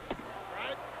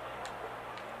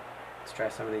 Let's try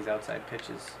some of these outside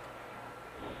pitches.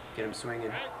 Get him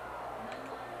swinging.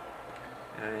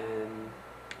 And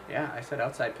yeah, I said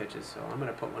outside pitches, so I'm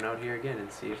going to put one out here again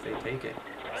and see if they take it.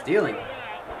 Stealing.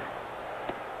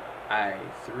 I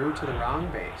threw to the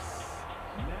wrong base.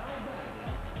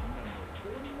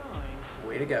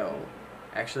 Way to go.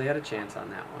 Actually had a chance on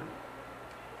that one.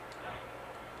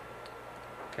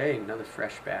 Okay, another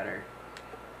fresh batter.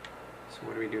 So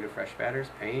what do we do to fresh batters?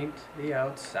 Paint the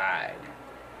outside.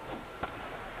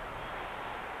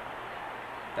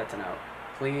 That's an out.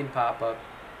 Clean pop-up.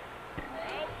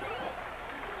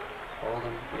 Hold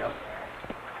him. Yep.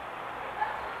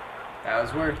 That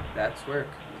was work. That's work.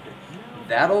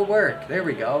 That'll work. There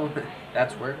we go.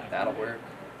 That's work. That'll work.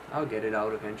 I'll get it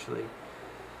out eventually.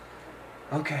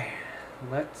 Okay.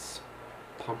 Let's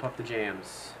pump up the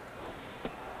jams.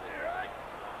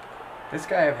 This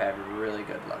guy I've had really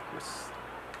good luck with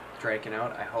striking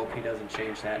out. I hope he doesn't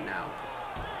change that now.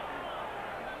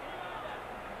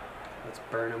 Let's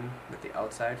burn him with the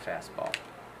outside fastball.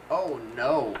 Oh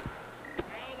no!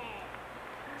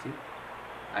 See,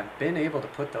 I've been able to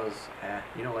put those.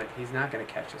 You know what? He's not going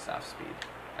to catch us off speed.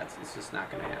 It's just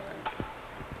not going to happen.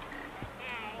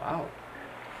 Wow,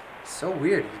 so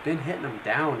weird. He's been hitting them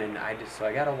down, and so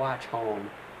I got to watch home.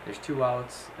 There's 2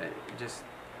 outs.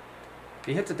 If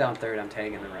he hits it down third, I'm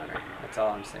tagging the runner. That's all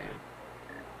I'm saying.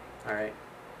 All right,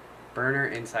 burner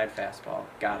inside fastball.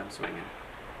 Got him swinging.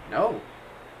 No.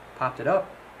 Popped it up.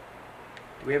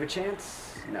 Do we have a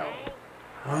chance? No.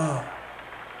 Oh.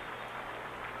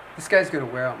 This guy's going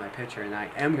to wear out my pitcher, and I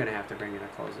am going to have to bring in a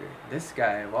closer. This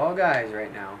guy, of all guys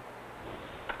right now,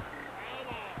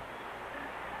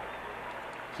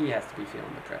 he has to be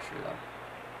feeling the pressure, though.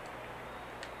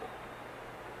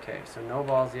 Okay, so no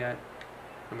balls yet.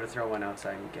 I'm going to throw one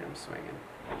outside and get him swinging.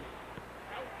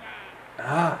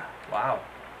 Ah, wow.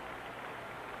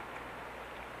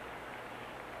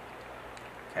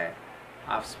 Okay,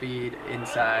 off speed,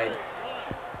 inside.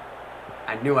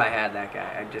 I knew I had that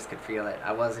guy. I just could feel it.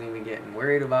 I wasn't even getting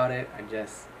worried about it. I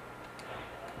just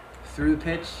threw the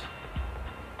pitch.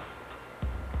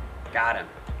 Got him.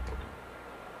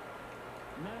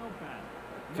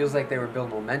 Feels like they were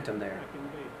building momentum there.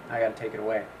 I gotta take it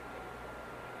away.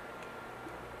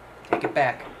 Take it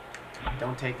back.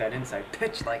 Don't take that inside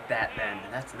pitch like that, then.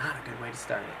 That's not a good way to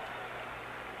start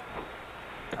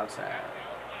it. Outside.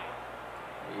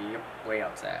 Yep, way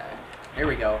outside. Here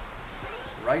we go.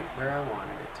 Right where I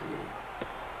wanted it to be.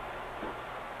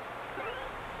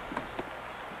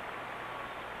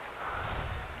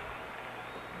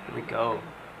 Here we go.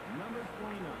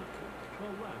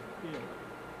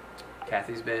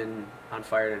 Kathy's been on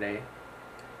fire today.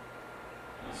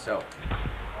 So,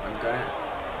 I'm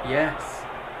gonna, yes,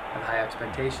 have high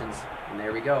expectations. And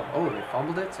there we go. Oh, they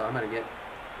fumbled it, so I'm gonna get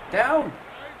down.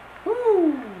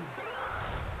 Woo!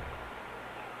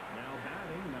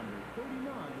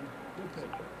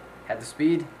 Had the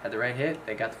speed, had the right hit,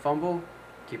 they got the fumble,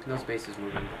 keeping those bases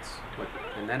moving.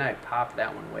 And then I popped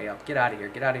that one way up. Get out of here,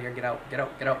 get out of here, get out, get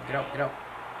out, get out, get out, get out.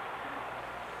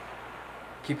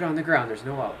 Keep it on the ground, there's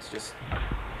no outs. Just,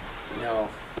 no,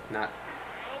 not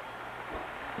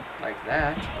like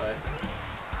that, but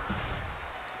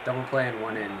double play and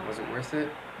one in. Was it worth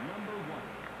it?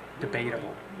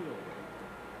 Debatable.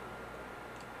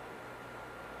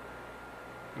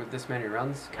 with this many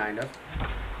runs, kind of.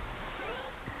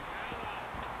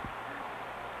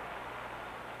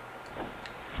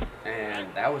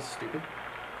 And that was stupid.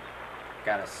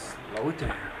 Gotta slow it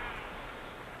down.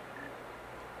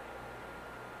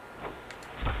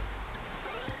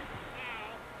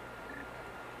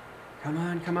 Come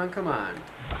on, come on, come on.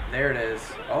 There it is.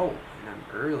 Oh, and I'm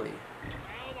early.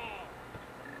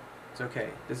 It's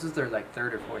okay. This is their like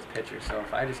third or fourth pitcher, so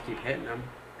if I just keep hitting them,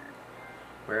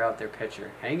 we're out their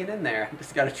pitcher. Hanging in there. I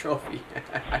just got a trophy.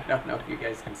 I don't know if you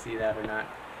guys can see that or not.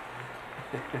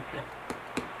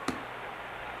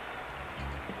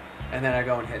 And then I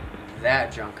go and hit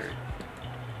that junker.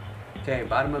 Okay,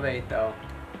 bottom of 8 though.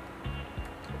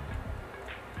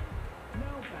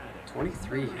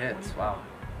 23 hits. Wow.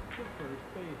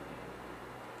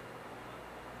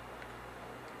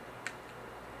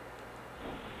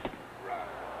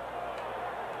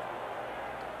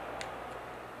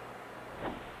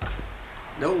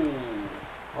 No!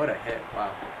 What a hit.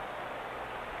 Wow.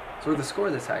 So with a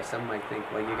score this high, some might think,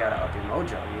 well, you gotta up your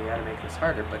mojo. You gotta make this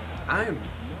harder. But I'm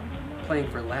playing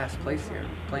for last place here.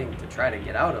 I'm playing to try to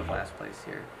get out of last place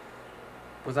here.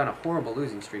 Was on a horrible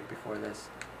losing streak before this.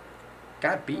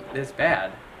 Got beat this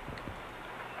bad.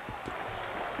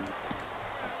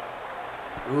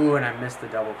 Ooh, and I missed the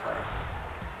double play.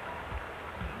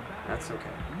 That's okay.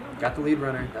 Got the lead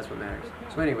runner. That's what matters.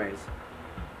 So anyways,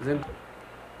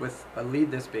 with a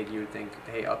lead this big, you would think,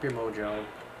 hey, up your mojo.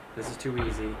 This is too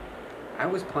easy. I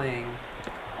was playing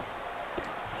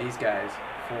these guys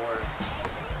for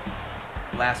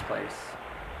last place.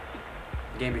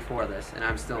 The game before this, and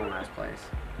I'm still in last place.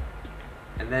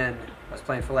 And then I was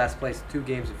playing for last place 2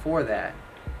 games before that.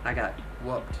 I got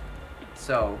whooped.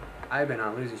 So I've been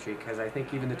on a losing streak because I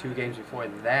think even the 2 games before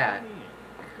that,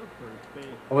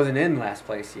 I wasn't in last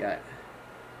place yet.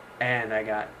 And I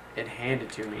got it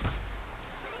handed to me.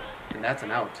 And that's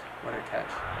an out. What a catch.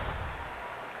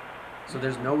 So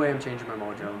there's no way I'm changing my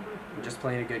mojo. I'm just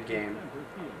playing a good game.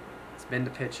 It's been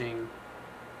to pitching.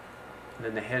 And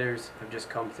then the hitters have just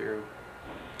come through.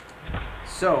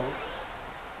 So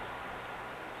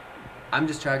I'm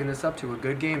just chalking this up to a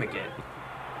good game again.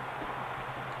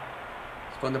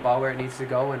 Just putting the ball where it needs to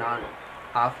go and on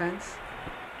offense.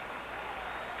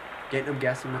 Getting them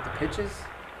guessing with the pitches.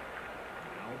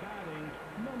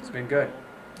 It's been good.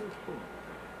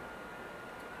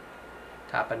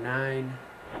 Top of 9.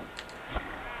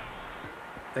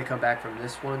 If they come back from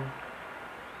this one,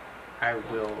 I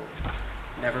will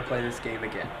never play this game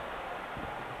again.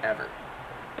 Ever.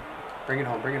 Bring it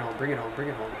home, bring it home, bring it home, bring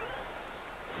it home.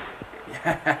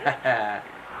 Yeah!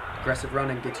 Aggressive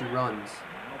running gets you runs.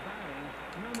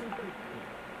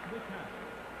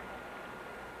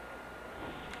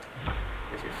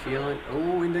 If you're feeling...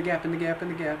 Oh, in the gap, in the gap, in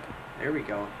the gap. There we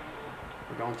go.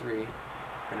 We're going 3.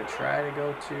 Gonna try to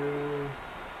go to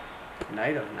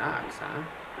Knight of Knox, huh?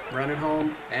 Running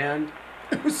home, and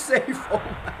it was safe. Oh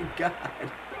my god.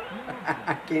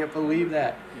 I can't believe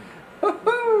that.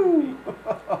 Woohoo!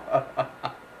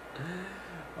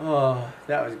 Oh,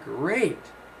 that was great.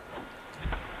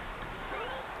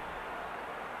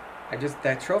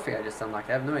 That trophy I just unlocked,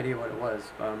 I have no idea what it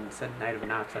was. It said Knight of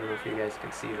Knox. I don't know if you guys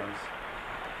can see those.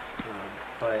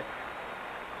 But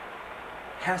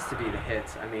has to be the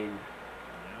hits. I mean,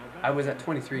 I was at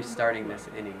 23 starting this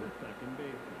inning.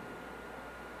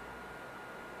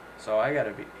 So I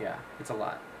gotta be, yeah, it's a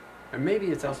lot. And maybe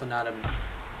it's also not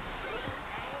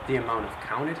the amount of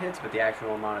counted hits, but the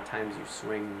actual amount of times you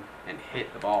swing and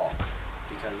hit the ball.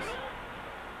 Because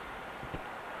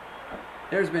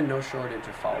there's been no shortage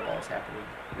of foul balls happening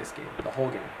in this game, the whole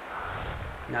game.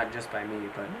 Not just by me,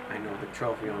 but I know the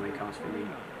trophy only comes from me.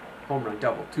 Home run,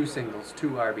 double, 2 singles,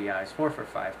 2 RBIs, 4 for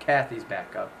 5. Kathy's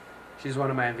back up. She's one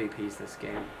of my MVPs this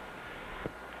game.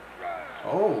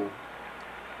 Oh.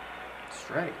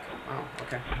 Strike. Oh,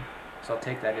 okay. So I'll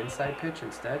take that inside pitch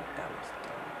instead. That was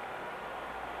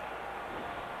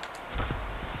dumb.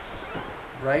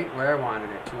 Right where I wanted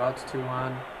it. 2 outs, 2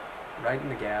 on. Right in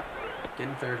the gap.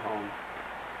 Getting third home.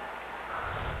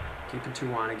 Keeping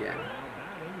 2 on again.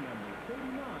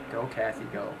 Go, Kathy,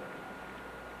 go.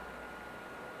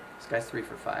 This guy's 3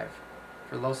 for 5.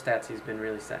 For low stats, he's been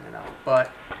really setting it up.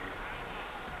 But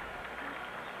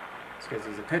it's because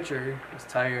he's a pitcher. He's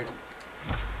tired.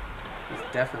 He's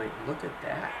definitely... Look at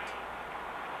that.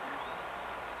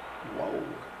 Whoa.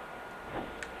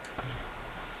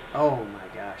 Oh my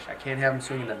gosh. I can't have him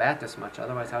swinging the bat this much.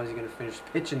 Otherwise, how is he going to finish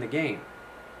pitching the game?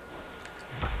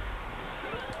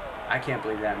 I can't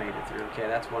believe that made it through. Okay,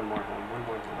 that's 1 more home. 1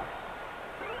 more home.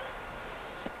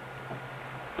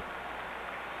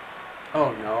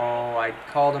 Oh no, I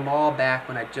called them all back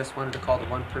when I just wanted to call the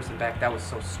 1 person back. That was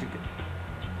so stupid.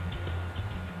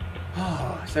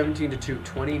 Oh, 17 to 2,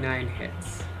 29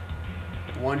 hits.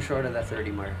 One short of the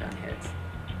 30 mark on hits.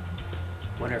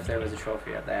 Wonder if there was a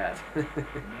trophy at that.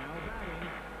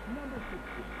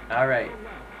 Alright.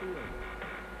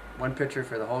 One pitcher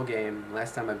for the whole game.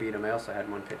 Last time I beat him, I also had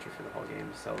one pitcher for the whole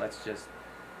game. So let's just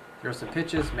throw some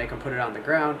pitches, make them put it on the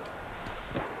ground.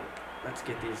 Let's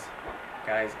get these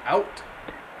guys out.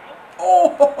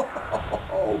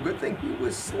 Oh, good thing he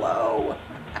was slow.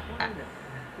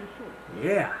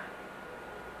 Yeah.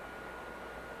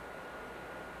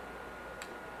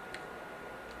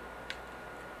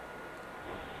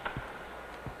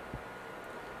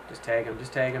 Just tag him,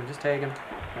 just tag him, just tag him.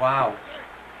 Wow.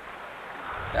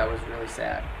 That was really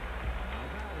sad.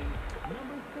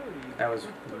 That was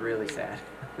really sad.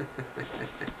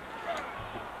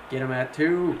 Get him at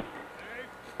 2.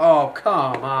 Oh,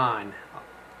 come on.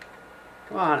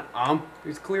 Come on,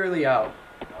 he's clearly out.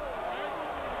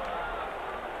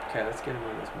 Okay, let's get him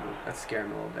on this move. Let's scare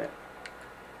him a little bit.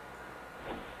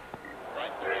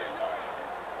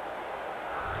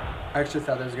 I actually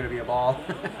thought there was going to be a ball.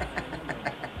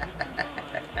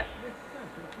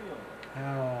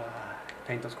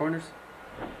 Paint those corners.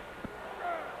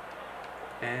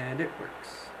 And it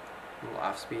works. A little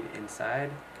off speed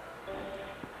inside.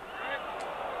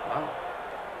 Wow.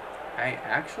 I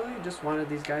actually just wanted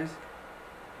these guys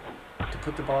to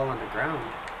put the ball on the ground.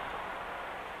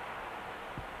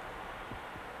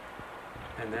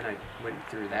 And then I went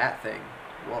through that thing.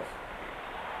 Woof.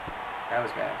 That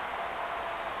was bad.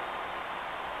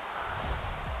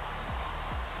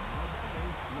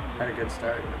 Had a good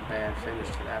start and a bad finish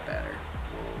to that batter.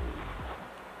 Whoa.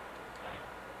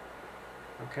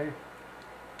 Okay.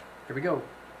 Here we go.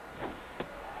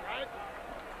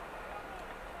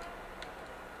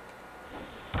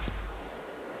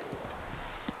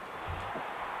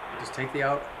 Just take the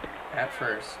out at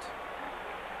first.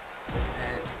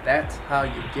 And that's how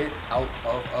you get out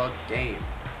of a game.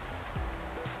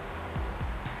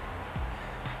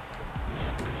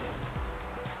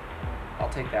 I'll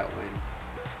take that win.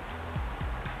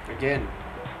 Again,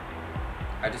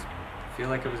 I just feel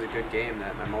like it was a good game,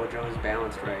 that my mojo is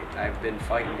balanced right. I've been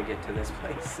fighting to get to this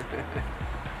place.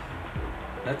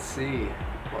 Let's see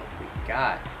what we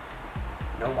got.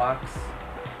 No walks,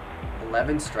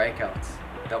 11 strikeouts,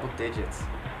 double digits.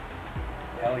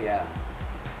 Hell yeah.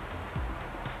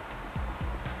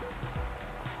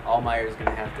 Allmeyer's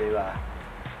gonna have to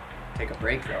take a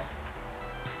break though.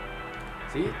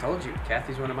 See, told you,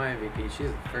 Kathy's one of my MVPs.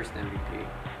 She's the first MVP.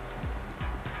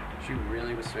 She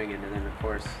really was swinging, and then of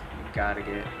course you gotta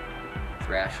get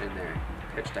Thrash in there.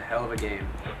 Pitched a hell of a game.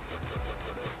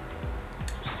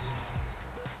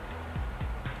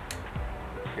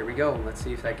 Here we go. Let's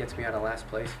see if that gets me out of last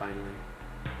place finally.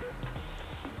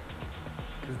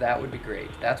 Because that would be great.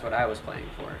 That's what I was playing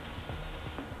for.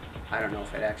 I don't know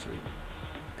if it actually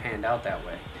panned out that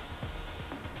way.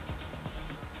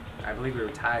 I believe we were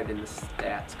tied in the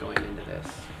stats going into this.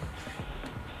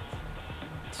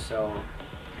 So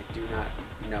I do not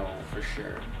know for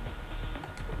sure.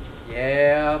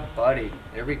 Yeah, buddy.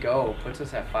 There we go. Puts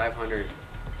us at 500.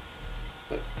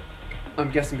 But I'm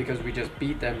guessing because we just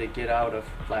beat them to get out of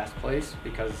last place,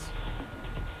 because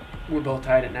we're both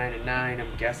tied at 9 and 9.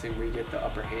 I'm guessing we get the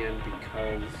upper hand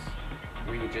because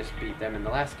we just beat them in the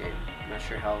last game. I'm not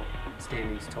sure how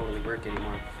standings totally work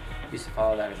anymore. Used to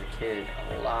follow that as a kid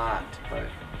a lot, but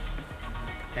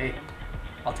hey,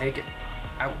 I'll take it.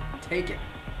 I'll take it.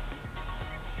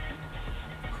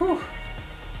 Whew.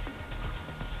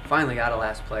 Finally out of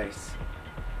last place.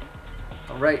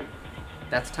 Alright,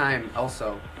 that's time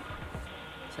also.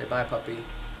 Say bye, puppy.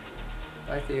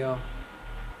 Bye, Theo.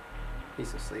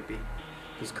 He's so sleepy.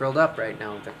 He's curled up right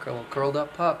now with a curled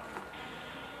up pup.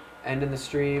 Ending the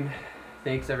stream.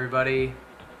 Thanks, everybody.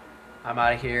 I'm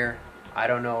out of here. I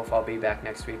don't know if I'll be back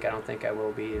next week. I don't think I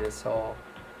will be. This whole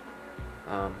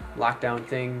lockdown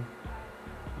thing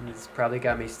has probably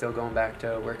got me still going back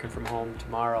to working from home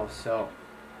tomorrow. So,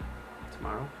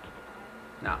 tomorrow?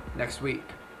 No, next week.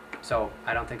 So,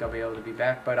 I don't think I'll be able to be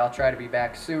back, but I'll try to be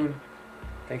back soon.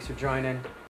 Thanks for joining.